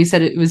day, Dan. You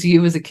said it was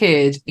you as a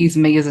kid. He's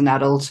me as an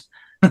adult.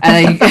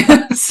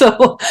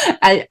 So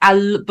I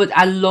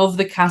love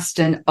the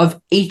casting of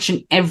each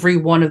and every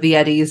one of the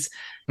Eddies.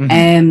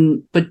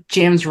 But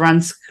James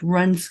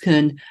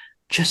Ranskin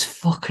just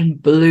fucking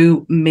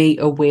blew me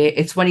away.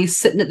 It's when he's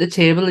sitting at the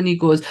table and he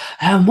goes,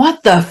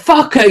 what the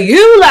fuck are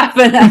you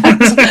laughing at?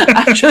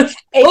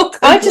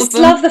 I just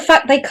love the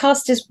fact they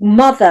cast his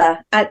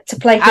mother to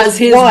play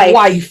his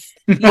wife.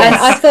 Yes. And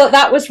I thought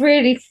that was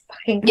really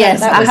fucking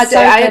yes. I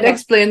had to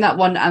explain that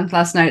one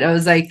last night. I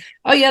was like,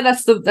 oh yeah,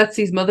 that's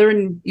his mother,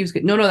 and he was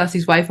no, that's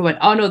his wife. I went,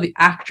 oh no, the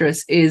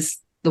actress is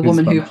the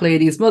woman who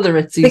played his mother.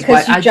 It's his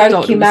because wife. You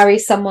joke you marry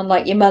someone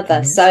like your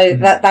mother, so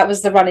that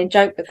was the running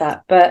joke with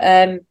that. But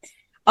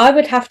I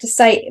would have to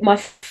say my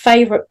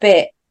favourite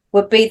bit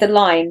would be the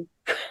line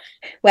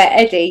where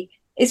Eddie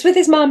is with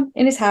his mum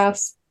in his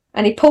house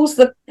and he pulls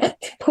the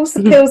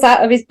pills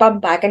out of his bum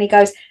bag and he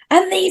goes,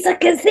 and these are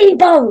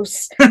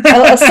gazebos,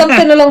 or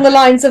something along the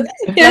lines of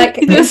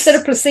instead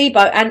of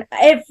placebo, and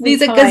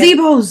these are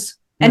gazebos,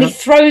 and he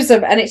throws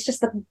them, and it's just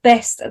the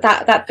best.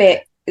 That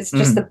bit is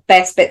just the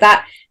best bit.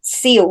 That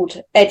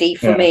sealed Eddie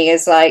for me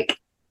as like,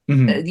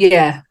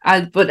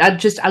 I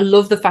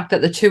love the fact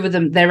that the two of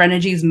them, their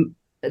energies,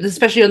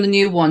 especially on the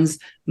new ones,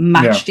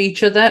 matched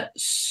each other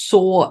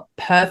so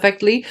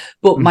perfectly.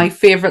 But my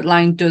favorite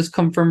line does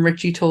come from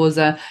Richie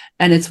Tozer,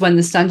 and it's when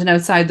they're standing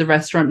outside the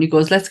restaurant and he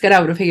goes, let's get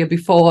out of here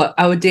before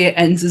our day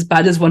ends as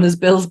bad as one of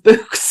Bill's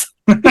books.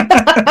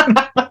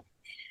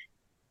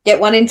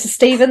 Get one into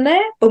Stephen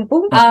there. Boom,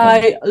 boom.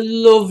 I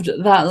loved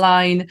that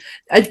line.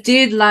 I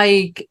did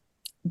like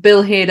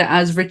Bill Hader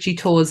as Richie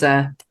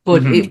Tozer,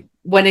 but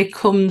when it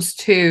comes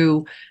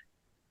to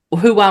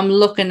who I'm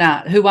looking,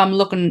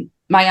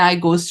 my eye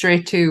goes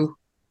straight to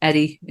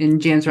Eddie in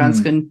James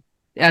Ranskin.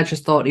 I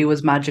just thought he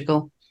was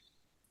magical.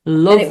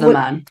 Love the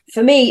man.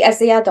 For me, as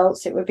the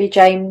adults, it would be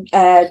John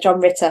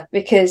Ritter,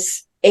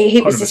 because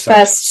he was 100%. His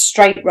first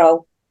straight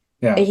role.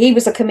 Yeah. He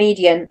was a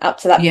comedian up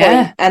to that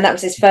point, and that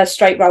was his first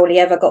straight role he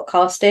ever got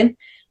cast in.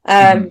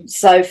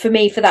 So for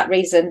me, for that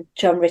reason,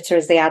 John Ritter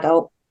is the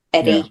adult,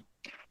 Eddie,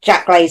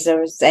 Jack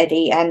Glazer as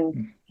Eddie,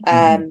 and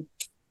I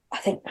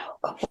think, oh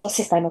God, what's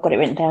his name? I've got it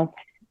written down.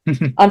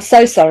 I'm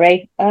so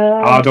sorry.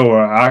 Don't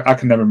worry. I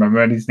can never remember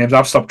any of these names.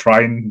 I've stopped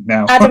trying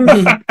now.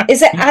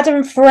 Is it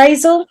Adam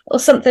Fraser or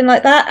something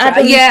like that?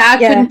 I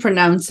couldn't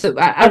pronounce it.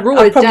 I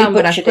wrote it down,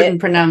 but I couldn't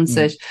pronounce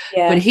it.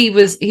 Yeah. But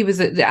he's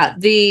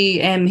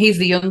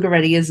the younger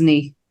Eddie, isn't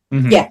he?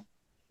 Yeah.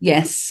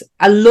 Yes,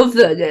 I love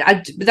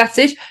that. That's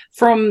it.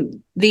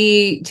 From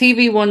the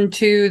TV one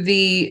to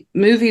the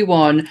movie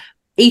one,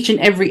 each and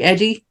every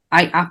Eddie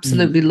I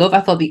absolutely love.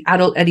 I thought the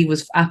adult Eddie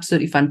was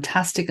absolutely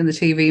fantastic in the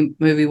TV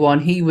movie one.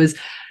 He was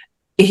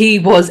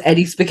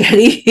Eddie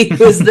Spaghetti. He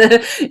was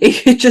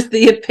just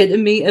the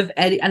epitome of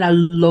Eddie, and I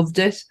loved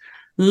it.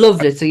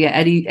 So yeah,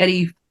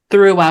 Eddie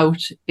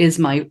throughout is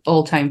my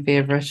all-time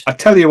favorite. I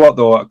tell you what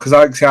though, because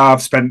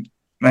I've spent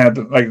like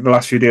the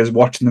last few days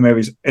watching the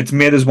movies, it's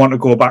made us want to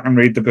go back and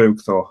read the book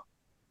though.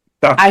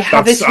 I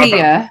have it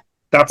here.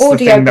 That's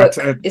audio book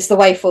is the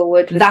way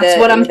forward. That's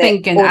what I'm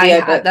thinking.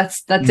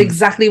 That's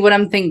exactly what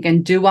I'm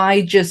thinking. Do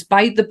I just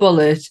bite the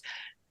bullet,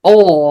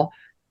 or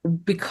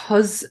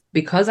because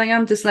I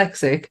am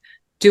dyslexic,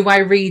 do I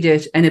read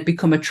it and it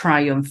become a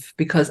triumph?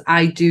 Because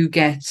I do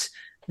get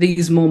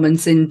these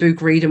moments in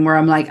book reading where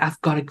I'm like,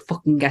 I've got to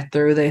fucking get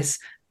through this,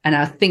 and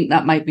I think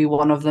that might be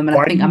one of them. And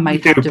I think I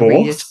might have to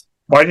read it.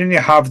 Why didn't you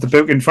have the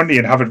book in front of you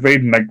and have it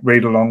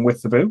read along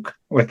with the book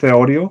with the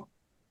audio?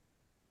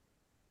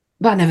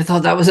 But I never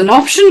thought that was an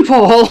option,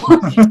 Paul.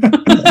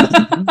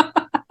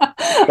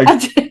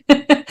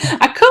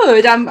 I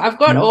could. I've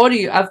got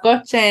audio. I've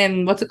got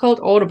what's it called,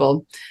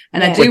 Audible,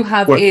 and I do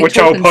have which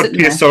our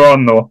podcasts are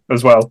on though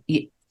as well.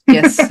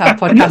 Yes, our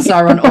podcasts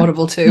are on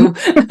Audible too.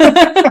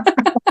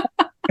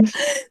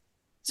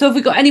 So, have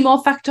we got any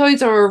more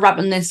factoids, or are we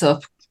wrapping this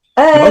up?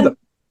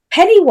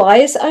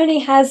 Pennywise only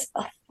has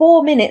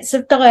 4 minutes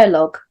of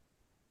dialogue.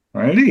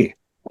 Really?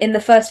 In the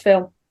first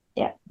film,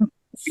 yeah.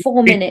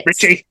 4 minutes.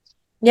 Richie.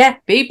 Yeah.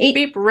 Beep,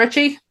 beep,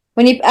 Richie.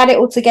 When you add it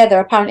all together,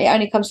 apparently it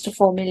only comes to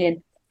 4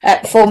 million.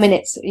 4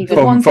 minutes even.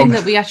 But one thing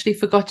that we actually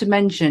forgot to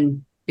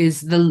mention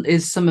is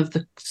some of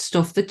the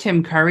stuff that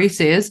Tim Curry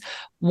says.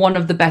 One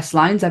of the best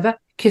lines ever.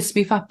 Kiss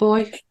me, fat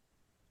boy.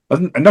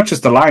 And not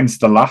just the lines,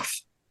 the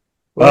laugh.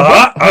 With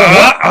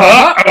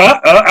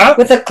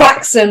the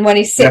klaxon when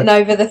he's sitting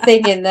over the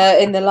thing in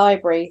the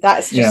library.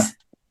 That's just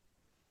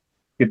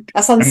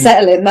that's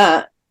unsettling,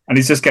 that. And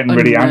he's just getting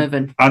really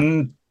angry.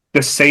 And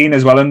the scene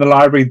as well in the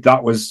library,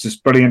 that was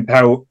just brilliant,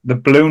 how the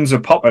balloons are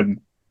popping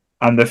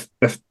and the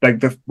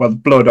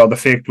blood or the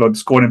fake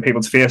blood's going in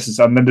people's faces,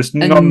 and then just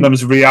none of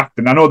them's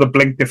reacting. I know they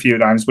blinked a few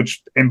times,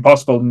 which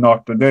impossible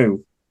not to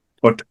do.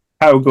 But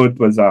how good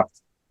was that?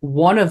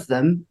 One of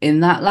them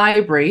in that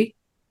library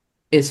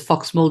is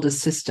Fox Mulder's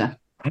sister.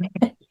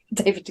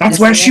 That's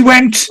where she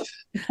went.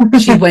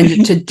 She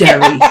went to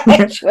Derry.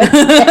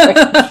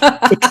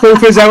 The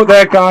truth is out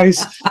there,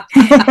 guys.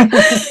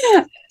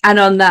 And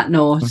on that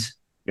note,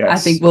 yes. I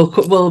think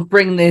we'll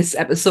bring this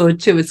episode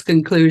to its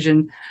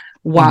conclusion.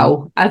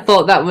 Wow, I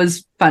thought that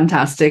was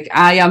fantastic.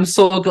 I am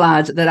so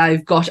glad that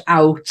I've got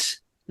out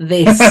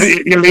this.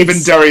 You're leaving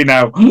Derry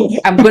now.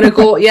 I'm going to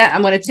go. Yeah,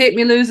 I'm going to take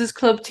my Losers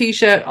Club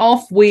t-shirt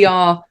off. We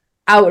are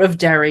out of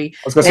Derry. I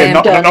was going to say,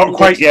 not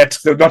quite yet.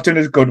 They're not doing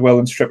his Goodwill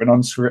and stripping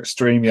on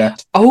stream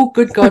yet. Oh,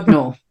 good God,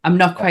 no. I'm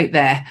not quite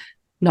there.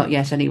 Not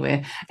yet,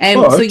 anyway.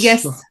 So,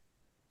 yes.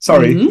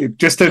 Sorry,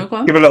 just to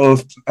give a little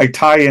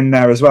tie in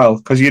there as well,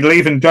 because you're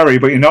leaving Derry,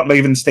 but you're not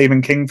leaving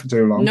Stephen King for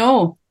too long.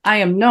 No, I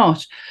am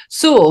not.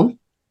 So,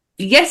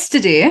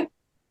 yesterday,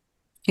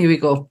 here we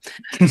go.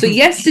 So,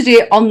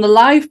 yesterday on the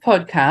live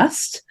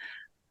podcast,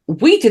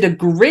 we did a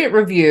great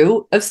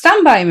review of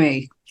Stand By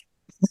Me.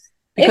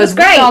 Because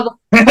we are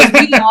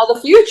the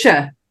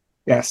future.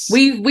 Yes.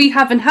 We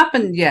haven't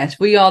happened yet.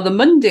 We are the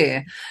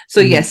Monday.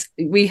 So, yes,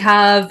 we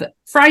have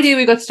Friday,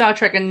 we got Star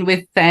Trek and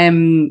with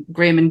Graham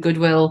and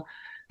Goodwill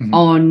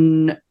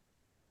on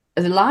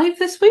the live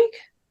this week.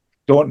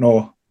 Don't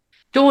know,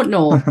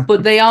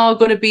 but there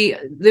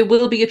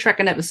will be a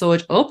Trekking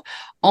episode up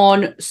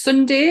on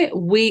Sunday.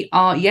 We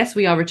are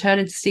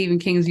returning to Stephen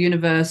King's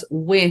universe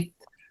we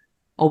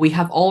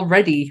have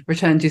already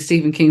returned to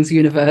Stephen King's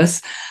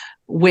universe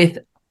with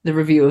the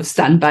review of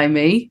Stand By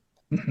Me.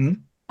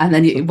 And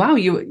then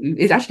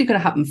it's actually going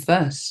to happen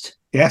first.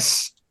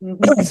 Yes.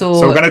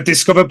 So we're going to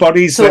discover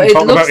bodies and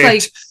talk about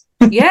it.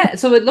 Yeah,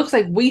 so it looks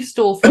like we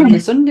stole from the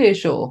Sunday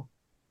show.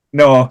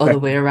 No, other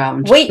way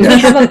around. We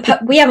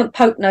haven't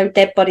poked no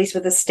dead bodies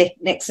with a stick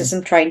next to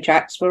some train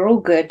tracks. We're all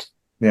good.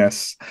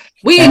 Yes,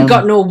 we ain't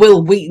got no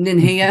Will Wheaton in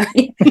here.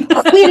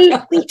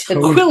 Will Wheaton.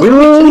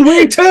 Will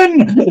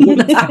Wheaton.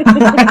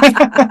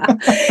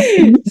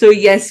 So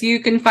yes,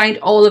 you can find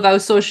all of our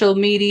social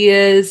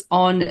medias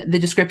on the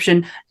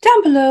description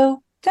down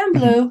below,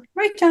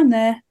 right down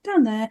there.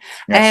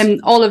 Yes.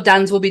 All of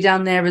Dan's will be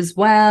down there as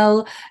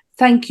well.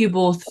 Thank you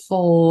both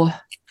for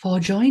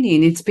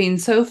joining. It's been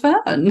so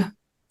fun.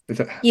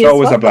 It's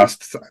always a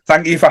blast.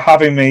 Thank you for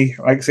having me.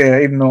 Like I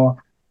say, even though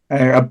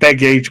I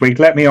beg you each week,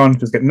 let me on.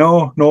 Just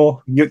no,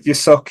 you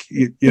suck.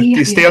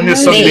 You stay on your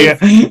Sunday.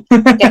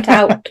 Get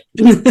out.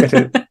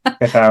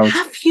 Get out.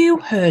 Have you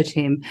heard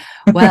him?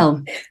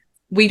 Well,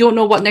 we don't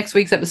know what next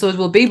week's episode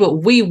will be,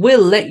 but we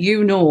will let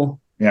you know.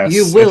 Yes,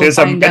 you will.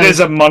 It is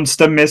a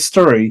monster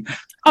mystery.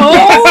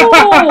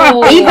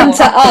 Oh, even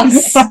to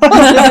us.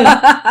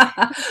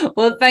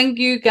 Well, thank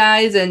you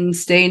guys and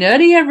stay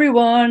nerdy,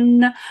 everyone.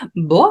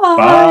 Bye.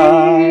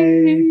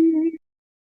 Bye.